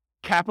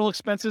capital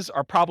expenses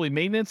are probably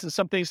maintenance, and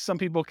some things some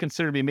people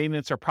consider to be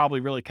maintenance are probably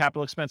really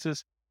capital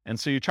expenses. And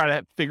so you try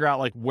to figure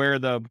out where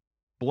the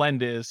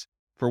blend is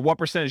for what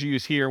percentage you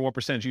use here and what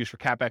percentage you use for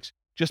CapEx.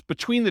 Just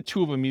between the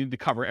two of them, you need to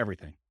cover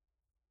everything.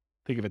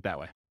 Think of it that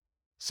way.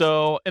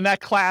 So in that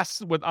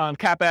class on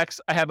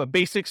CapEx, I have a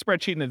basic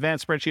spreadsheet and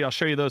advanced spreadsheet. I'll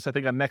show you those, I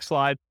think, on the next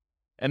slide.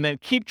 And then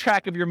keep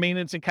track of your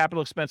maintenance and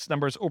capital expense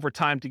numbers over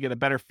time to get a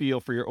better feel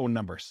for your own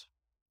numbers.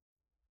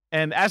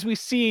 And as we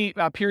see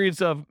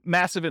periods of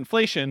massive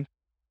inflation,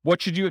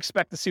 what should you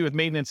expect to see with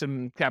maintenance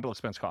and capital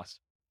expense costs?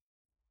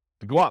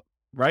 To go up,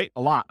 right?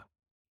 A lot.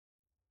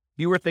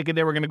 You were thinking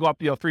they were going to go up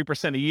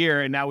 3% a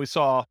year, and now we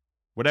saw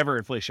whatever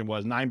inflation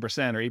was, 9%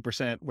 or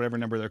 8%, whatever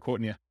number they're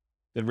quoting you.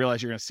 Then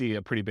realize you're going to see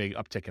a pretty big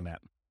uptick in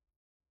that.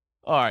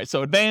 All right,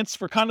 so advance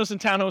for condos and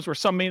townhomes where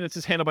some maintenance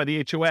is handled by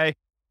the HOA.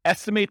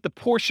 Estimate the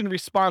portion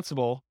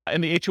responsible in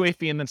the HOA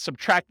fee and then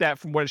subtract that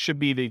from what it should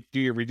be to do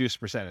your reduced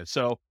percentage.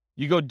 So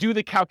you go do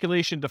the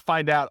calculation to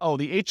find out, oh,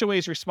 the HOA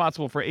is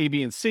responsible for A,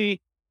 B, and C.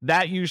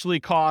 That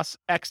usually costs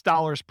X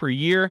dollars per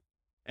year.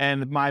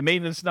 And my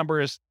maintenance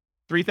number is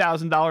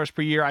 $3,000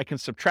 per year. I can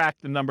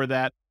subtract the number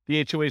that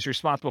the HOA is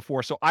responsible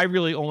for. So I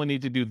really only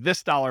need to do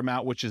this dollar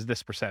amount, which is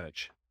this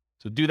percentage.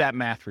 So do that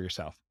math for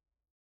yourself.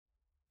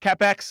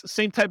 CapEx,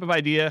 same type of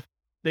idea.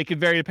 They can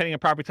vary depending on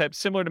property type,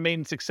 similar to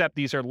maintenance, except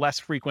these are less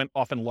frequent,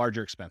 often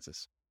larger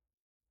expenses.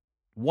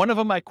 One of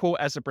them I quote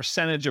as a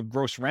percentage of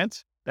gross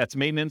rent. That's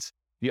maintenance.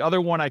 The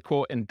other one I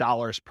quote in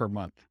dollars per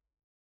month.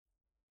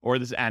 Or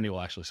this is annual,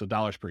 actually, so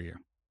dollars per year.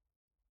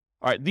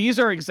 All right, these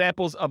are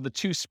examples of the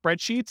two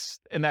spreadsheets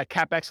in that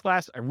CapEx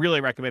class. I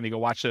really recommend you go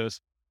watch those.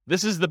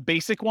 This is the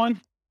basic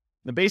one.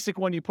 The basic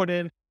one you put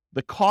in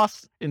the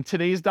cost in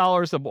today's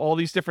dollars of all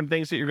these different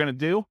things that you're going to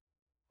do,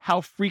 how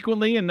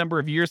frequently and number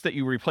of years that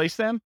you replace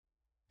them.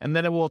 And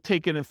then it will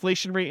take an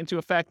inflation rate into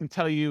effect and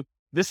tell you,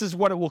 this is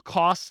what it will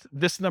cost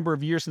this number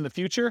of years in the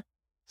future.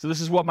 So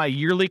this is what my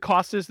yearly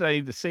cost is that I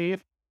need to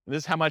save. And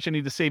this is how much I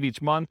need to save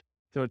each month.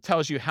 So it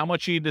tells you how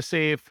much you need to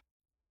save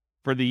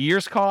for the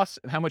year's costs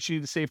and how much you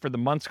need to save for the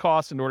month's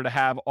costs in order to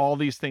have all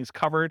these things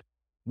covered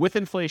with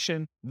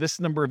inflation this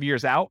number of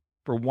years out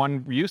for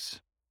one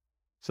use.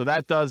 So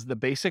that does the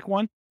basic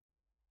one.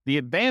 The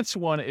advanced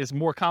one is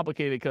more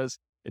complicated because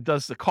it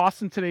does the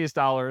cost in today's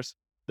dollars,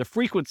 the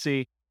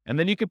frequency, and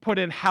then you can put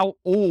in how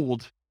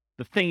old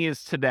the thing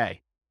is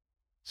today.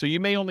 So you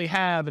may only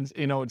have,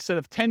 instead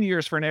of 10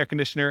 years for an air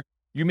conditioner,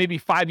 you may be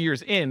 5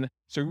 years in.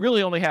 So you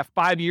really only have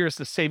 5 years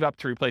to save up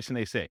to replace an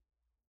AC.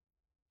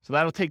 So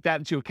that'll take that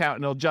into account,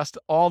 and it'll adjust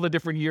all the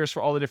different years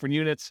for all the different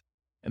units.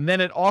 And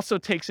then it also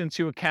takes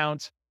into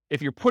account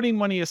if you're putting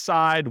money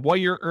aside, what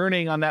you're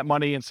earning on that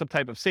money in some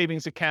type of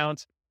savings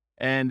account,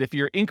 and if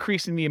you're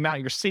increasing the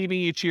amount you're saving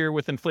each year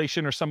with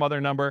inflation or some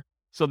other number.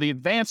 So the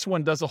advanced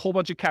one does a whole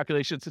bunch of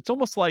calculations. It's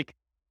almost like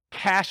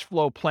cash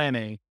flow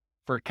planning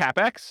for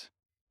CapEx.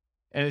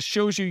 And it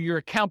shows you your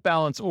account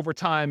balance over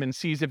time and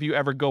sees if you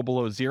ever go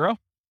below zero,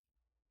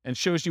 and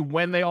shows you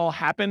when they all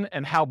happen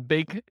and how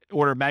big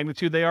order of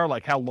magnitude they are,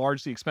 like how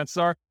large the expenses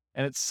are.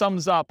 And it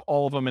sums up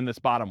all of them in this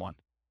bottom one.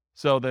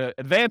 So the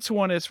advanced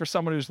one is for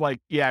someone who's like,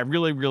 yeah, I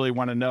really, really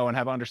want to know and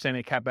have an understanding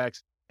of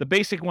CapEx. The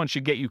basic one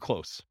should get you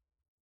close.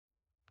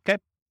 Okay.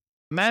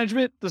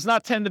 Management does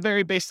not tend to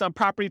vary based on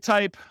property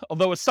type,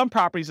 although with some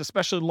properties,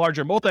 especially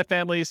larger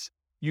multifamilies,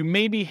 you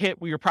may be hit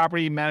with your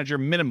property manager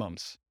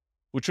minimums,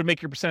 which would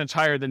make your percentage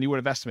higher than you would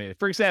have estimated.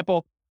 For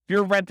example, if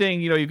you're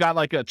renting, you've got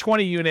like a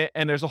 20 unit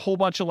and there's a whole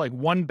bunch of like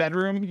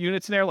 1-bedroom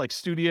units in there, like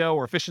studio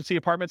or efficiency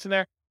apartments in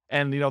there.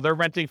 And, they're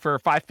renting for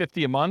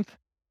 $550 a month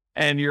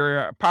and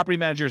your property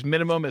manager's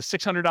minimum is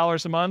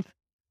 $600 a month.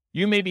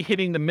 You may be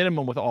hitting the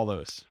minimum with all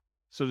those.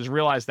 So just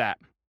realize that.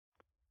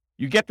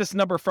 You get this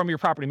number from your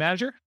property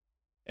manager.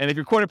 And if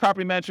your quoted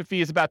property management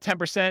fee is about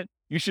 10%,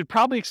 you should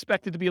probably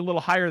expect it to be a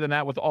little higher than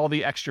that with all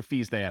the extra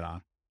fees they add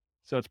on.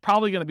 So it's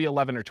probably going to be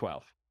 11 or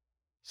 12.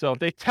 So if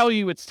they tell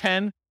you it's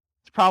 10,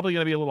 it's probably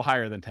going to be a little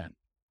higher than 10.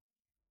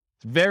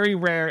 It's very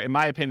rare, in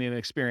my opinion and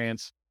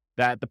experience,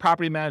 that the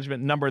property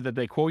management number that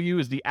they quote you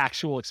is the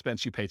actual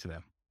expense you pay to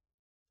them.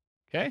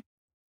 Okay?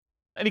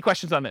 Any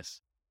questions on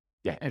this?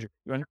 Yeah, Andrew.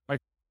 You want to?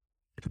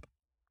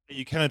 Are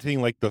you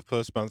counting like the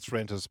first month's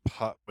rent as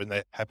part when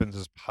that happens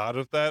as part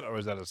of that, or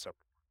is that a separate?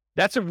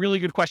 That's a really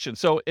good question.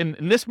 So in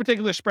this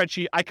particular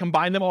spreadsheet, I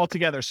combine them all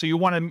together. So you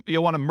want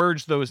to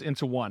merge those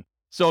into one.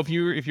 So if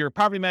your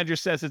property manager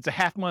says it's a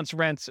half month's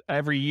rent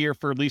every year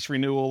for lease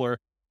renewal or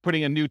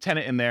putting a new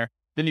tenant in there,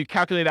 then you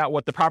calculate out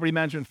what the property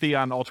management fee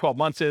on all 12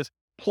 months is,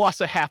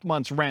 plus a half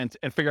month's rent,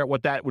 and figure out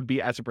what that would be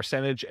as a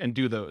percentage and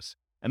do those.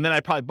 And then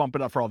I'd probably bump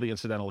it up for all the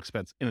incidental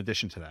expense in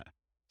addition to that.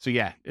 So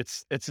yeah,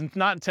 it's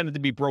not intended to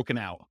be broken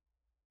out.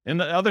 In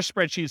the other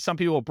spreadsheets, some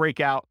people will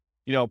break out,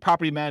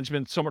 property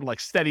management, somewhat like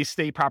steady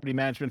state property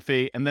management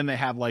fee, and then they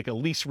have like a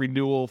lease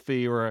renewal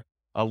fee or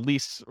a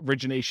lease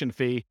origination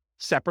fee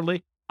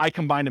separately. I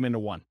combine them into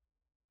one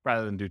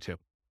rather than do two.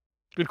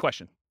 Good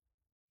question.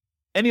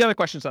 Any other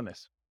questions on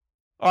this?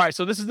 All right,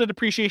 so this is the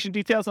depreciation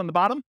details on the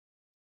bottom.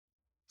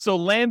 So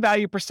land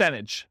value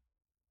percentage.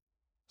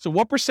 So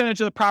what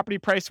percentage of the property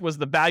price was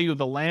the value of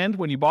the land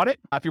when you bought it?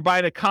 If you're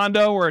buying a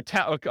condo or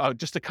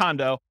just a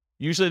condo,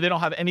 usually they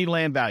don't have any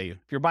land value.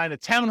 If you're buying a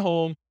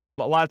townhome,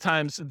 a lot of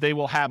times they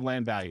will have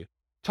land value.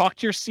 Talk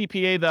to your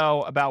CPA,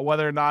 though, about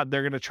whether or not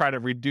they're going to try to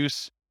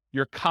reduce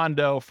your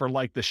condo for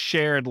like the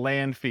shared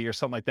land fee or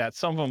something like that.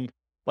 Some of them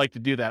like to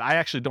do that. I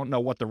actually don't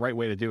know what the right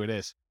way to do it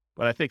is,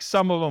 but I think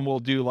some of them will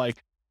do like,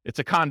 it's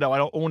a condo, I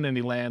don't own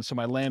any land, so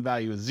my land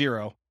value is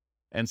 0.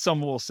 And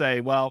some will say,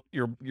 well,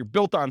 you're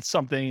built on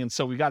something, and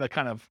so we got to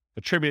kind of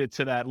attribute it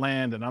to that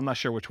land, and I'm not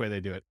sure which way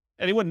they do it.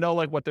 Anyone know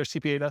like what their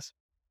CPA does?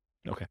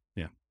 Okay,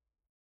 yeah.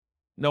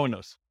 No one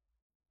knows.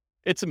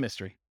 It's a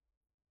mystery.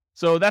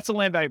 So that's a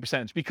land value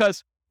percentage,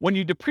 because when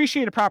you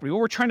depreciate a property,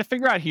 what we're trying to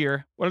figure out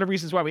here, one of the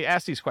reasons why we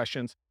ask these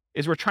questions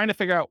is we're trying to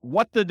figure out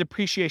what the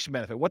depreciation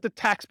benefit, what the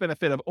tax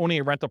benefit of owning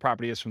a rental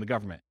property is from the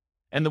government.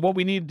 And then what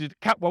we need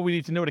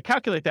to know to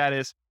calculate that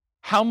is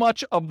how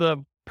much of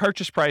the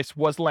purchase price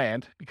was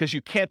land, because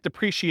you can't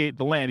depreciate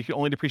the land, you can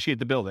only depreciate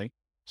the building.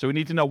 So we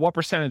need to know what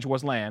percentage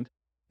was land.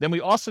 Then we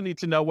also need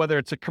to know whether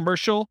it's a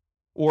commercial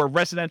or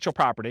residential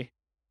property.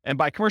 And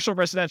by commercial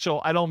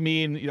residential, I don't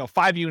mean,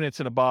 5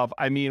 units and above.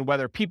 I mean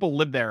whether people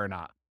live there or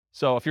not.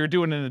 So if you're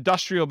doing an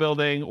industrial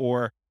building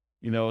or,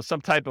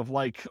 some type of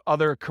like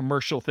other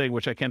commercial thing,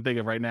 which I can't think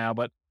of right now,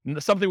 but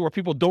something where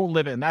people don't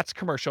live in, that's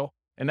commercial,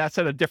 and that's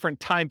at a different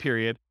time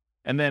period.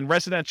 And then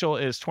residential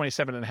is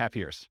 27.5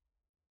 years.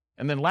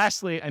 And then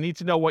lastly, I need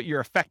to know what your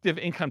effective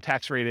income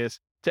tax rate is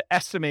to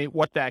estimate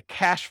what that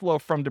cash flow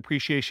from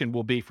depreciation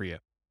will be for you.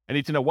 I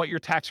need to know what your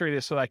tax rate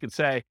is so that I can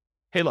say,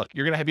 hey, look,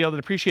 you're going to be able to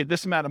depreciate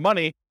this amount of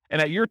money,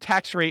 and at your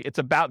tax rate, it's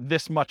about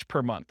this much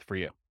per month for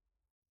you.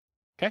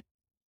 Okay?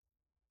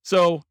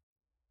 So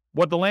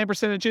what the land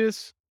percentage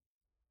is,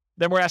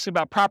 then we're asking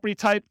about property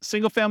type,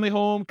 single family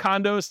home,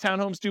 condos,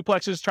 townhomes,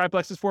 duplexes,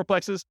 triplexes,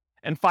 fourplexes,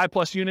 and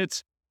 5+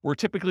 units. We're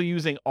typically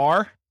using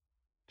R,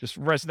 just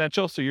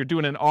residential. So you're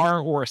doing an R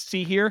or a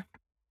C here.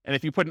 And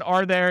if you put an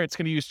R there, it's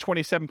going to use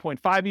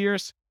 27.5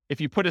 years. If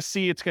you put a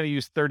C, it's going to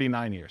use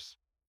 39 years.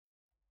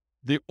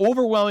 The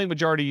overwhelming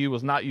majority of you will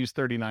not use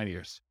 39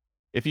 years.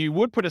 If you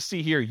would put a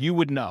C here, you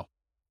would know.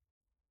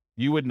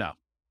 You would know.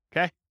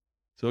 Okay?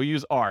 So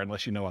use R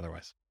unless you know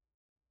otherwise.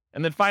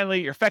 And then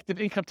finally, your effective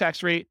income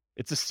tax rate,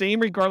 it's the same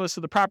regardless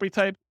of the property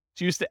type.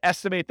 It's used to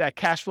estimate that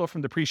cash flow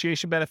from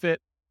depreciation benefit.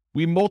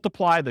 We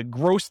multiply the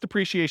gross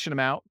depreciation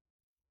amount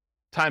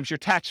times your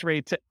tax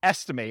rate to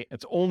estimate,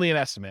 it's only an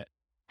estimate,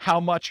 how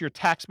much your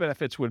tax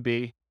benefits would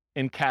be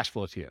in cash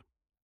flow to you.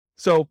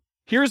 So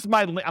here's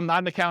I'm not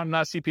an accountant, I'm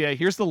not a CPA.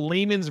 Here's the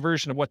layman's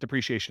version of what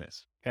depreciation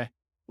is, okay?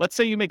 Let's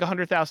say you make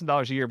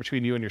 $100,000 a year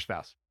between you and your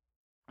spouse,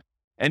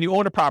 and you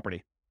own a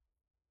property.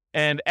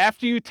 And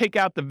after you take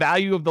out the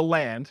value of the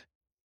land,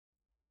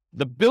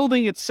 the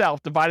building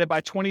itself divided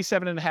by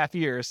 27 and a half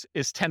years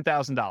is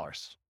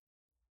 $10,000,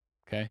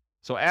 okay?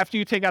 So after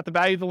you take out the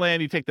value of the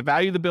land, you take the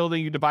value of the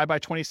building, you divide by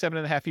 27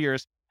 and a half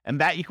years, and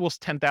that equals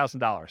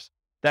 $10,000.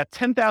 That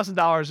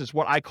 $10,000 is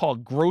what I call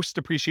gross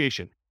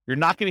depreciation. You're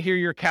not going to hear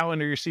your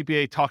accountant or your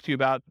CPA talk to you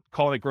about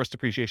calling it gross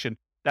depreciation.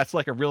 That's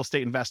like a real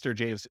estate investor,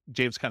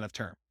 James kind of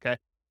term, okay?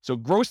 So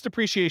gross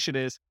depreciation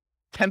is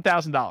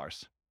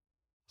 $10,000.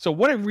 So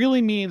what it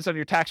really means on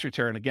your tax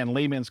return, again,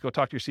 layman's, go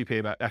talk to your CPA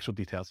about actual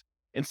details.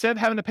 Instead of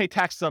having to pay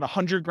taxes on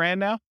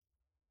 $100,000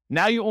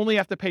 now you only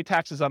have to pay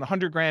taxes on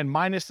 $100,000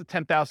 minus the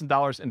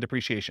 $10,000 in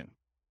depreciation.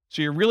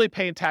 So you're really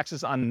paying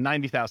taxes on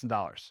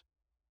 $90,000.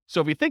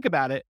 So if you think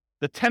about it,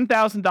 the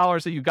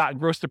 $10,000 that you got in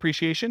gross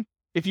depreciation,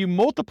 if you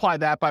multiply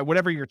that by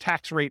whatever your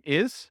tax rate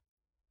is,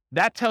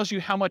 that tells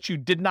you how much you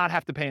did not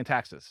have to pay in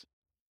taxes.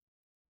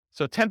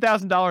 So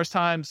 $10,000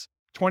 times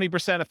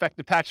 20%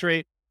 effective tax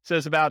rate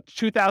says about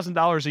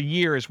 $2,000 a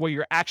year is what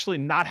you're actually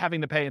not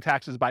having to pay in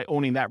taxes by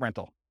owning that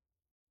rental.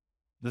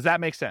 Does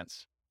that make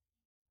sense?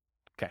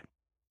 Okay.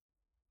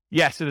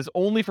 Yes, it is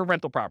only for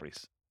rental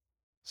properties.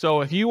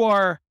 So if you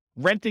are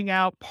renting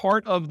out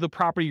part of the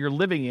property you're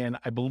living in,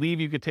 I believe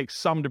you could take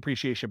some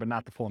depreciation, but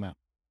not the full amount.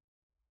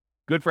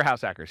 Good for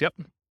house hackers. Yep.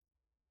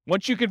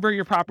 Once you convert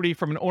your property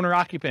from an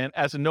owner-occupant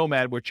as a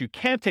nomad, which you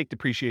can't take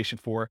depreciation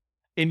for,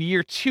 in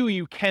year 2,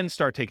 you can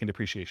start taking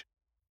depreciation.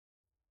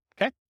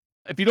 Okay?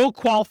 If you don't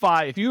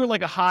qualify, if you're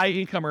like a high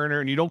income earner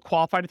and you don't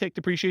qualify to take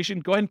depreciation,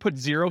 go ahead and put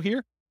 0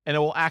 here, and it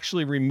will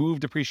actually remove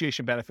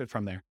depreciation benefit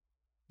from there.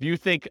 If you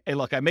think, hey,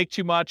 look, I make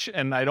too much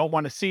and I don't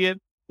want to see it,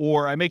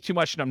 or I make too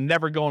much and I'm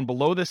never going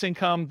below this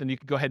income, then you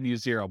can go ahead and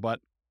use 0. But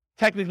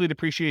technically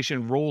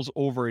depreciation rolls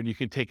over and you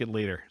can take it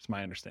later, is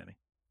my understanding.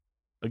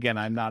 Again,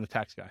 I'm not a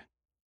tax guy.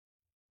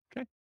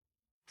 Okay.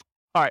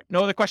 All right.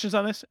 No other questions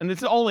on this? And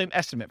it's only an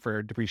estimate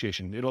for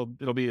depreciation. It'll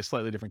be a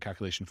slightly different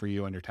calculation for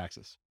you on your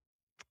taxes.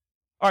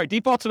 All right.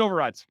 Defaults and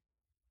overrides.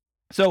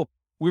 So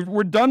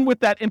we're done with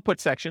that input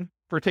section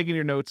for taking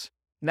your notes.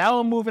 Now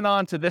I'm moving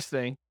on to this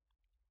thing,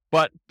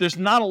 but there's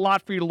not a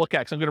lot for you to look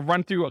at. So I'm going to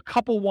run through a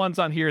couple ones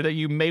on here that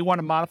you may want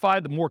to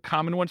modify, the more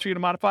common ones for you to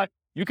modify.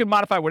 You can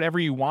modify whatever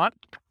you want.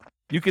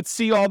 You could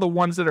see all the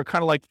ones that are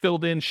kind of like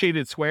filled in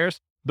shaded squares.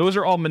 Those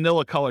are all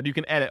manila colored. You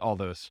can edit all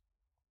those.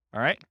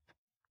 All right.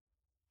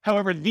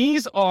 However,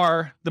 these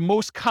are the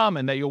most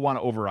common that you'll want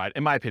to override,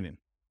 in my opinion.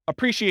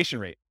 Appreciation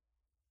rate.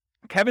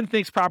 Kevin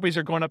thinks properties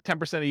are going up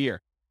 10% a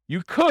year.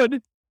 You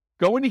could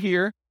go into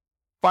here,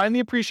 find the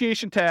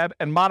appreciation tab,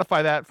 and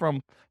modify that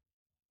from,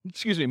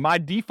 my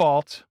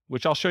default,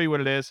 which I'll show you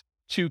what it is,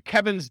 to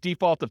Kevin's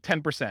default of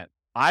 10%.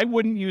 I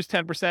wouldn't use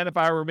 10% if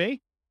I were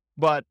me,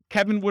 but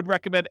Kevin would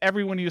recommend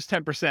everyone use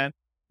 10%.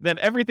 Then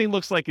everything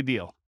looks like a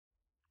deal.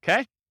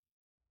 Okay?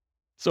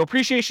 So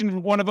appreciation is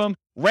one of them.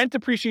 Rent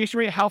appreciation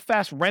rate, how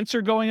fast rents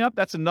are going up.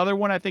 That's another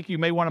one I think you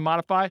may want to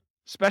modify,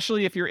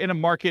 especially if you're in a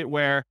market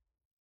where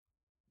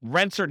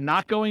rents are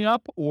not going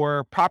up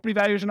or property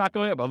values are not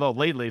going up. Although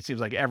lately it seems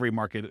like every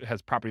market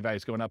has property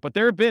values going up. But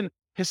there have been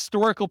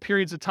historical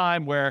periods of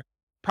time where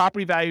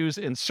property values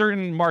in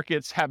certain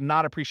markets have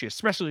not appreciated,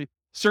 especially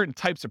certain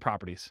types of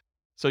properties.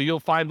 So you'll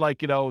find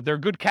they're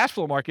good cash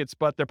flow markets,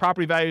 but their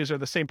property values are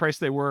the same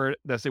price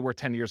as they were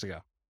 10 years ago.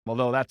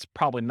 Although that's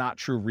probably not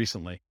true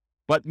recently.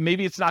 But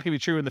maybe it's not going to be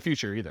true in the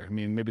future either. I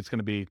mean, maybe it's going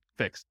to be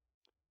fixed.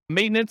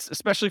 Maintenance,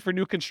 especially for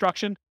new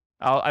construction.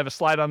 I have a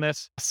slide on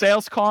this.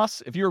 Sales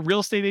costs. If you're a real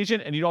estate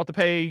agent and you don't have to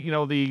pay,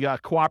 the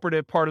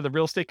cooperative part of the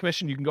real estate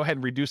commission, you can go ahead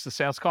and reduce the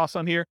sales costs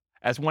on here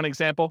as one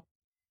example.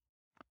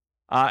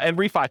 And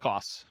refi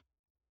costs.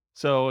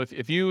 So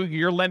if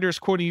your lender is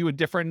quoting you a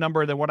different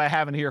number than what I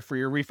have in here for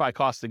your refi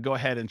costs, then go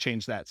ahead and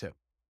change that too.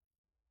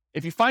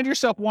 If you find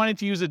yourself wanting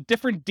to use a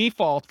different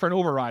default for an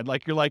override,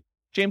 like you're like,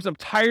 James, I'm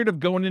tired of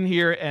going in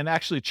here and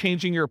actually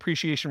changing your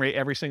appreciation rate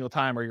every single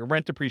time, or your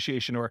rent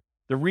appreciation, or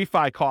the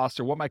refi costs,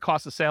 or what my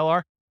cost of sale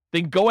are,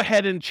 then go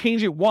ahead and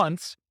change it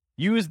once.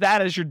 Use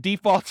that as your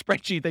default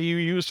spreadsheet that you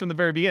used from the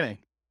very beginning.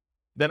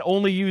 Then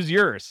only use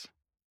yours.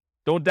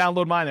 Don't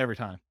download mine every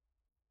time.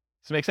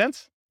 Does it make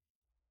sense?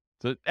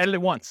 So edit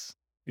it once.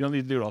 You don't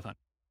need to do it all the time.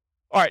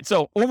 All right,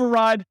 so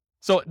override.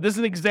 So this is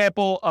an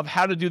example of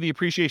how to do the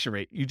appreciation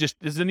rate. This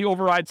is in the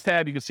overrides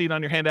tab. You can see it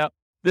on your handout.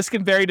 This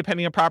can vary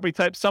depending on property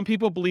type. Some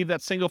people believe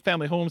that single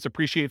family homes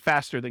appreciate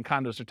faster than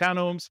condos or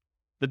townhomes.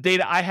 The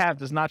data I have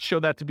does not show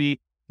that to be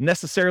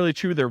necessarily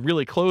true. They're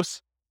really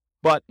close.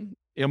 But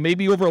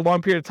maybe over a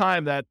long period of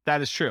time that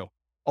is true.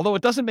 Although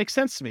it doesn't make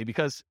sense to me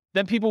because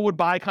then people would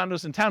buy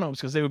condos and townhomes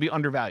because they would be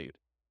undervalued.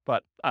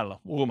 But I don't know.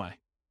 Who am I?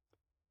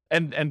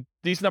 And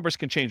these numbers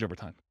can change over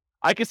time.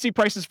 I can see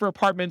prices for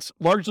apartments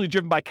largely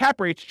driven by cap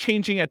rates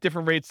changing at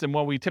different rates than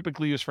what we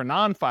typically use for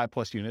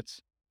non-5+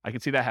 units. I can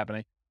see that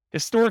happening.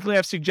 Historically,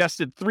 I've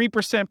suggested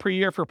 3% per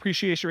year for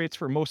appreciation rates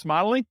for most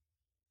modeling.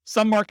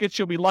 Some markets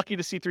you'll be lucky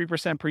to see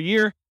 3% per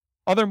year.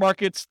 Other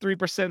markets,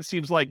 3%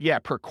 seems like,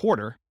 per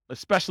quarter,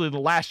 especially the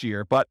last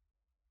year. But,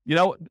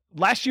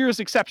 last year is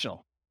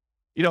exceptional.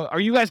 Are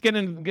you guys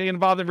getting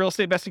involved in real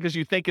estate investing because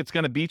you think it's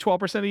going to be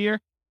 12% a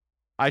year?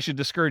 I should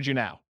discourage you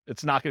now.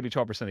 It's not going to be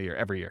 12% a year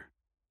every year.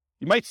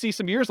 You might see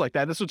some years like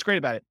that. That's what's great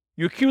about it.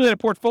 You accumulate a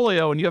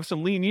portfolio and you have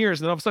some lean years,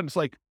 and then all of a sudden it's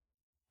like,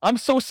 I'm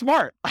so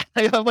smart. I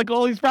have like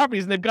all these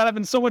properties and they've got up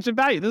in so much in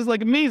value. This is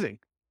like amazing.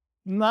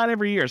 Not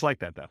every year is like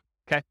that though.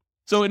 Okay.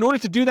 So in order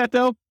to do that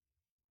though,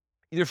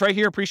 either right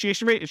here,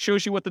 appreciation rate, it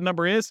shows you what the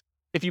number is.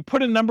 If you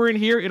put a number in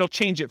here, it'll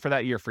change it for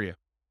that year for you.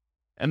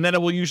 And then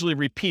it will usually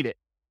repeat it,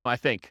 I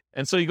think.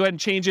 And so you go ahead and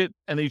change it,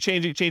 and then you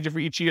change it for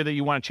each year that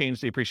you want to change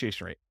the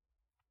appreciation rate.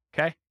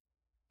 Okay.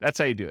 That's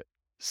how you do it.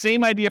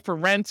 Same idea for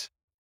rent.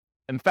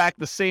 In fact,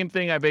 the same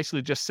thing I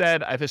basically just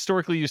said. I've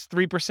historically used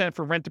 3%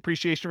 for rent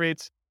depreciation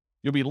rates.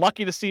 You'll be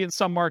lucky to see in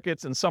some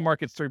markets. In some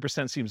markets,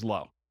 3% seems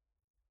low.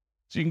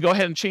 So you can go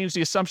ahead and change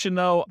the assumption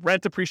though.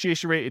 Rent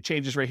depreciation rate, it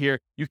changes right here.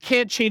 You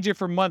can't change it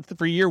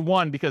for year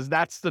one because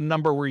that's the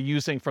number we're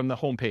using from the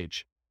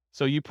homepage.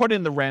 So you put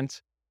in the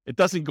rent, it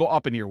doesn't go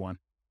up in year one,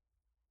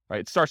 right?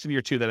 It starts in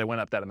year two that it went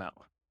up that amount.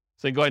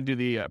 So you go ahead and do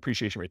the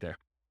appreciation rate there.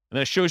 And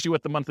then it shows you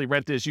what the monthly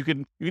rent is. You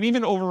can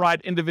even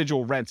override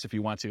individual rents if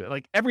you want to.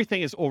 Like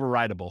everything is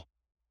overrideable.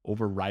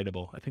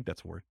 Overrideable. I think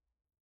that's a word.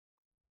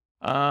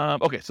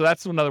 Okay, so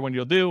that's another one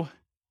you'll do.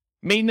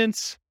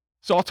 Maintenance.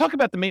 So I'll talk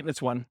about the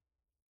maintenance one.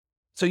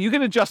 So you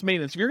can adjust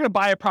maintenance. If you're going to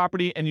buy a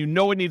property and you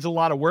know it needs a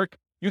lot of work,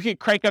 you can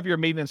crank up your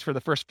maintenance for the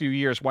first few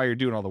years while you're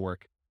doing all the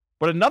work.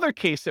 But another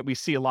case that we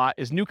see a lot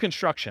is new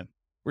construction,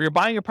 where you're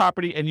buying a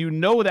property and you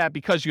know that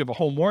because you have a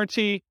home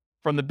warranty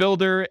from the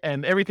builder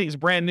and everything's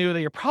brand new, that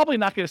you're probably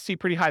not going to see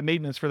pretty high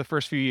maintenance for the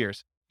first few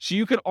years. So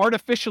you could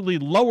artificially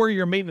lower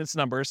your maintenance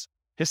numbers.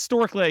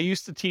 Historically, I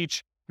used to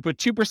teach you put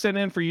 2%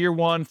 in for year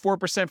one,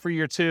 4% for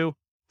year two,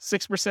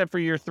 6% for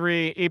year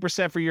three,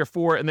 8% for year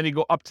four, and then you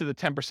go up to the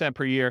 10%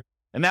 per year.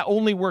 And that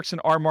only works in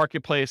our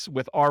marketplace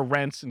with our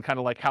rents and kind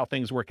of like how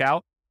things work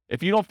out.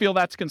 If you don't feel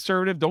that's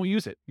conservative, don't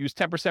use it. Use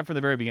 10% from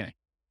the very beginning.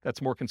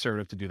 That's more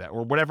conservative to do that,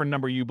 or whatever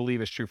number you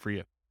believe is true for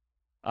you.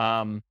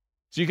 So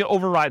you can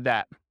override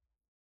that.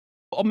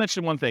 I'll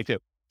mention one thing too.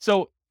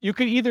 So you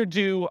could either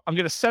do, I'm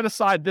going to set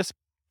aside this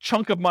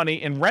chunk of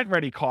money in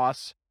rent-ready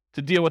costs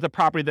to deal with a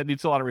property that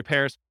needs a lot of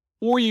repairs,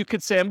 or you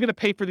could say, I'm going to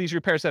pay for these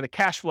repairs out of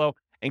cash flow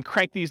and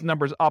crank these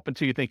numbers up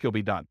until you think you'll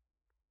be done,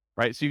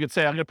 right? So you could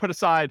say, I'm going to put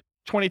aside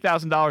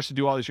 $20,000 to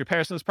do all these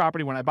repairs in this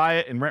property when I buy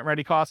it in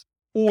rent-ready costs,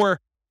 or,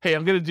 hey,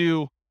 I'm going to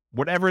do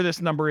whatever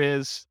this number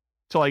is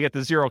till I get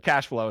to zero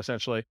cash flow,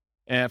 essentially,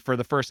 and for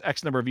the first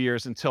X number of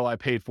years until I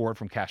paid for it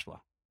from cash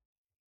flow.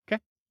 Okay.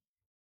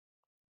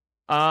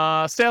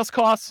 Sales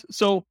costs.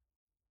 So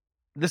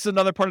this is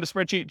another part of the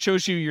spreadsheet. It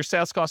shows you your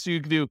sales costs. So you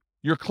can do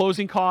your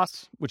closing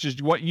costs, which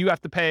is what you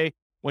have to pay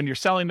when you're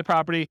selling the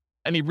property,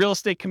 any real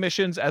estate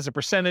commissions as a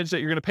percentage that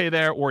you're going to pay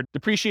there, or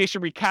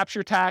depreciation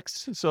recapture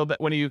tax, so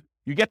that when you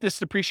get this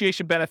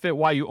depreciation benefit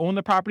while you own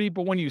the property,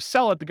 but when you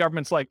sell it, the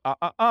government's like,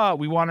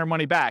 we want our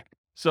money back.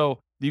 So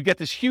you get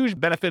this huge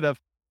benefit of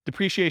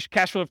depreciation,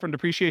 cash flow from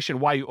depreciation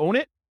while you own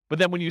it. But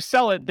then when you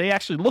sell it, they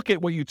actually look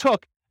at what you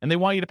took and they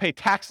want you to pay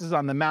taxes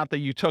on the amount that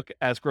you took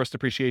as gross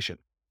depreciation.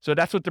 So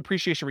that's what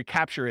depreciation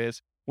recapture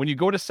is. When you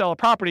go to sell a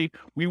property,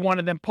 we want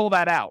to then pull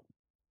that out.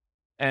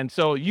 And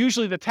so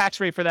usually the tax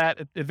rate for that,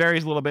 it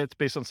varies a little bit. It's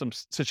based on some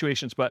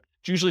situations, but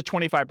it's usually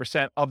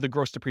 25% of the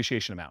gross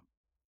depreciation amount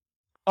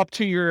up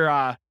to your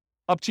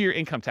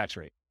income tax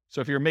rate.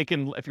 So if you're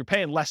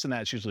paying less than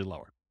that, it's usually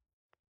lower.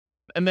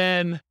 And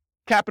then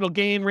capital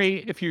gain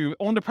rate, if you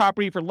own the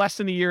property for less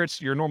than a year, it's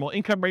your normal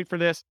income rate for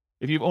this.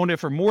 If you've owned it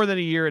for more than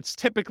a year, it's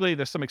typically,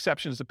 there's some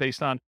exceptions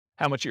based on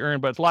how much you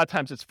earn, but a lot of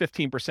times it's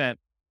 15%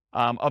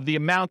 of the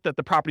amount that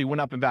the property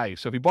went up in value.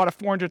 So if you bought a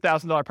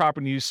 $400,000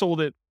 property and you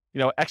sold it,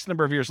 X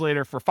number of years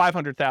later for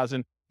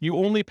 $500,000, you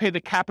only pay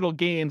the capital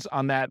gains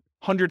on that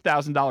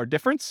 $100,000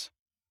 difference.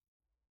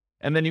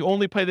 And then you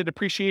only pay the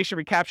depreciation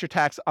recapture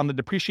tax on the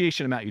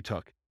depreciation amount you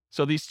took.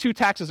 So these two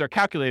taxes are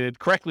calculated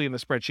correctly in the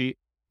spreadsheet,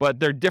 but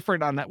they're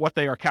different on what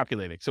they are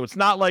calculating. So it's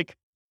not like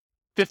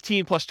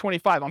 15 plus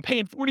 25. I'm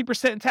paying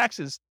 40% in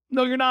taxes.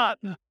 No, you're not.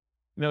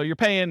 You're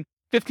paying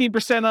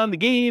 15% on the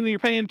gain and you're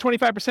paying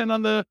 25%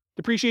 on the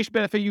depreciation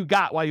benefit you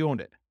got while you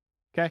owned it.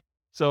 Okay.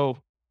 So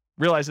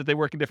realize that they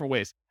work in different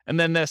ways. And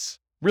then this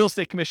real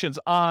estate commissions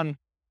on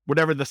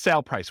whatever the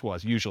sale price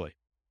was usually.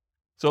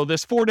 So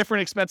there's 4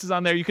 different expenses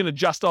on there. You can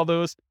adjust all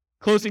those: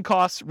 closing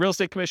costs, real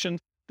estate commission,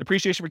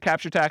 depreciation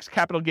recapture tax,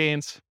 capital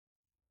gains.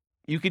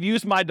 You could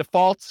use my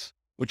defaults,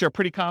 which are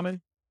pretty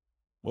common.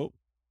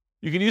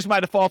 You can use my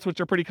defaults,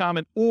 which are pretty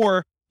common,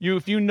 or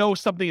if you know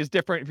something is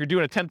different, if you're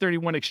doing a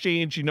 1031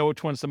 exchange, you know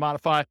which ones to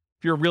modify.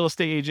 If you're a real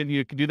estate agent,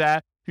 you can do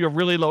that. If you have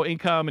really low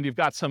income and you've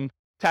got some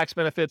tax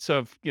benefits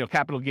of,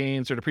 capital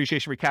gains or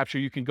depreciation recapture,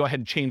 you can go ahead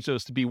and change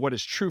those to be what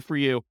is true for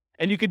you.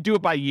 And you could do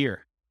it by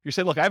year. You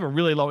say, look, I have a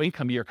really low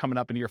income year coming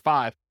up in year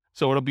 5,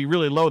 so it'll be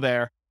really low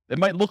there. It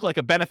might look like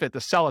a benefit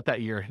to sell it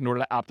that year in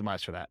order to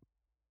optimize for that.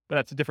 But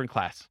that's a different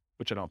class,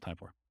 which I don't have time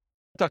for.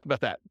 I talked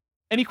about that.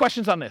 Any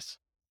questions on this?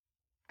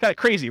 Kind of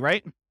crazy,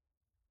 right?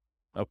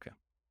 Okay.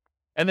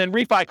 And then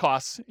refi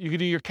costs. You can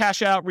do your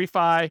cash out,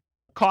 refi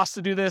costs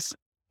to do this,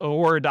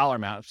 or a dollar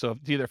amount. So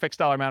it's either a fixed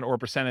dollar amount or a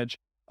percentage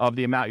of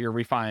the amount you're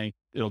refining.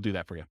 It'll do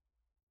that for you.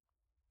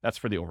 That's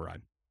for the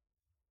override.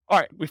 All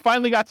right. We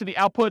finally got to the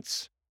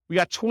outputs. We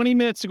got 20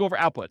 minutes to go over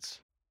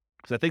outputs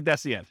because I think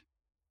that's the end.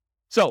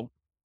 So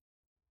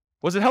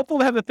was it helpful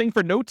to have the thing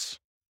for notes?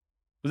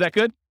 Was that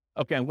good?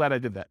 Okay. I'm glad I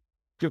did that.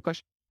 Good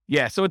question.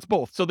 Yeah. So it's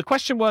both. So the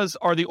question was,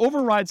 are the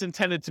overrides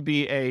intended to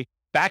be a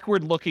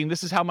backward looking,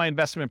 this is how my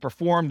investment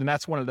performed, and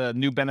that's one of the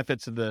new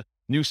benefits of the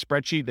new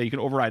spreadsheet, that you can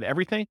override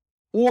everything?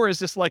 Or is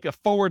this like a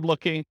forward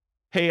looking,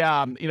 hey,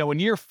 in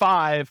year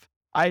 5,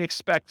 I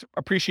expect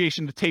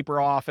appreciation to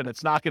taper off and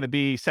it's not going to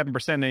be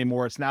 7%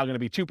 anymore. It's now going to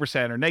be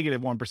 2% or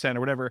negative 1% or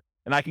whatever.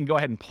 And I can go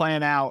ahead and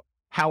plan out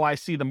how I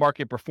see the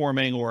market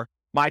performing, or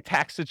my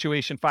tax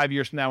situation 5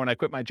 years from now when I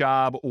quit my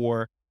job,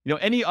 or,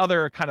 any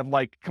other kind of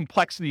like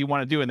complexity you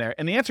want to do in there.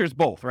 And the answer is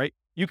both, right?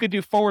 You could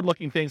do forward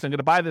looking things. I'm going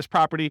to buy this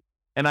property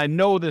and I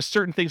know there's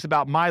certain things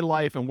about my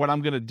life and what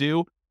I'm going to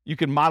do. You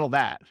can model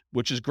that,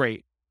 which is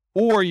great.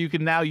 Or you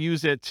can now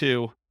use it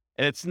to,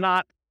 and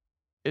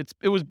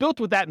it was built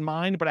with that in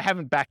mind, but I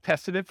haven't back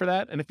tested it for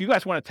that. And if you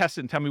guys want to test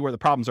it and tell me where the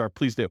problems are,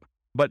 please do.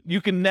 But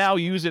you can now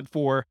use it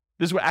for,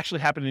 this is what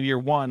actually happened in year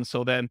 1.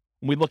 So then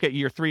when we look at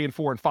year 3 and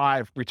 4 and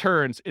 5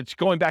 returns, it's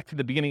going back to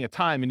the beginning of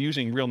time and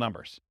using real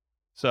numbers.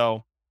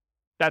 So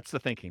that's the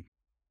thinking.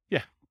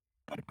 Yeah.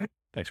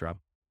 Thanks, Rob.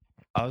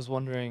 I was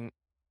wondering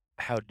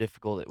how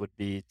difficult it would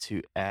be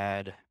to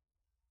add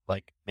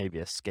like maybe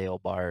a scale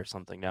bar or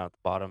something down at the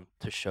bottom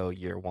to show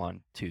year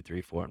 1, 2,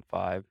 3, 4, and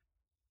 5.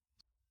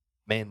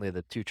 Mainly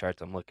the 2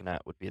 charts I'm looking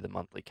at would be the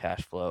monthly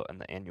cash flow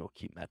and the annual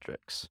key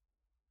metrics.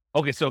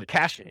 Okay,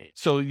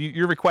 so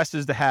your request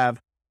is to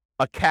have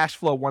a cash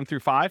flow 1 through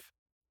 5,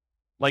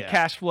 like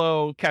cash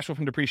flow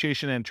from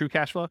depreciation and true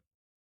cash flow,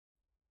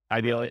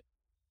 ideally,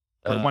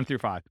 or 1 through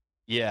 5.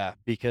 Yeah,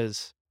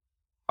 because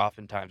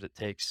oftentimes it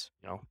takes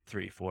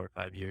 3, 4,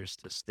 5 years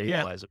to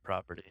stabilize a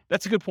property.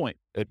 That's a good point.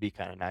 It would be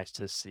kind of nice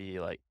to see,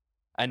 like,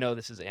 I know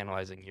this is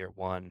analyzing year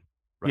 1,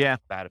 right? Yeah,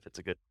 bad if it's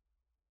a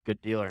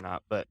good deal or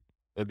not, but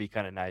it would be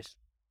kind of nice.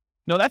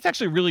 No, that's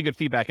actually really good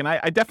feedback. And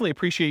I definitely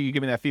appreciate you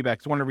giving that feedback.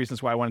 It's one of the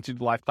reasons why I wanted to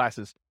do live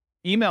classes.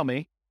 Email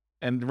me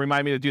and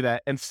remind me to do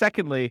that. And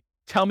secondly,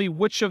 tell me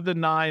which of the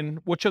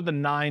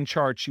 9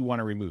 charts you want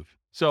to remove.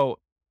 So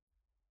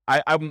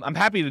I'm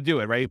happy to do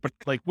it, right? But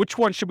like, which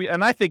one should we,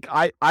 and I think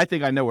I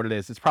know what it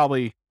is. It's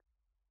probably,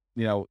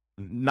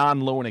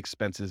 non-loan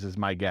expenses is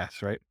my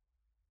guess, right?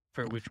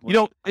 For which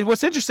one?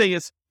 What's interesting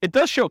is it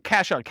does show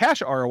cash on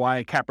cash ROI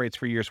and cap rates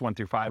for years 1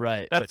 through 5.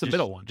 Right. That's the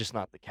middle one. Just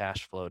not the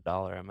cash flow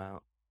dollar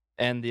amount.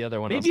 And the other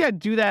one. Maybe I'd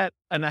do that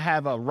and I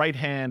have a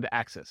right-hand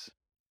axis.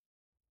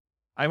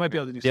 I might be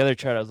able to do the other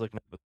chart I was looking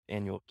at with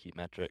annual key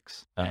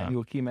metrics.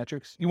 Annual key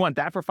metrics. You want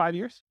that for 5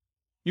 years?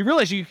 You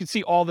realize you can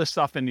see all this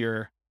stuff in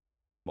your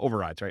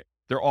overrides, right?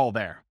 They're all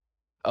there.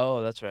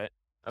 Oh, that's right.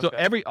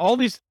 Okay.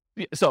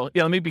 So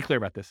let me be clear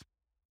about this.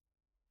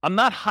 I'm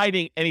not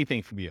hiding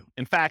anything from you.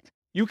 In fact,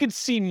 you can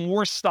see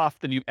more stuff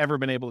than you've ever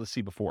been able to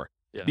see before,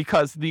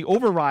 because the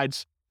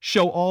overrides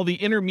show all the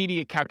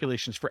intermediate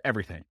calculations for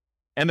everything,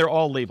 and they're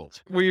all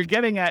labeled. Where you're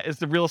getting at is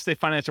the real estate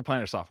financial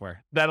planner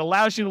software that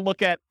allows you to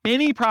look at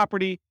any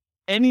property,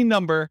 any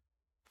number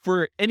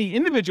for any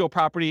individual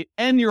property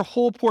and your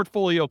whole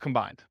portfolio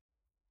combined.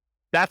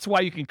 That's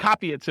why you can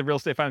copy it to Real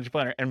Estate Financial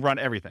Planner and run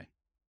everything.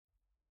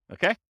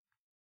 Okay?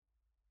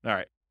 All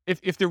right.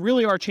 If there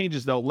really are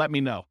changes, though, let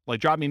me know. Like,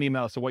 drop me an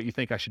email as to what you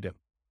think I should do.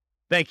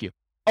 Thank you.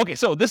 Okay,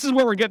 so this is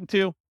where we're getting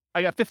to.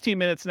 I got 15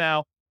 minutes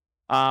now,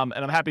 and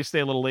I'm happy to stay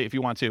a little late if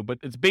you want to, but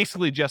it's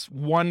basically just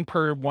one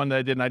per one that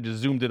I did, and I just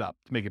zoomed it up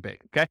to make it big,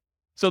 okay?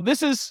 So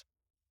this is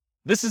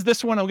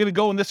this one. I'm going to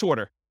go in this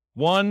order.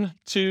 1,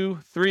 2,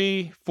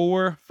 3,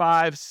 4,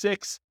 5,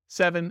 6,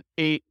 7,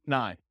 8,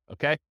 9,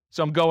 okay?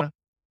 So I'm going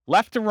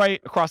left to right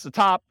across the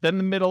top, then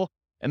the middle,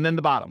 and then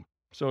the bottom.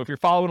 So if you're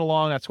following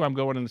along, that's where I'm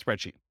going in the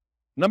spreadsheet.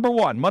 Number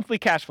 1, monthly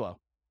cash flow.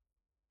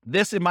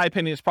 This, in my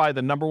opinion, is probably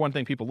the number one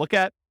thing people look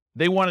at.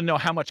 They want to know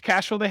how much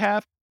cash flow they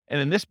have. And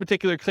in this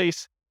particular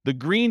case, the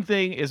green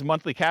thing is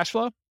monthly cash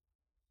flow.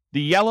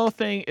 The yellow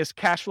thing is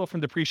cash flow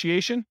from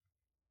depreciation.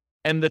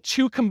 And the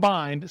 2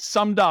 combined,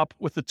 summed up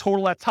with the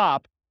total at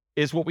top,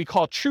 is what we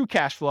call true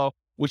cash flow,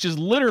 which is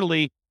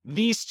literally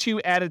these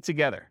 2 added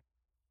together.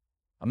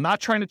 I'm not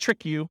trying to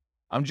trick you.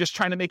 I'm just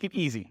trying to make it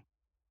easy,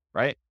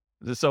 right?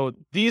 So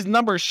these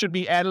numbers should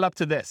be added up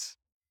to this.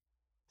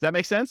 Does that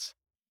make sense?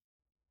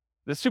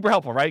 That's super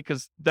helpful, right?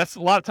 Because that's a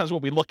lot of times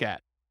what we look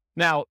at.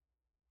 Now,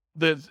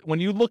 when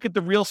you look at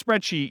the real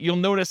spreadsheet, you'll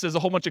notice there's a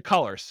whole bunch of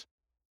colors.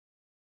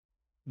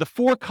 The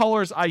 4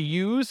 colors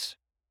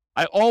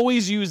I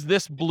always use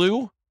this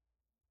blue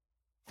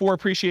for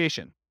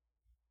appreciation.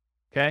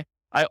 Okay.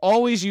 I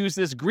always use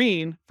this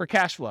green for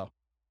cash flow.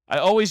 I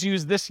always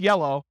use this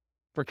yellow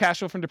for cash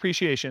flow from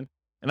depreciation.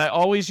 And I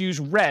always use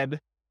red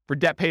for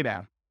debt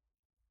paydown.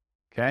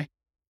 Okay.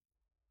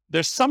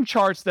 There's some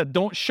charts that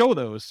don't show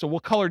those. So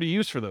what color to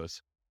use for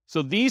those?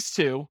 So these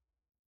 2,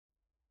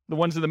 the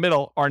ones in the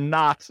middle, are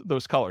not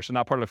those colors. So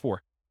not part of the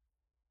 4.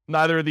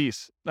 Neither of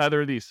these.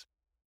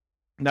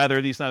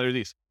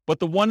 But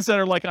the ones that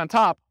are like on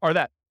top are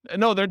that.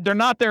 No, they're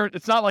not there.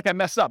 It's not like I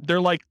messed up.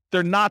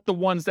 They're not the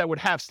ones that would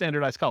have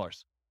standardized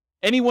colors.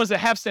 Any ones that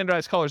have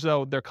standardized colors,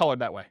 though, they're colored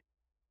that way.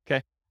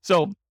 Okay.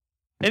 So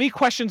any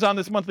questions on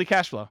this monthly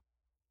cash flow?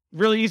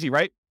 Really easy,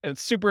 right? And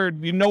it's super,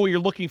 you know what you're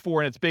looking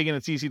for, and it's big and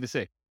it's easy to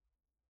see.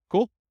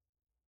 Cool?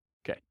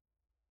 Okay.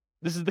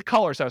 This is the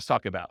colors I was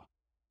talking about.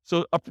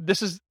 So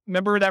this is,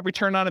 remember that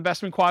return on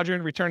investment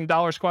quadrant, return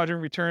dollars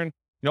quadrant, return,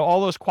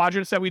 all those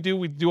quadrants that we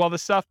do all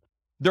this stuff.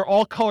 They're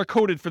all color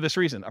coded for this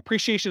reason.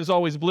 Appreciation is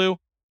always blue.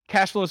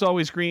 Cash flow is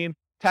always green.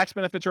 Tax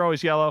benefits are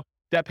always yellow.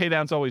 Debt pay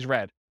down is always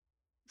red.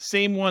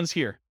 Same ones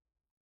here.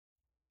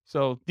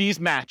 So these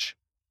match.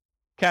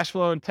 Cash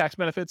flow and tax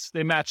benefits,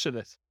 they match to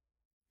this.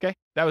 Okay?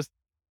 That was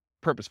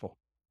purposeful.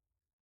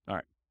 All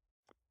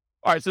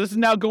right. So this is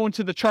now going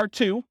to the chart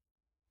 2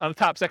 on the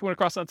top, second one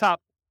across on the top.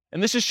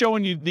 And this is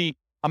showing you the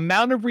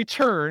amount of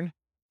return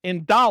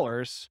in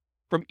dollars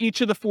from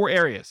each of the 4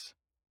 areas.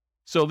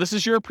 So this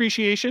is your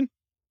appreciation.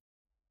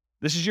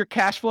 This is your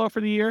cash flow for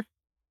the year.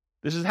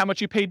 This is how much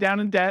you paid down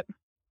in debt.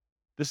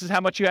 This is how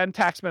much you had in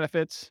tax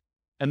benefits.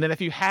 And then if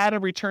you had a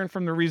return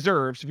from the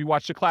reserves, if you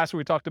watched the class where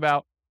we talked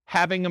about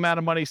having amount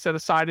of money set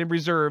aside in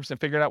reserves and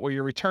figured out what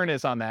your return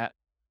is on that,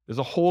 there's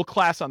a whole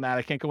class on that.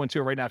 I can't go into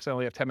it right now because I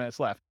only have 10 minutes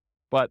left.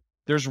 But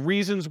there's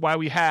reasons why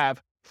we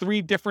have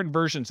 3 different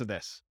versions of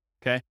this.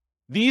 Okay.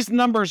 These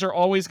numbers are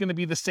always going to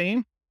be the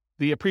same.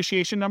 The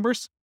appreciation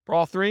numbers for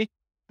all 3.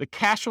 The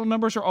cash flow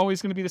numbers are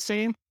always going to be the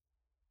same.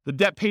 The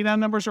debt pay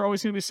down numbers are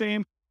always going to be the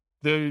same.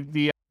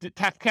 The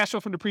cash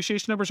flow from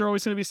depreciation numbers are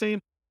always going to be the same.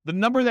 The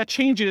number that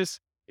changes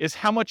is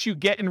how much you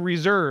get in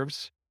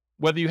reserves,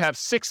 whether you have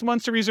 6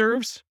 months of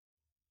reserves,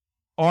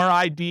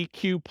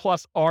 RIDQ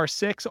plus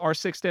R6.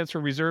 R6 stands for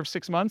reserve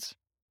 6 months,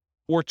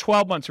 or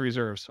 12 months of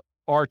reserves,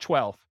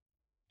 R12.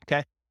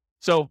 Okay.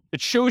 So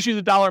it shows you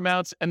the dollar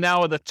amounts, and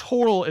now the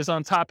total is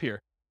on top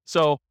here.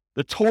 So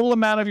the total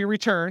amount of your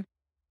return,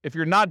 if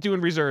you're not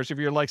doing reserves, if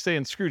you're like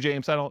saying, screw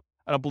James, I don't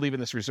believe in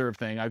this reserve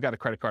thing. I've got a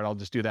credit card. I'll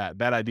just do that.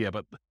 Bad idea.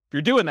 But if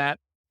you're doing that,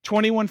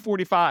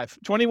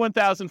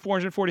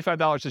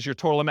 $21,445 is your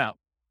total amount.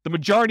 The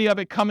majority of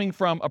it coming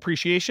from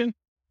appreciation.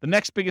 The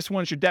next biggest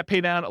one is your debt pay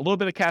down, a little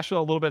bit of cash flow,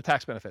 a little bit of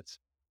tax benefits.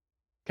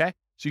 Okay.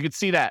 So you could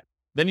see that.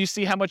 Then you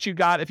see how much you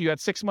got. If you had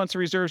 6 months of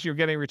reserves, you're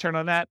getting a return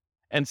on that.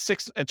 And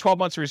 12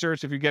 months of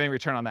reserves, if you're getting a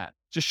return on that.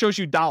 Just shows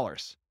you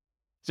dollars.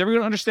 Does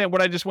everyone understand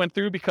what I just went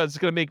through? Because it's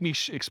going to make me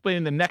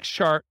explaining the next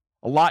chart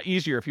a lot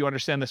easier if you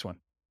understand this one.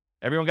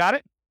 Everyone got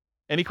it?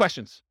 Any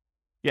questions?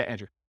 Yeah,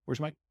 Andrew. Where's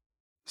Mike?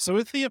 So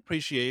with the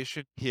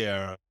appreciation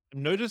here,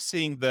 I'm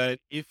noticing that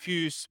if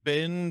you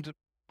spend,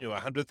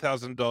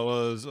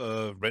 $100,000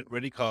 of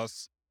rent-ready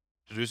costs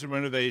to do some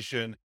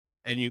renovation,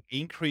 and you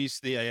increase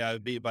the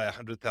AIV by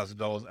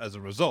 $100,000 as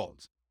a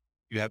result,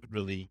 you haven't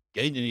really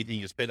gained anything.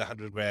 You spent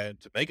 $100,000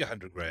 to make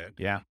 $100,000.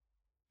 Yeah.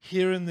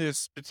 Here in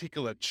this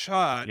particular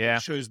chart,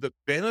 it shows the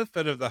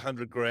benefit of the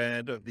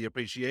 $100,000 of the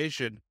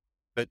appreciation,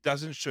 but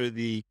doesn't show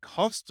the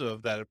cost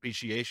of that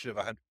appreciation of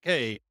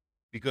 $100K,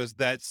 because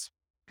that's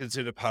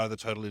considered part of the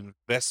total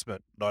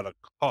investment, not a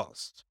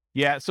cost.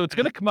 Yeah. So it's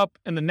going to come up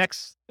in the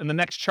next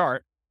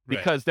chart,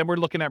 because then we're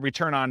looking at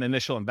return on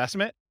initial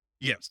investment.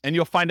 Yes. And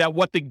you'll find out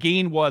what the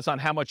gain was on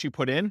how much you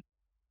put in.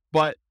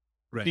 But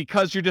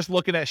because you're just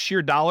looking at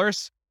sheer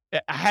dollars,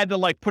 I had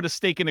to put a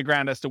stake in the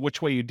ground as to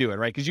which way you do it,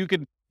 right? Because you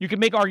could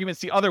make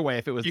arguments the other way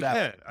if it was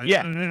that.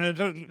 Yeah.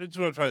 That's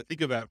what I'm trying to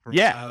think about.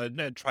 And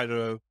then try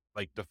to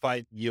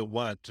define year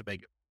 1 to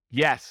make it.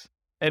 Yes.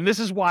 And this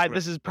is why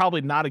this is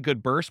probably not a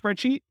good BRRRR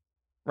spreadsheet,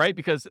 right?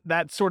 Because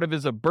that sort of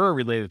is a BRRRR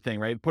related thing,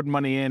 right? Putting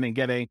money in and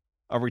getting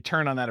a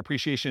return on that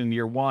appreciation in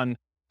year 1,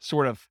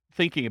 sort of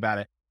thinking about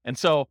it. And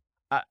so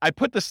I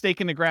put the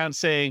stake in the ground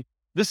saying,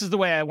 this is the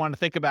way I want to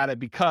think about it,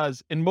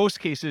 because in most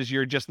cases,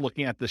 you're just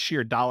looking at the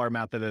sheer dollar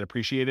amount that it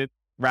appreciated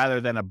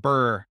rather than a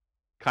BRRRR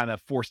kind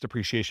of forced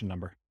appreciation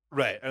number.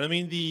 Right. And I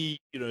mean, the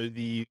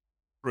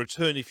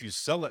return, if you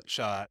sell that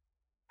chart,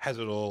 has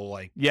it all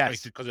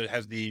because it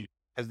has the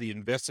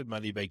invested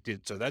money baked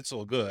in. So that's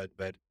all good.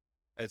 But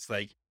it's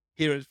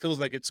here it feels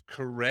like it's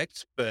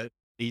correct, but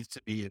needs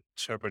to be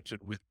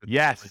interpreted with the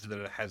knowledge that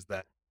it has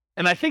that.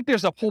 And I think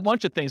there's a whole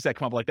bunch of things that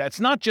come up like that. It's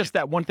not just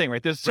that one thing,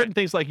 right? There's certain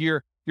things like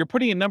you're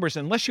putting in numbers,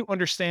 unless you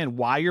understand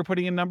why you're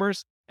putting in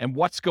numbers and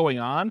what's going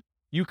on,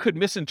 you could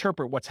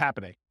misinterpret what's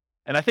happening.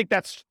 And I think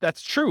that's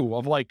true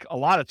of a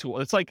lot of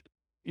tools. It's like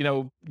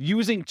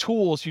using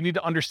tools, you need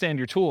to understand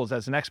your tools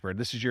as an expert.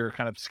 This is your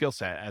kind of skill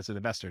set as an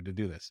investor to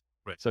do this.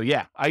 Right. So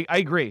yeah, I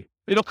agree.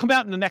 It'll come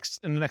out in the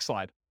next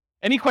slide.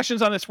 Any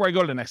questions on this before I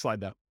go to the next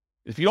slide though?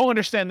 If you don't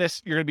understand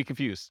this, you're going to be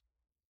confused.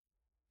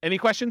 Any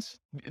questions?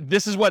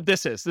 This is what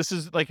this is. This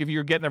is like if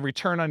you're getting a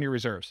return on your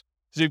reserves.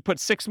 So you put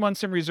 6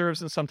 months in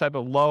reserves in some type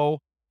of low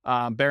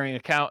bearing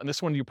account. And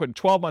this one, you put in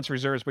 12 months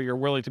reserves, but you're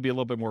willing to be a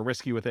little bit more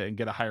risky with it and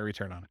get a higher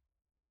return on it.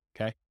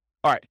 Okay.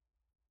 All right.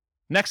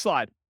 Next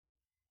slide.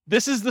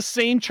 This is the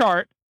same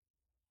chart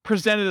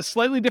presented a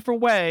slightly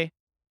different way,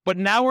 but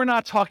now we're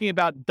not talking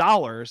about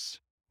dollars.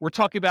 We're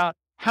talking about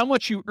how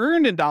much you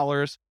earned in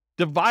dollars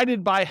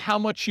divided by how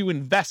much you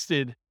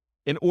invested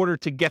in order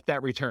to get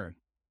that return.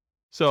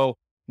 So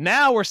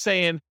now we're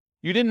saying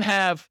you didn't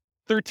have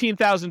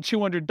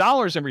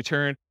 $13,200 in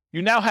return.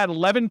 You now had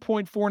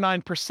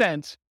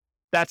 11.49%.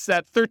 That's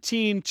that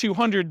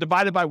 13,200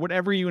 divided by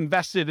whatever you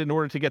invested in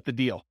order to get the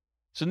deal.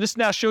 So this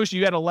now shows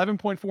you had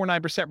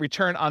 11.49%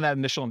 return on that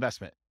initial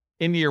investment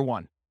in year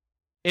one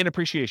in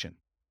appreciation.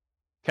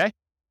 Okay.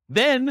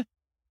 Then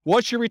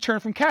what's your return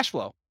from cash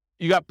flow?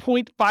 You got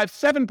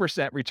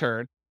 0.57%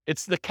 return.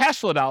 It's the cash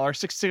flow dollar,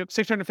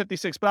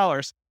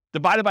 $656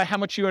 divided by how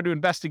much you had to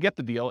invest to get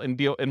the deal in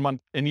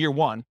year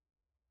one.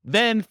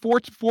 Then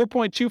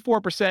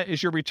 4.24%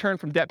 is your return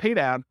from debt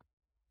paydown,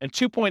 and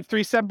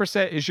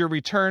 2.37% is your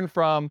return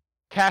from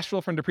cash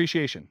flow from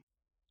depreciation.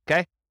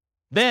 Okay.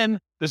 Then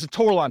there's a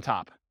total on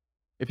top.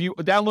 If you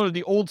downloaded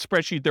the old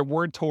spreadsheet, there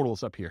weren't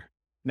totals up here.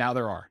 Now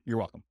there are. You're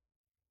welcome.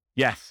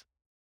 Yes.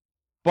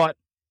 But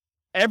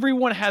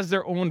everyone has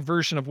their own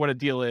version of what a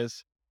deal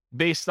is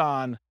based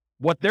on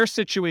what their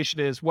situation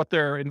is, what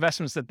their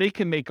investments that they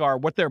can make are,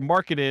 what their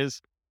market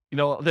is.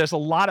 There's a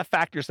lot of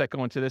factors that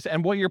go into this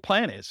and what your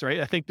plan is,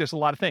 right? I think there's a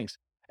lot of things.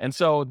 And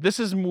so this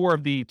is more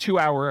of the 2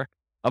 hour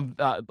of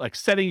like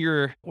setting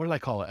your, what did I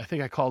call it? I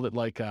think I called it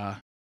like,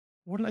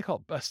 what did I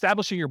call it?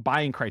 Establishing your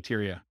buying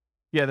criteria.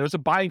 Yeah, there was a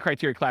buying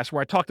criteria class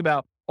where I talked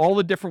about all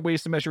the different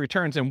ways to measure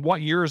returns and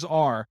what yours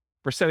are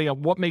for setting up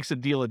what makes a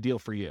deal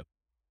for you.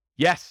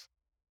 Yes,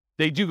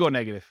 they do go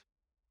negative.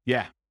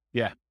 Yeah.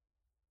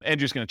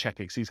 Andrew's going to check it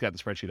because he's got the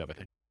spreadsheet up, I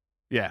think.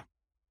 Yeah.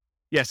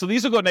 So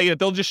these will go negative.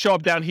 They'll just show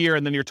up down here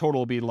and then your total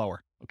will be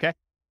lower. Okay.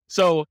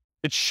 So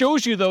it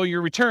shows you though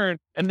your return.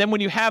 And then when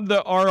you have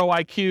the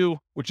ROIQ,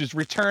 which is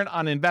return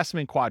on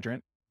investment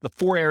quadrant, the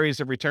 4 areas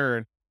of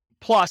return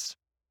plus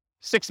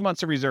 6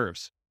 months of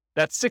reserves.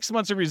 That 6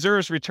 months of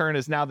reserves return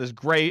is now this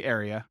gray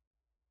area.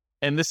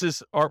 And this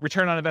is our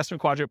return on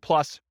investment quadrant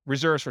plus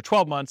reserves for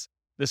 12 months.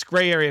 This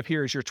gray area up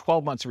here is your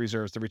 12 months of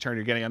reserves, the return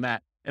you're getting on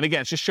that. And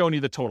again, it's just showing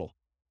you the total.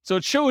 So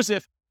it shows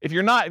if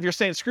you're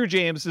saying, screw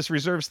James, this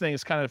reserves thing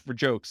is kind of for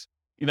jokes.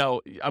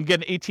 I'm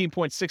getting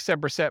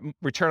 18.67%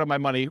 return on my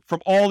money from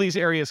all these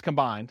areas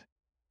combined.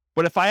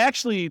 But if I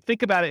actually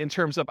think about it in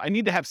terms of, I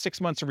need to have 6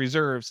 months of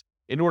reserves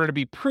in order to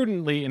be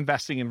prudently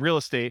investing in real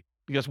estate,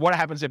 because what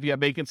happens if you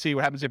have vacancy?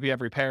 What happens if you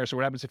have repairs? Or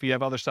what happens if you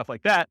have other stuff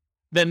like that?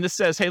 Then this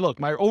says, hey, look,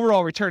 my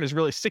overall return is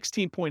really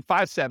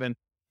 16.57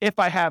 if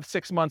I have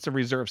 6 months of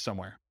reserves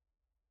somewhere,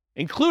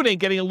 including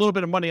getting a little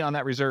bit of money on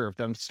that reserve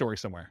that I'm storing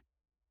somewhere.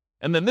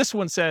 And then this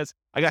one says,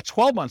 I got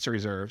 12 months of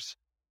reserves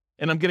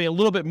and I'm getting a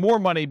little bit more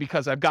money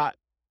because I've got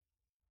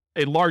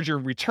a larger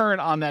return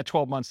on that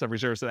 12 months of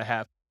reserves that I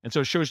have. And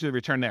so it shows you the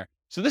return there.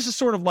 So this is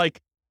sort of like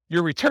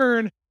your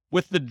return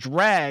with the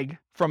drag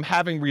from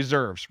having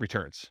reserves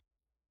returns.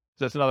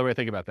 So that's another way to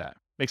think about that.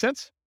 Make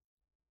sense?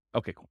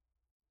 Okay, cool.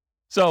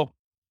 So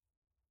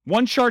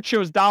one chart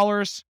shows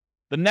dollars.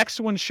 The next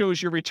one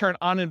shows your return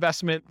on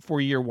investment for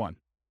year one.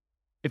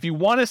 If you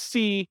want to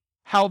see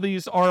how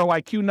these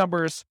ROIQ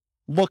numbers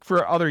look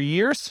for other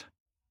years,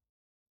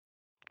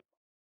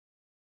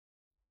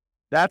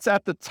 that's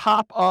at the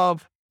top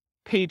of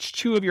page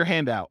 2 of your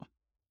handout.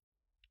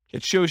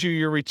 It shows you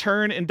your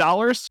return in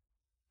dollars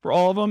for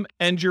all of them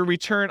and your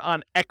return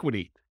on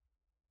equity.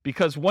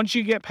 Because once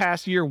you get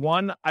past year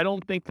one, I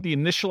don't think the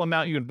initial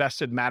amount you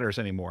invested matters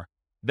anymore.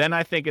 Then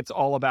I think it's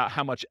all about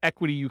how much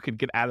equity you could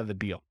get out of the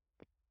deal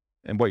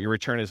and what your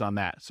return is on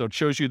that. So it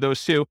shows you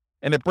those two,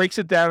 and it breaks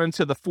it down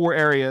into the 4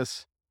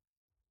 areas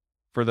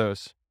for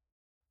those.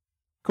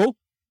 Cool?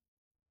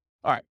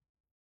 All right.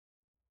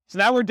 So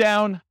now we're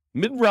down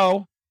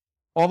mid-row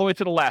all the way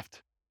to the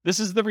left. This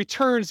is the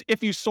returns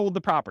if you sold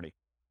the property.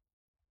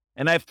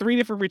 And I have 3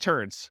 different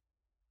returns.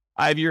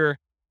 I have your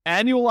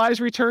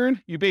annualized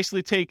return. You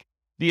basically take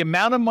the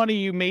amount of money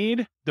you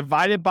made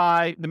divided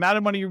by the amount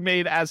of money you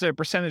made as a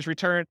percentage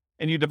return,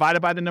 and you divide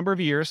it by the number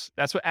of years.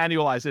 That's what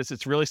annualized is.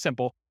 It's really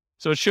simple.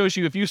 So it shows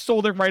you if you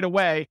sold it right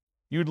away,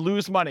 you'd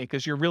lose money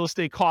because your real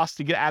estate cost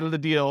to get out of the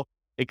deal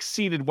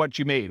exceeded what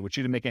you made, which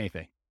you didn't make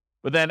anything.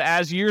 But then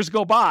as years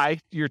go by,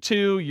 year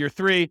 2, year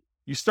 3,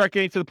 you start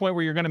getting to the point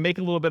where you're going to make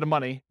a little bit of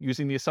money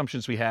using the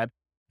assumptions we had.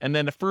 And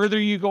then the further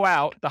you go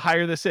out, the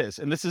higher this is.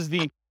 And this is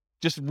the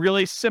just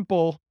really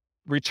simple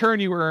return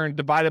you earn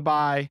divided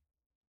by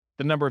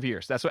the number of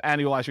years. That's what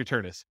annualized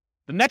return is.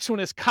 The next one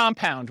is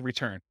compound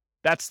return.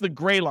 That's the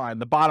gray line,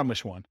 the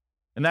bottomish one.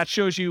 And that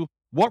shows you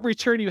what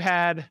return you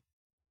had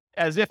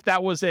as if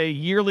that was a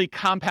yearly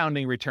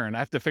compounding return. I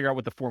have to figure out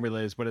what the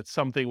formula is, but it's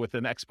something with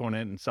an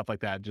exponent and stuff like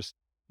that. Just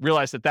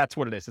realize that that's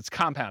what it is. It's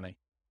compounding.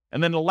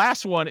 And then the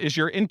last one is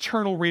your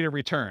internal rate of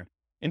return.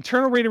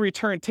 Internal rate of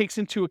return takes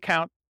into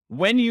account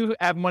when you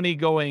have money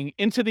going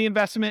into the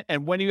investment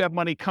and when you have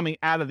money coming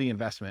out of the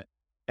investment.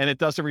 And it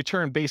does a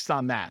return based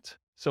on that.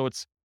 So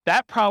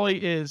that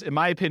probably is, in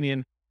my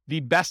opinion,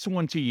 the best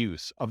one to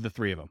use of the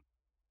three of them,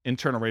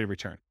 internal rate of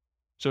return.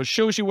 So it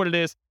shows you what it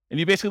is. And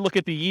you basically look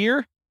at the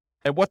year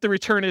and what the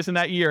return is in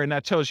that year. And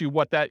that tells you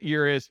what that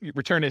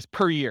return is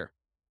per year.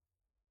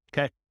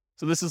 Okay.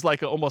 So this is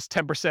like almost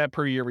 10%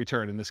 per year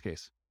return in this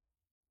case.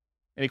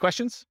 Any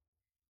questions?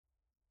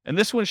 And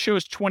this one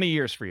shows 20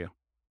 years for you.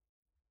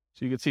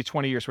 So you can see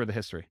 20 years worth of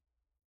history.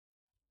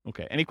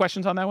 Okay. Any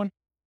questions on that one?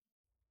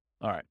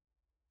 All right.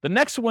 The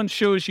next one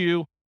shows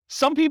you,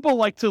 some people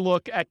like to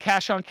look at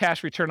cash on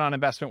cash return on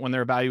investment when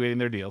they're evaluating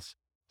their deals.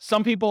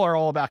 Some people are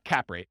all about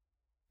cap rate.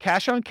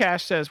 Cash on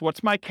cash says,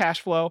 what's my cash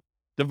flow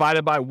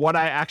divided by what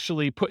I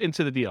actually put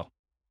into the deal?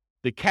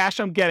 The cash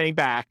I'm getting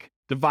back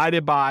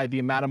divided by the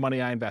amount of money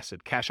I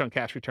invested. Cash on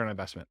cash return on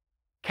investment.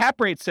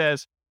 Cap rate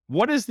says,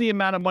 what is the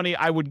amount of money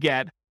I would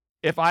get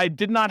if I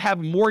did not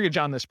have a mortgage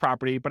on this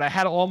property, but I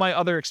had all my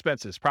other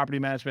expenses, property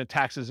management,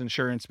 taxes,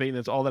 insurance,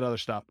 maintenance, all that other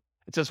stuff.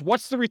 It says,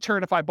 what's the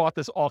return if I bought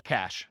this all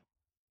cash?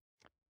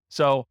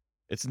 So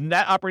it's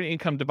net operating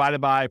income divided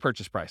by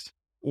purchase price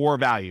or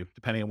value,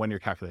 depending on when you're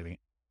calculating it.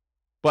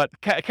 But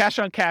cash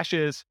on cash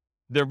is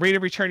the rate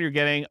of return you're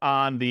getting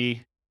on the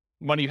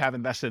money you have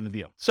invested in the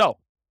deal. So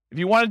if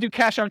you want to do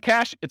cash on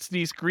cash, it's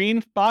these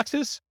green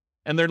boxes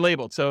and they're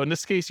labeled. So in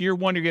this case, year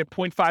one, you get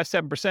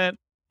 0.57%, 1.14,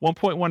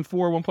 1.73,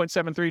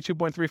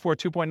 2.34,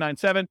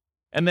 2.97.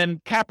 And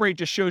then cap rate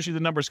just shows you the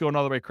numbers going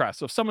all the way across.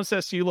 So if someone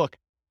says to you, look,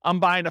 I'm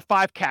buying a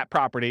 5 cap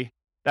property,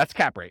 that's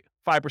cap rate,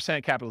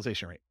 5%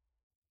 capitalization rate.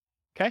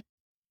 Okay.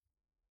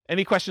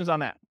 Any questions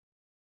on that?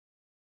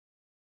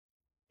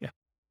 Yeah.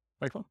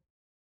 Michael?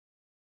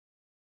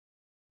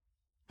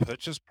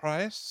 Purchase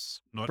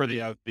price, not for the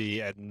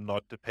ERV, and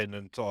not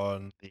dependent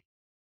on the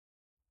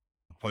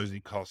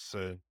closing costs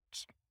and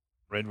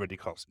rent ready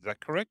costs. Is that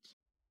correct?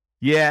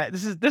 Yeah,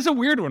 this is a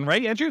weird one,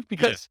 right, Andrew?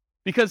 Because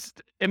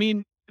I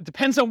mean, it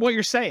depends on what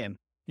you're saying.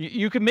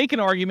 You can make an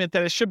argument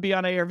that it should be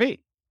on ARV,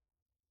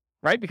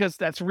 right? Because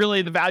that's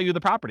really the value of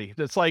the property.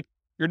 It's like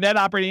your net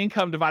operating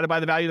income divided by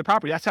the value of the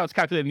property. That's how it's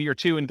calculated in year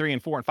 2 and 3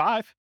 and 4 and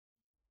 5.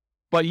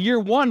 But year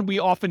 1, we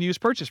often use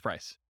purchase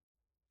price.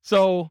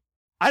 So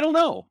I don't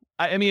know.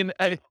 I mean,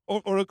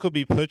 or it could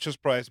be purchase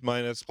price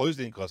minus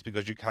closing costs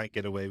because you can't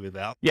get away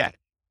without. Yeah.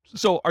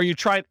 So are you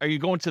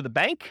going to the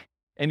bank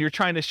and you're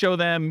trying to show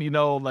them,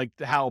 like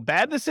how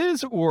bad this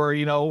is, or,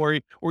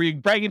 or you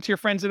bragging to your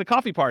friends at a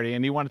coffee party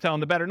and you want to tell them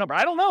the better number?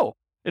 I don't know.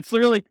 It's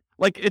literally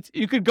like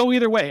you could go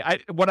either way.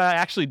 What I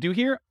actually do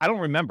here, I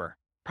don't remember.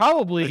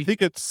 Probably. I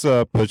think it's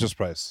purchase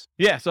price.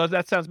 Yeah. So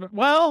that sounds,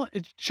 well,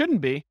 it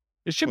shouldn't be.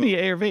 It should be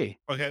ARV.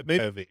 Okay,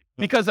 maybe ARV.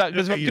 Because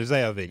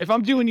if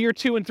I'm doing year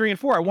 2 and 3 and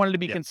 4, I wanted to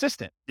be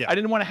consistent. Yeah. I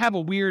didn't want to have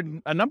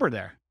a number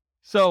there.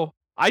 So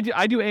I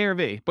do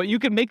ARV, but you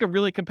can make a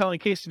really compelling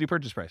case to do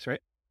purchase price, right?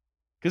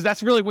 Because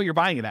that's really what you're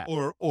buying it at.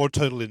 Or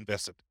total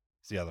invested.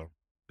 It's the other.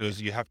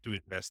 Because you have to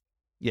invest.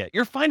 Yeah,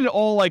 you're finding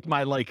all like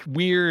my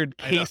weird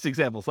case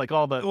examples, like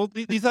all the. Well,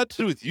 these are to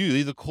do with you.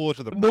 These are core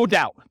to the. No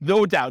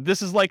doubt.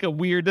 This is like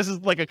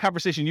a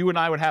conversation you and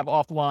I would have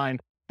offline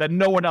that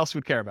no one else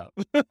would care about.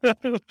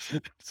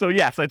 So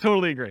yes, I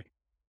totally agree.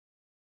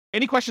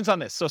 Any questions on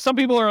this? So some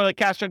people are like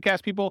cash on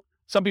cash people.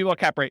 Some people are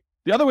cap rate.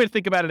 The other way to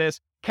think about it is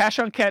cash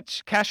on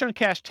cash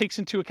takes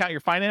into account your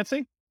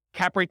financing.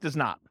 Cap rate does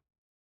not.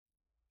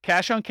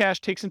 Cash on cash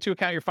takes into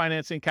account your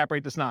financing. Cap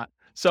rate does not.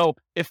 So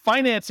if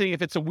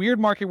it's a weird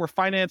market where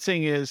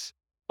financing is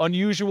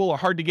unusual or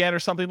hard to get or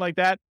something like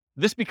that,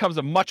 this becomes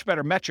a much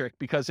better metric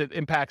because it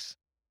impacts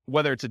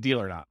whether it's a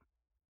deal or not.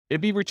 It'd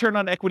be return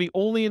on equity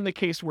only in the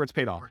case where it's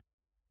paid off.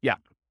 Yeah.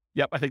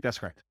 Yep. I think that's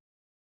correct.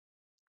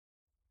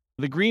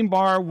 The green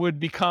bar would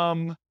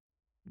become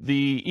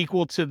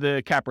equal to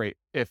the cap rate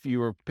if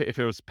it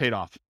was paid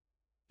off.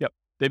 Yep.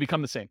 They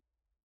become the same.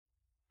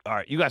 All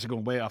right. You guys are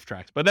going way off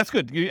track, but that's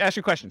good. You ask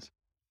your questions.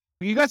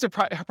 You guys have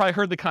probably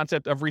heard the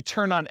concept of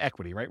return on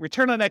equity, right?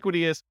 Return on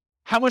equity is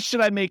how much should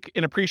I make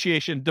in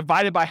appreciation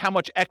divided by how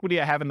much equity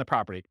I have in the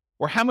property,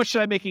 or how much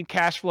should I make in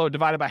cash flow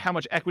divided by how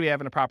much equity I have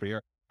in the property,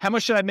 or how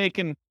much should I make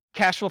in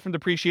cash flow from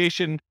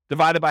depreciation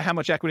divided by how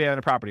much equity I have in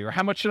a property, or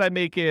how much should I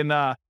make in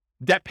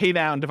debt pay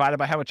down divided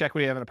by how much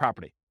equity I have in a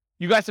property.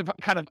 You guys have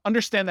kind of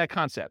understand that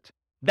concept.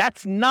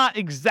 That's not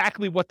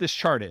exactly what this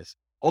chart is,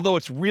 although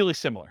it's really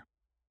similar.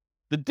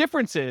 The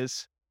difference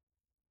is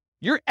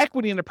your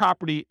equity in the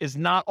property is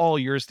not all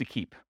yours to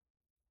keep.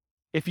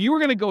 If you were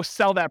going to go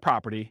sell that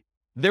property,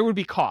 there would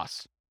be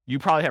costs. You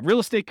probably have real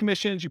estate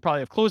commissions. You probably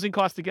have closing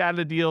costs to get out of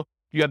the deal.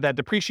 You have that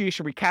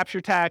depreciation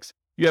recapture tax.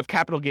 You have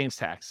capital gains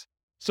tax.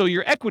 So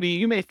your equity,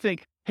 you may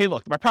think, hey,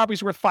 look, my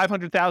property's worth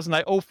 $500,000.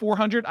 I owe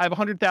 $400,000. I have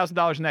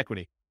 $100,000 in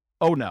equity.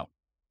 Oh no,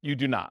 you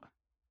do not.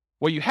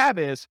 What you have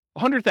is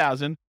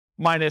 $100,000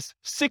 minus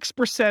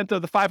 6%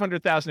 of the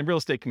 $500,000 in real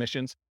estate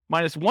commissions,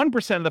 minus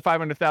 1% of the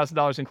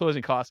 $500,000 in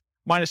closing costs,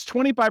 minus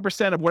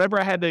 25% of whatever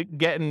I had to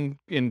get in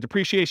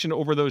depreciation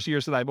over those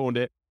years that I've owned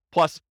it,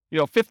 plus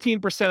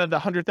 15% of the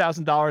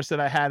 $100,000 that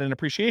I had in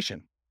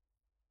appreciation.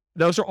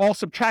 Those are all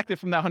subtracted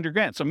from that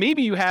 $100,000. So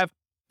maybe you have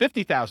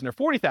 $50,000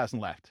 or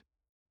 $40,000 left.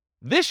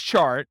 This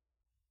chart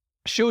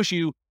shows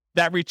you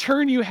that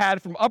return you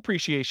had from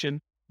appreciation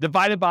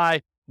divided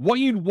by what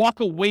you'd walk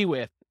away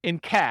with in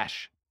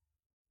cash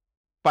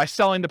by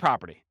selling the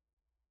property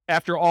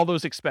after all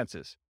those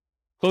expenses,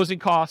 closing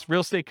costs,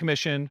 real estate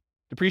commission,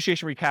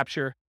 depreciation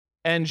recapture,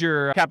 and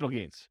your capital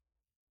gains.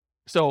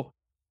 So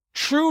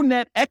true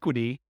net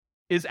equity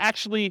is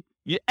actually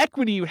the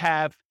equity you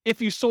have if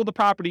you sold the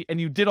property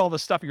and you did all the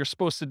stuff you're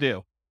supposed to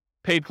do,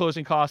 paid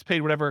closing costs,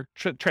 paid whatever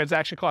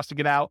transaction costs to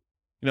get out,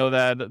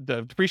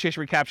 the depreciation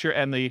recapture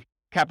and the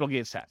capital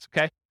gains tax.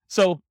 Okay.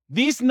 So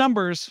these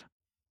numbers,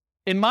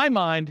 in my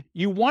mind,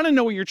 you want to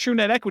know what your true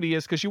net equity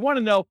is because you want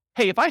to know,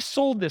 hey, if I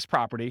sold this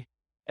property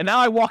and now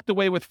I walked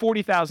away with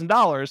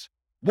 $40,000,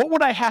 what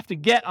would I have to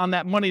get on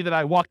that money that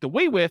I walked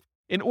away with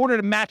in order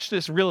to match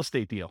this real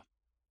estate deal?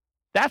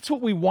 That's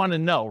what we want to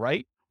know,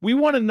 right? We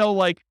want to know,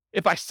 like,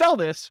 if I sell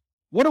this,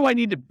 what do I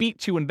need to beat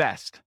to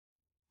invest?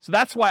 So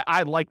that's why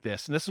I like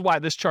this. And this is why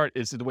this chart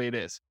is the way it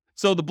is.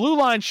 So the blue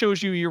line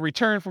shows you your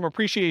return from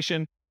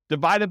appreciation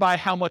divided by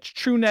how much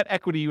true net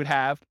equity you would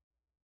have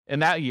in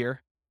that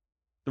year.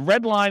 The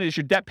red line is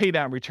your debt pay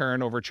down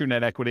return over true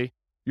net equity.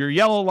 Your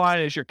yellow line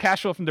is your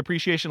cash flow from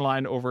depreciation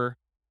line over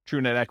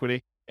true net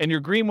equity. And your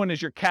green one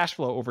is your cash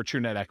flow over true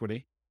net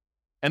equity.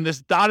 And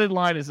this dotted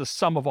line is the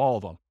sum of all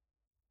of them.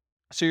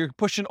 So you're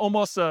pushing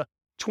almost a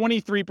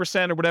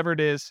 23% or whatever it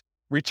is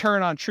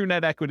return on true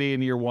net equity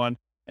in year one,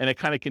 and it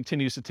kind of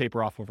continues to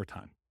taper off over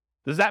time.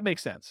 Does that make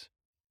sense?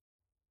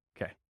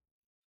 Okay.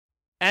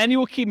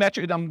 Annual key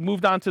metric. I'm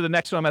moved on to the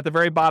next one. I'm at the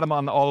very bottom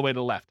all the way to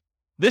the left.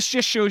 This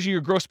just shows you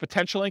your gross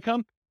potential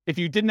income. If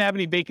you didn't have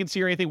any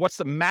vacancy or anything, what's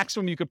the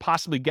maximum you could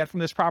possibly get from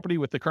this property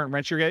with the current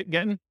rent you're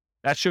getting?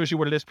 That shows you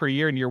what it is per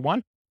year in year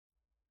one.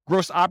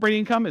 Gross operating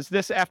income is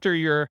this after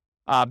your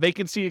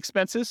vacancy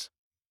expenses.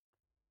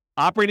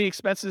 Operating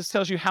expenses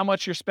tells you how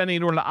much you're spending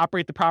in order to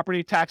operate the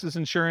property, taxes,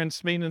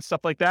 insurance, maintenance,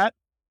 stuff like that.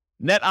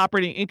 Net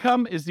operating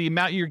income is the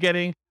amount you're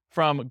getting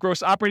from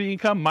gross operating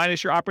income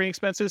minus your operating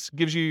expenses,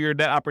 gives you your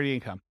net operating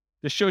income.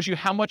 This shows you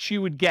how much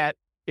you would get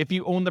if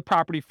you own the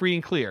property free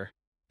and clear,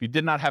 if you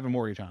did not have a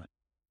mortgage on it.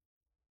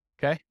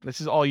 Okay, this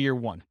is all year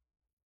one.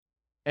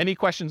 Any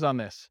questions on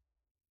this?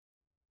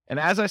 And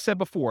as I said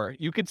before,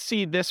 you could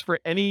see this for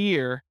any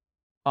year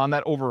on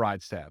that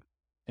overrides tab,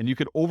 and you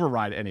could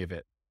override any of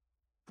it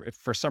if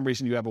for some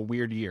reason you have a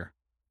weird year.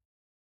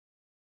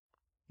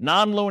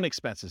 Non-loan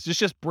expenses. This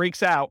just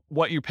breaks out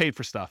what you paid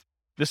for stuff.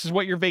 This is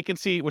what your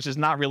vacancy, which is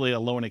not really a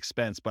loan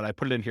expense, but I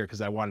put it in here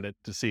because I wanted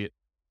to see it.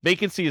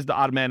 Vacancy is the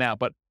odd man out,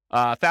 but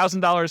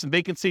 $1,000 in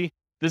vacancy.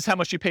 This is how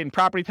much you paid in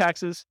property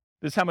taxes.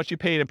 This is how much you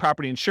paid in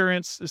property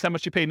insurance. This is how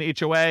much you paid in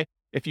HOA.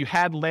 If you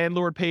had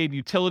landlord paid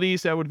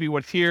utilities, that would be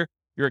what's here.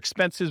 Your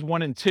expenses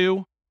 1 and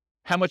 2,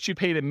 how much you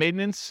paid in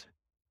maintenance,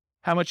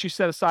 how much you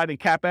set aside in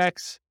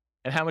CapEx,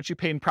 and how much you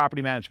paid in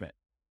property management.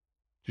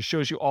 Just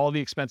shows you all the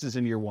expenses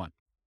in year one.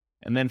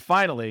 And then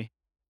finally,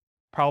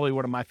 probably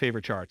one of my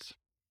favorite charts.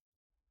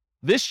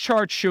 This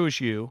chart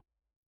shows you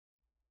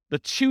the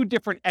two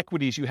different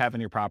equities you have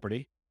in your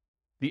property,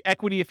 the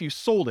equity if you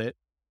sold it,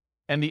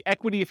 and the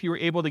equity if you were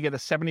able to get a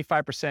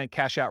 75%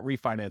 cash out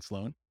refinance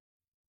loan,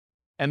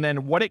 and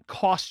then what it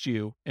costs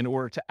you in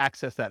order to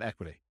access that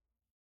equity.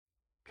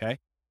 Okay.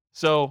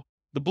 So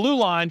the blue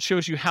line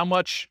shows you how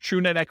much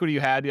true net equity you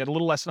had. You had a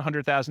little less than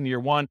 100,000 in year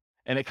one,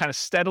 and it kind of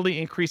steadily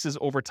increases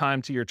over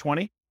time to year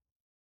 20.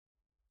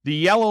 The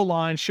yellow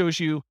line shows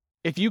you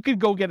if you could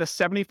go get a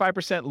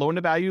 75% loan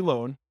to value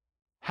loan,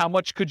 how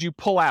much could you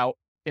pull out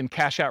in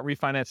cash out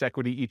refinance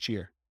equity each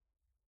year?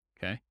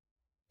 Okay.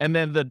 And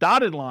then the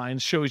dotted line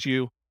shows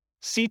you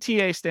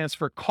CTA stands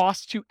for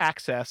cost to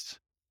access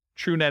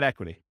true net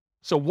equity.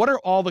 So what are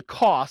all the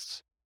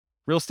costs,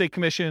 real estate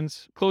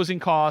commissions, closing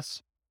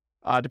costs,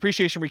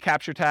 depreciation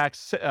recapture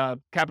tax,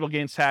 capital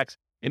gains tax,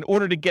 in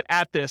order to get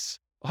at this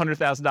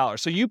 $100,000.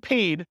 So you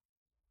paid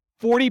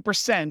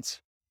 40%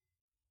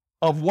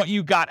 of what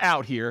you got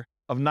out here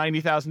of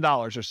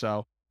 $90,000 or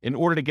so in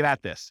order to get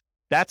at this.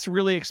 That's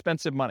really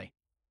expensive money,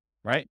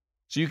 right?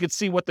 So you could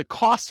see what the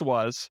cost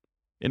was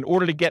in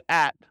order to get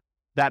at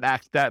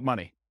that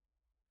money,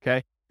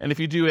 okay? And if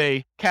you do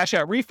a cash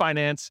out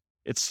refinance,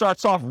 it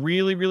starts off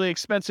really, really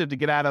expensive to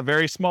get out a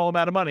very small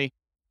amount of money.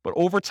 But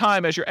over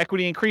time, as your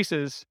equity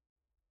increases,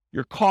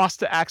 your cost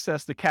to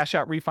access the cash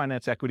out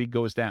refinance equity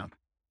goes down.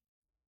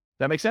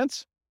 That make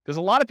sense? Because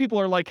a lot of people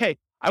are like, hey,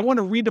 I want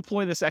to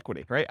redeploy this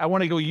equity, right? I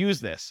want to go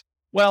use this.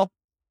 Well,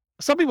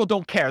 some people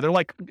don't care. They're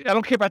like, I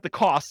don't care about the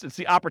cost. It's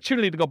the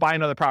opportunity to go buy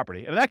another property.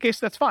 And in that case,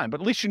 that's fine.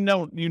 But at least you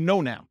know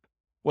now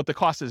what the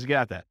cost is to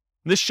get at that.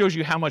 And this shows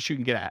you how much you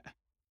can get at.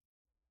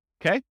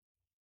 Okay?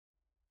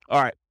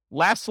 All right.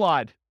 Last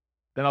slide.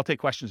 Then I'll take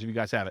questions if you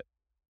guys have it.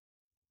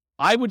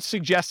 I would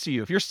suggest to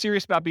you, if you're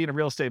serious about being a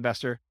real estate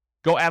investor,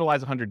 Go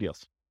analyze 100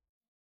 deals.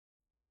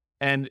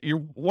 And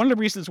one of the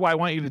reasons why I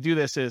want you to do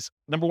this is,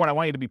 number one, I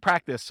want you to be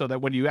practiced so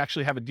that when you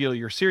actually have a deal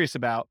you're serious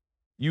about,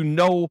 you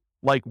know,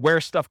 like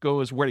where stuff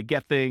goes, where to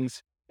get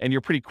things, and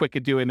you're pretty quick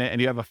at doing it, and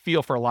you have a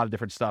feel for a lot of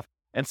different stuff.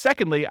 And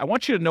secondly, I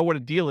want you to know what a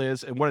deal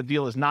is and what a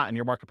deal is not in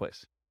your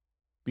marketplace.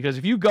 Because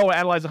if you go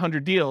analyze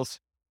 100 deals,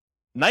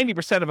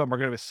 90% of them are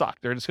going to suck.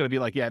 They're just going to be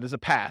like, yeah, it is a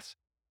pass.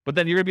 But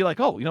then you're going to be like,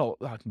 oh,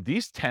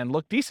 these 10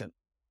 look decent.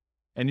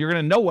 And you're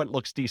going to know what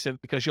looks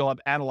decent because you'll have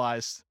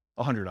analyzed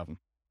 100 of them.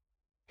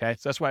 Okay.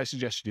 So that's why I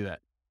suggest you do that.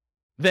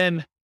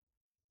 Then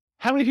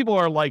how many people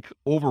are like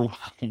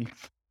overwhelmed?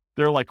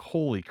 They're like,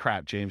 holy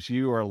crap, James,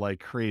 you are like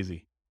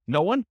crazy.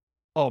 No one?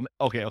 Oh,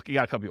 okay. You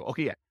got a couple people.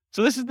 Okay. Yeah.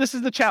 So this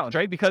is the challenge,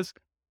 right? Because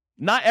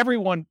not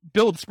everyone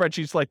builds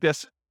spreadsheets like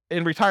this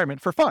in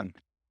retirement for fun,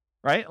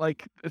 right?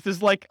 Like this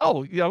is like,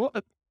 oh,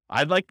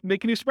 I'd like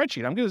make a new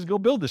spreadsheet. I'm going to go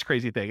build this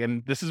crazy thing.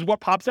 And this is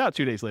what pops out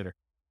 2 days later.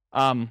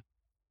 And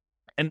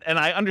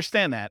I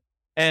understand that.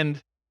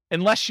 And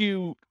unless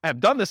you have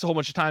done this a whole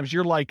bunch of times,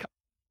 you're like,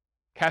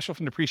 cash flow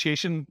from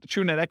depreciation,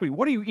 true net equity.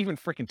 What are you even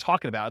freaking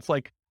talking about? It's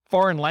like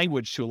foreign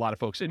language to a lot of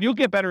folks. And you'll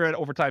get better at it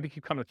over time if you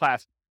keep coming to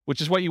class,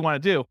 which is what you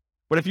want to do.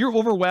 But if you're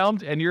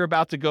overwhelmed and you're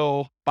about to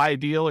go buy a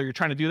deal or you're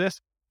trying to do this,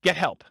 get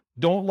help.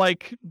 Don't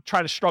like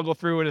try to struggle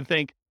through it and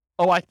think,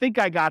 oh, I think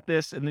I got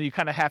this. And then you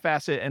kind of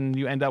half-ass it and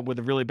you end up with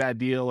a really bad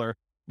deal or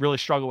really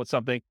struggle with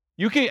something.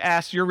 You can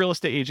ask your real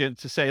estate agent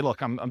to say,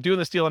 look, I'm doing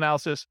this deal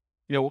analysis.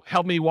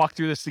 Help me walk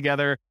through this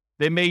together.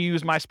 They may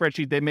use my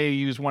spreadsheet. They may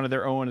use one of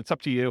their own. It's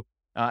up to you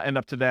and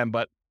up to them.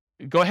 But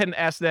go ahead and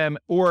ask them,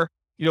 or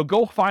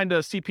go find a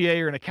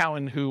CPA or an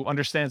accountant who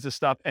understands this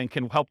stuff and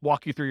can help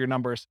walk you through your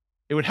numbers.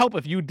 It would help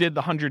if you did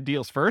the 100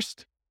 deals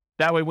first.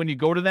 That way, when you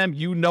go to them,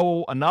 you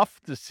know enough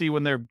to see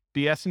when they're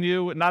BSing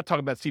you. Not talking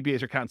about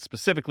CPAs or accountants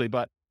specifically,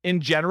 but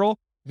in general,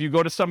 if you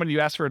go to someone,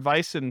 you ask for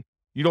advice and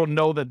you don't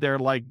know that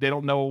they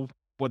don't know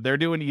what they're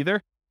doing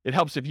either. It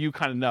helps if you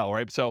kind of know,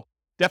 right? So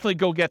definitely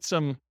go get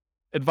some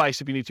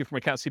advice if you need to from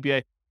accountant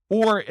CPA.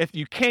 Or if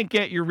you can't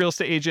get your real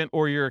estate agent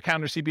or your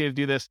accountant or CPA to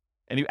do this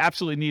and you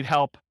absolutely need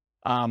help,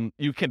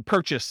 you can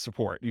purchase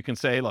support. You can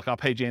say, look, I'll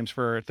pay James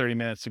for 30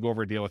 minutes to go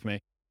over a deal with me.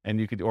 And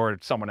you could, or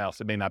someone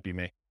else. It may not be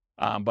me,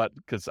 but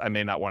because I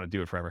may not want to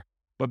do it forever.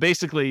 But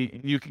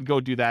basically, you can go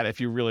do that if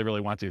you really,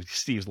 really want to.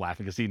 Steve's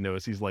laughing because he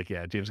knows. He's like,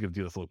 yeah, James is going to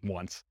do this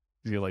once.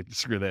 He's like,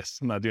 screw this.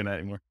 I'm not doing that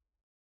anymore.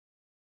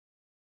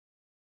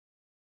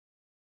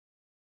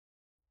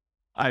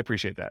 I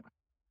appreciate that.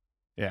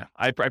 Yeah,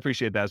 I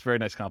appreciate that. It's a very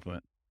nice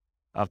compliment.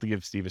 I'll have to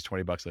give Steve his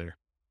 $20 later.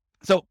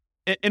 So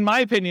in my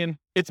opinion,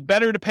 it's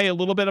better to pay a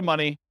little bit of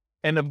money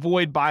and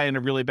avoid buying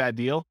a really bad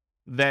deal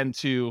than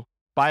to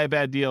buy a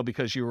bad deal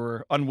because you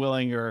were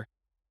unwilling or,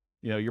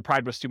 your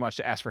pride was too much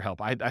to ask for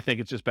help. I think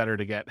it's just better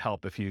to get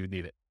help if you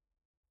need it.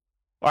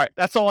 All right.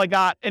 That's all I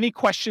got. Any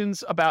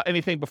questions about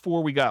anything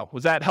before we go?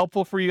 Was that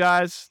helpful for you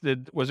guys?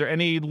 Was there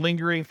any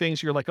lingering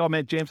things you're like, oh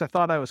man, James, I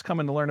thought I was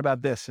coming to learn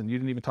about this and you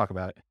didn't even talk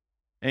about it.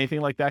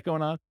 Anything like that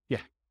going on? Yeah.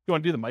 You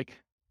want to do the mic?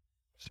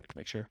 Just to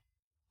make sure.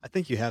 I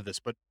think you have this,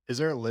 but is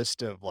there a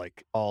list of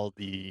like all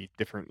the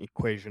different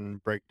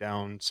equation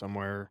breakdown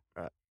somewhere?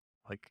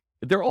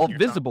 They're all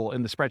visible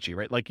in the spreadsheet,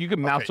 right? Like you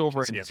can mouse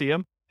over it and see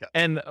them. Yeah.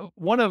 And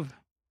one of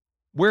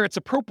where it's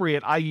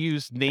appropriate, I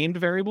use named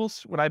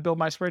variables when I build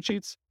my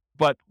spreadsheets.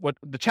 But what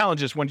the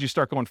challenge is, once you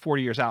start going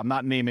 40 years out, I'm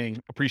not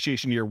naming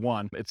appreciation year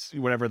 1. It's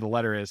whatever the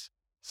letter is.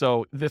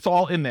 So it's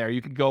all in there.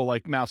 You can go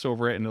like mouse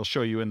over it and it'll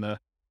show you in the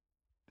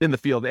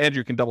field.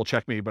 Andrew can double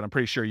check me, but I'm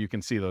pretty sure you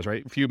can see those,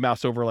 right? If you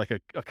mouse over like a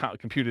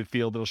computed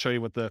field, it'll show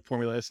you what the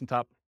formula is on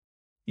top.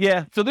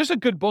 Yeah. So there's a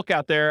good book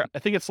out there. I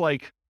think it's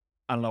like,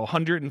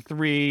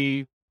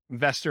 103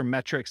 investor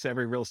metrics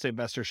every real estate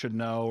investor should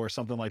know or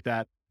something like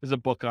that. There's a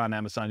book on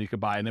Amazon you could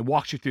buy and it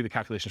walks you through the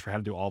calculations for how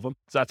to do all of them.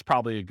 So that's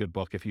probably a good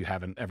book if you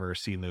haven't ever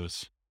seen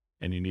those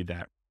and you need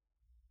that.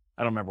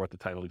 I don't remember what the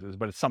title is,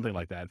 but it's something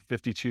like that.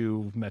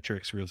 52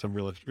 metrics some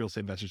real estate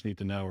investors need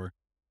to know, or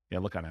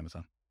look on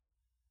Amazon.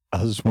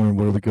 I was just wondering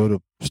where do we go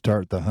to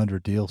start the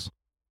 100 deals?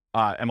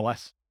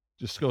 MLS.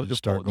 Just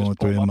start going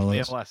through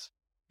MLS.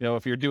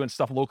 If you're doing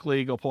stuff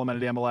locally, go pull them out of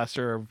the MLS,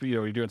 or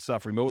you're doing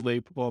stuff remotely,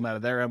 pull them out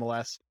of their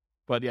MLS.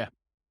 But yeah,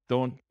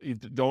 don't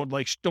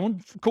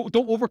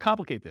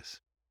overcomplicate this.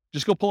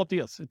 Just go pull up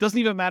deals. It doesn't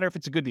even matter if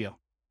it's a good deal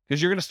because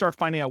you're going to start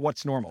finding out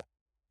what's normal,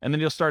 and then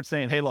you'll start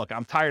saying, "Hey, look,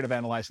 I'm tired of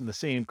analyzing the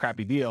same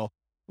crappy deal.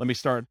 Let me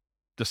start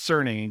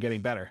discerning and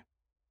getting better."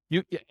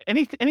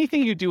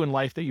 Anything you do in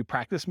life that you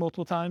practice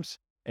multiple times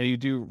and you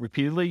do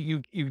repeatedly,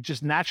 you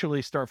just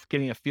naturally start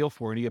getting a feel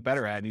for it and you get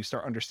better at it and you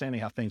start understanding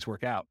how things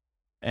work out.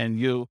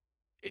 And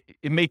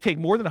it may take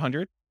more than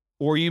 100,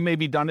 or you may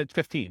be done at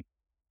 15. It's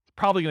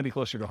probably going to be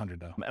closer to 100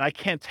 though. And I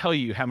can't tell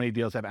you how many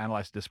deals I've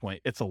analyzed at this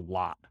point. It's a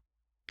lot.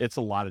 It's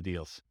a lot of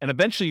deals. And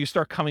eventually you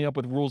start coming up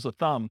with rules of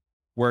thumb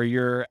where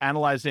you're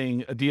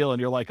analyzing a deal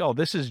and you're like, oh,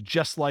 this is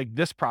just like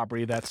this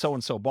property that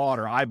so-and-so bought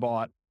or I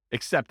bought,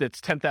 except it's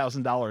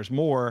 $10,000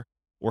 more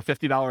or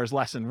 $50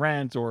 less in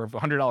rent or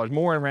 $100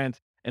 more in rent.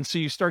 And so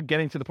you start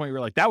getting to the point where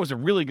you're like, that was a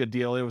really good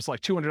deal. It was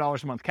like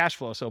 $200 a month cash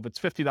flow. So if it's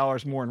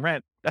 $50 more in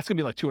rent, that's going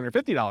to be like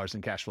 $250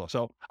 in cash flow.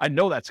 So I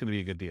know that's going to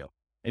be a good deal.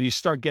 And you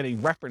start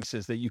getting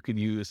references that you can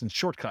use and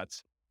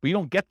shortcuts, but you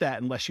don't get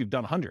that unless you've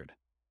done 100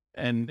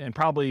 and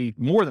probably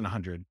more than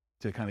 100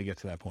 to kind of get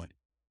to that point.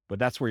 But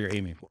that's where you're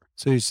aiming for.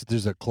 So you said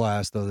there's a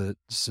class though that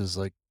says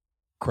like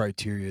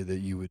criteria that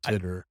you would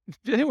consider.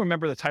 Do you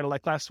remember the title of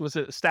that class? Was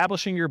it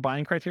Establishing Your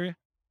Buying Criteria?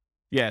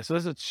 Yeah. So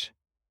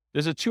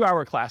there's a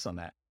 2-hour class on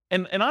that.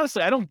 And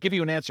honestly, I don't give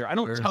you an answer. I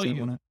don't tell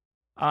you.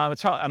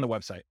 It's on the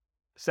website,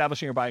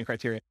 Establishing Your Buying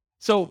Criteria.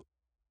 So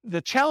the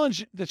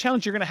challenge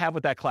you're going to have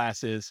with that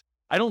class is,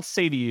 I don't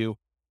say to you,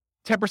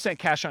 10%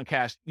 cash on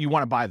cash, you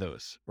want to buy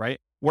those, right?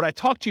 What I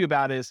talk to you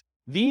about is,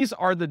 these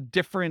are the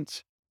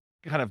different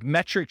kind of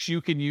metrics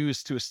you can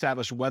use to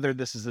establish whether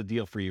this is a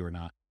deal for you or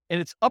not. And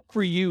it's up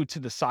for you to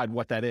decide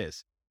what that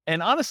is.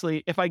 And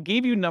honestly, if I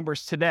gave you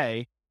numbers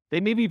today, they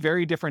may be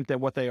very different than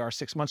what they are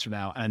 6 months from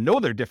now. And I know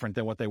they're different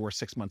than what they were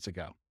 6 months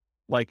ago.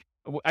 Like,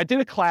 I did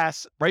a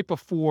class right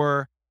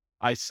before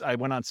I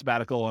went on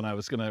sabbatical and I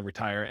was going to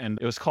retire, and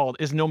it was called,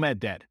 Is Nomad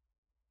Dead?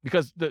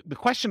 Because the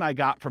question I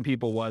got from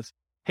people was,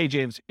 hey,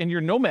 James, in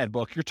your Nomad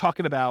book, you're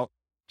talking about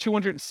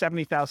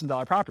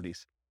 $270,000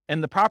 properties.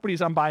 And the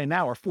properties I'm buying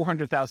now are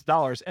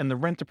 $400,000, and the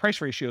rent to price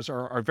ratios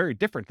are very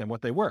different than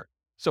what they were.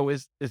 So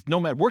is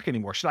Nomad work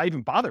anymore? Should I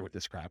even bother with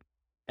this crap?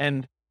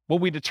 And what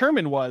we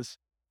determined was,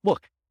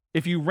 look,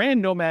 if you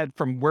ran Nomad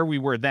from where we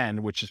were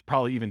then, which is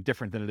probably even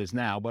different than it is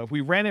now, but if we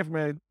ran it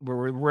from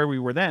where we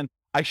were then,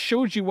 I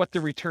showed you what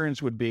the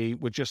returns would be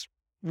with just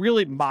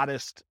really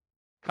modest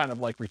kind of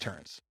like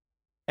returns.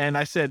 And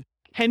I said,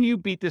 can you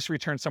beat this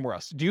return somewhere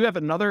else? Do you have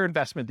another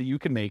investment that you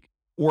can make,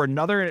 or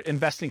another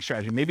investing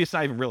strategy? Maybe it's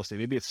not even real estate,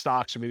 maybe it's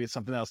stocks, or maybe it's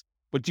something else,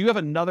 but do you have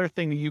another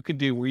thing that you can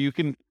do where you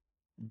can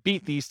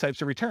beat these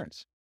types of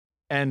returns?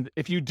 And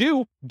if you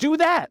do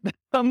that.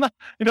 I'm not,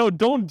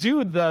 don't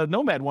do the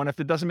Nomad one if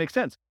it doesn't make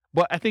sense.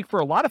 But I think for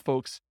a lot of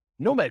folks,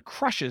 Nomad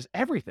crushes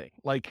everything.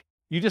 Like,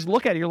 you just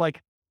look at it, you're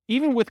like,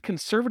 even with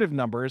conservative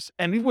numbers,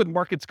 and even with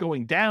markets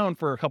going down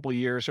for a couple of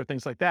years or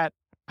things like that,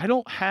 I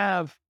don't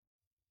have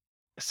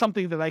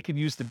something that I can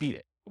use to beat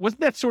it.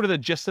 Wasn't that sort of the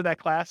gist of that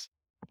class?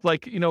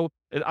 Like,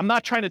 I'm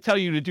not trying to tell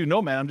you to do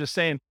Nomad. I'm just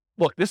saying,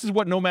 look, this is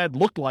what Nomad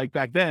looked like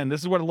back then.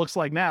 This is what it looks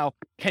like now.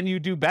 Can you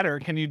do better?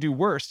 Can you do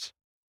worse?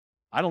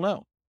 I don't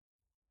know.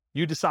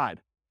 You decide.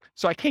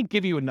 So I can't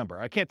give you a number.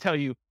 I can't tell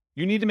you,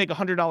 you need to make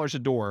 $100 a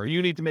door, or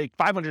you need to make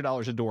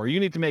 $500 a door, or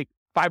you need to make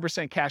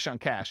 5% cash on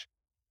cash,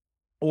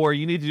 or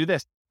you need to do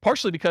this.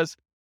 Partially because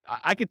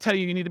I could tell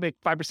you need to make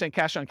 5%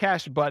 cash on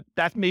cash, but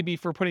that may be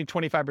for putting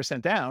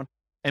 25% down,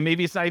 and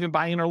maybe it's not even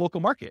buying in our local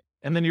market.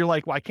 And then you're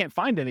like, well, I can't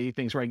find any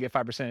things where I can get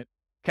 5%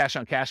 cash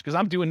on cash because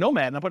I'm doing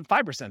Nomad and I'm putting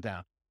 5%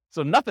 down.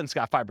 So nothing's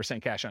got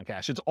 5% cash on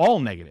cash. It's all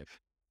negative.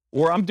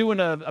 Or I'm doing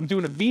a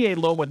VA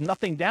loan with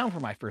nothing down for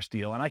my first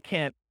deal, and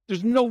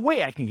there's no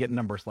way I can get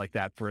numbers like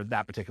that for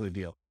that particular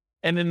deal.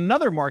 And in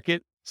another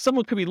market,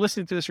 someone could be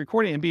listening to this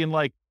recording and being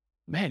like,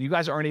 man, you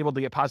guys aren't able to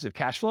get positive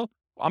cash flow.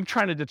 I'm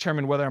trying to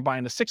determine whether I'm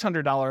buying a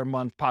 $600 a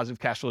month positive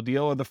cash flow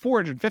deal or the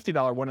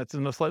 $450 one that's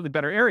in a slightly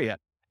better area.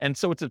 And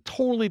so it's a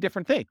totally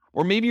different thing.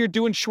 Or maybe you're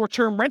doing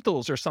short-term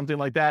rentals or something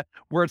like that,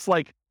 where it's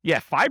like,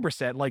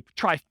 5%, like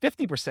try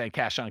 50%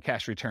 cash on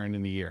cash return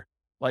in the year.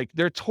 Like,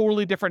 they're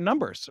totally different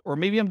numbers. Or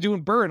maybe I'm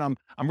doing Burr and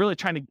I'm really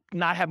trying to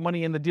not have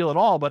money in the deal at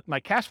all, but my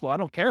cash flow I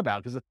don't care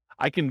about because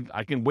I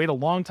can wait a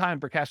long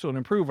time for cash flow to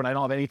improve when I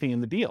don't have anything in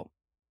the deal.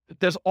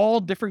 There's all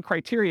different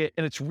criteria,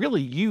 and it's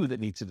really you that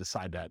needs to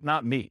decide that,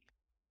 not me.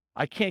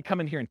 I can't come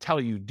in here and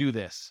tell you do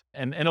this,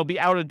 and it'll be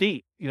out of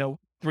date,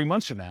 3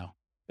 months from now,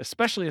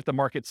 especially if the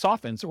market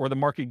softens or the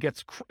market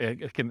gets,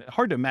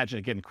 hard to imagine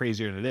it getting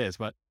crazier than it is,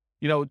 but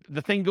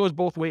the thing goes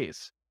both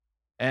ways.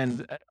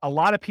 And a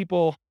lot of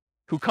people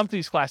who come to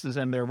these classes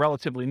and they're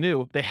relatively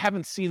new, they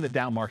haven't seen the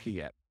down market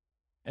yet.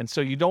 And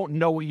so you don't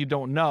know what you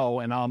don't know.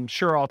 And I'm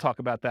sure I'll talk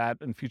about that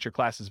in future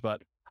classes,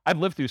 but I've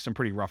lived through some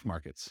pretty rough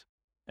markets.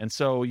 And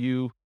so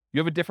you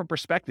have a different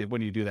perspective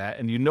when you do that.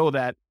 And you know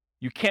that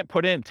you can't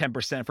put in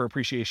 10% for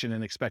appreciation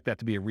and expect that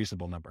to be a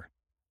reasonable number.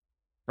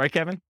 Right,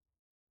 Kevin?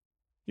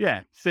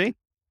 Yeah. See?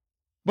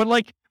 But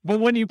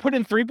when you put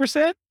in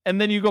 3%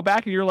 and then you go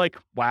back and you're like,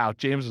 wow,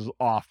 James was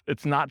off.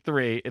 It's not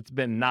 3. It's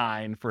been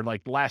 9 for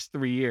like the last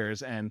 3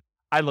 years. And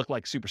I look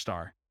like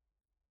superstar.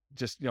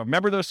 Just,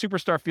 remember those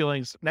superstar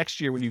feelings next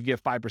year when you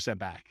give 5%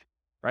 back,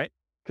 right?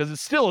 Because it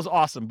still is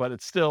awesome, but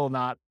it's still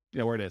not,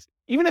 where it is.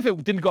 Even if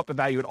it didn't go up in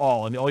value at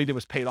all and all you did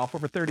was pay it off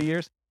over 30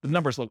 years, the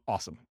numbers look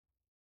awesome.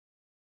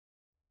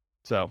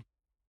 So,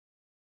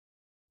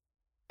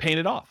 paying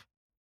it off.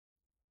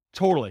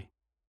 Totally.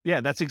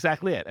 Yeah, that's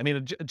exactly it. I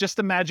mean, just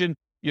imagine,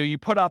 you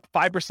put up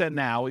 5%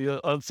 now,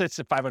 let's say it's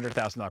a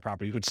 $500,000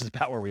 property, which is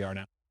about where we are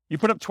now. You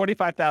put up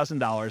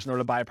 $25,000 in order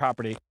to buy a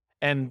property.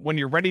 And when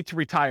you're ready to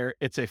retire,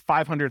 it's a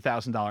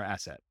 $500,000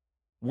 asset.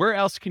 Where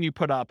else can you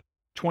put up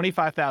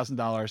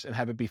 $25,000 and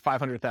have it be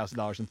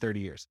 $500,000 in 30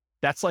 years?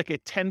 That's like a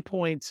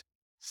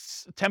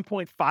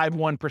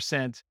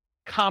 10.51%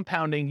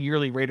 compounding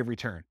yearly rate of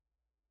return.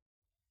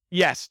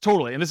 Yes,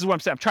 totally. And this is what I'm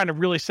saying. I'm trying to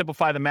really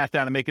simplify the math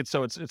down and make it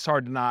so it's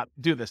hard to not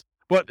do this.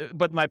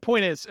 But my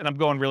point is, and I'm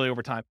going really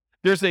over time,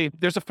 there's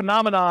a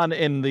phenomenon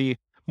in the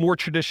more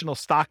traditional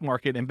stock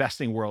market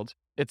investing world.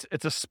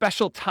 It's a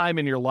special time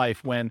in your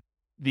life when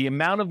the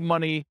amount of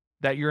money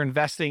that you're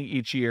investing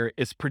each year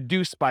is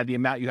produced by the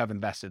amount you have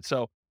invested.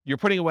 So you're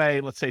putting away,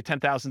 let's say,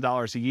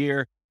 $10,000 a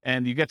year,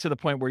 and you get to the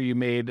point where you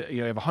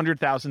have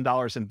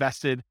 $100,000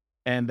 invested,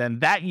 and then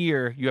that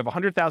year you have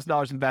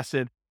 $100,000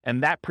 invested,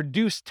 and that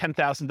produced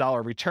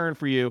 $10,000 return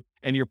for you,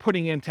 and you're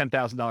putting in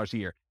 $10,000 a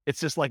year.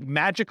 It's this like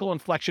magical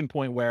inflection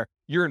point where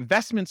your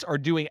investments are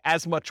doing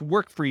as much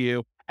work for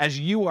you as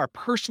you are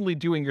personally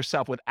doing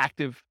yourself with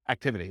active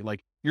activity,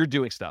 like you're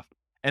doing stuff.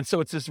 And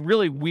so it's this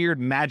really weird,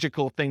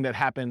 magical thing that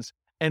happens.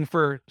 And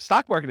for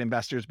stock market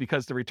investors,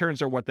 because the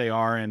returns are what they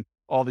are and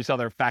all these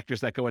other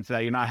factors that go into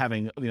that, you're not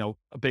having,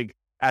 a big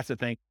asset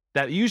thing,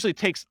 that usually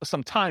takes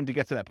some time to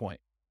get to that point.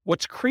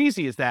 What's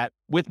crazy is that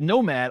with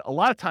Nomad, a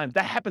lot of times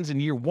that happens in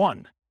year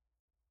one,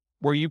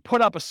 where you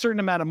put up a certain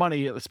amount of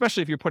money,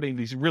 especially if you're putting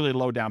these really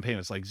low down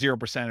payments, like 0%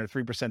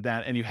 or 3%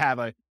 down, and you have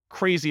a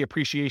crazy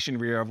appreciation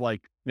year of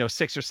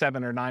 6 or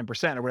 7 or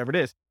 9% or whatever it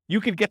is.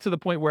 You could get to the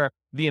point where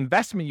the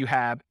investment you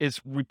have is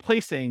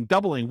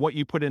doubling what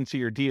you put into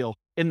your deal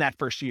in that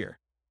first year.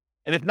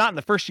 And if not in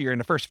the first year, in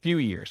the first few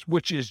years,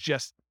 which is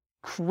just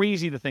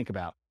crazy to think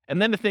about.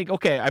 And then to think,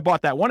 okay, I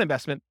bought that one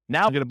investment.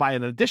 Now I'm going to buy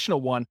an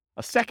additional one,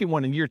 a second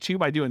one in year 2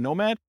 by doing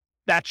Nomad.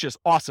 That's just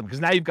awesome because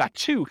now you've got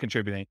 2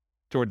 contributing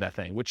toward that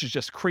thing, which is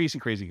just crazy,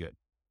 crazy good.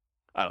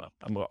 I don't know.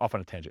 I'm off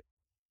on a tangent.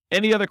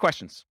 Any other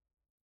questions?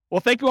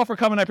 Well, thank you all for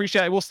coming. I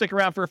appreciate it. We'll stick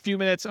around for a few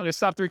minutes. I'm going to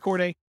stop the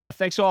recording.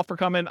 Thanks all for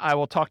coming. I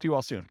will talk to you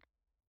all soon.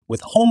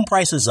 With home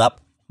prices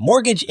up,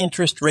 mortgage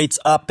interest rates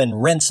up,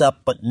 and rents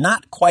up, but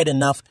not quite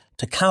enough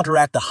to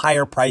counteract the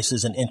higher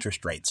prices and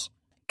interest rates.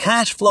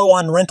 Cash flow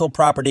on rental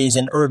properties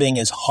in Irving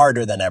is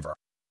harder than ever.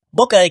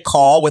 Book a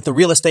call with the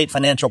Real Estate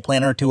Financial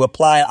Planner to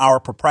apply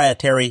our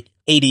proprietary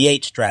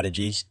 88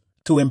 strategies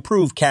to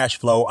improve cash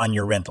flow on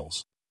your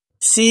rentals.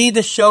 See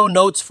the show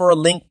notes for a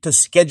link to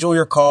schedule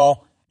your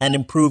call and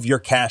improve your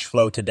cash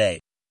flow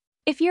today.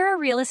 If you're a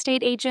real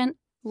estate agent,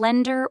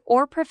 lender,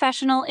 or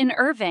professional in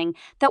Irving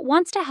that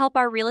wants to help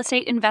our real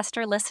estate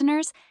investor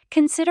listeners,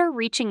 consider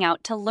reaching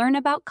out to learn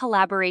about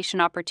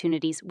collaboration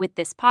opportunities with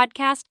this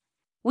podcast.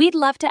 We'd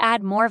love to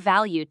add more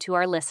value to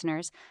our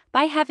listeners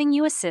by having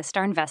you assist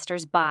our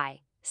investors buy,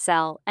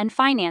 sell, and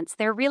finance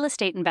their real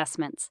estate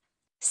investments.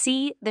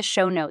 See the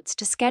show notes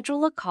to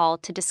schedule a call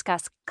to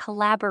discuss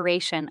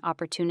collaboration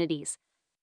opportunities.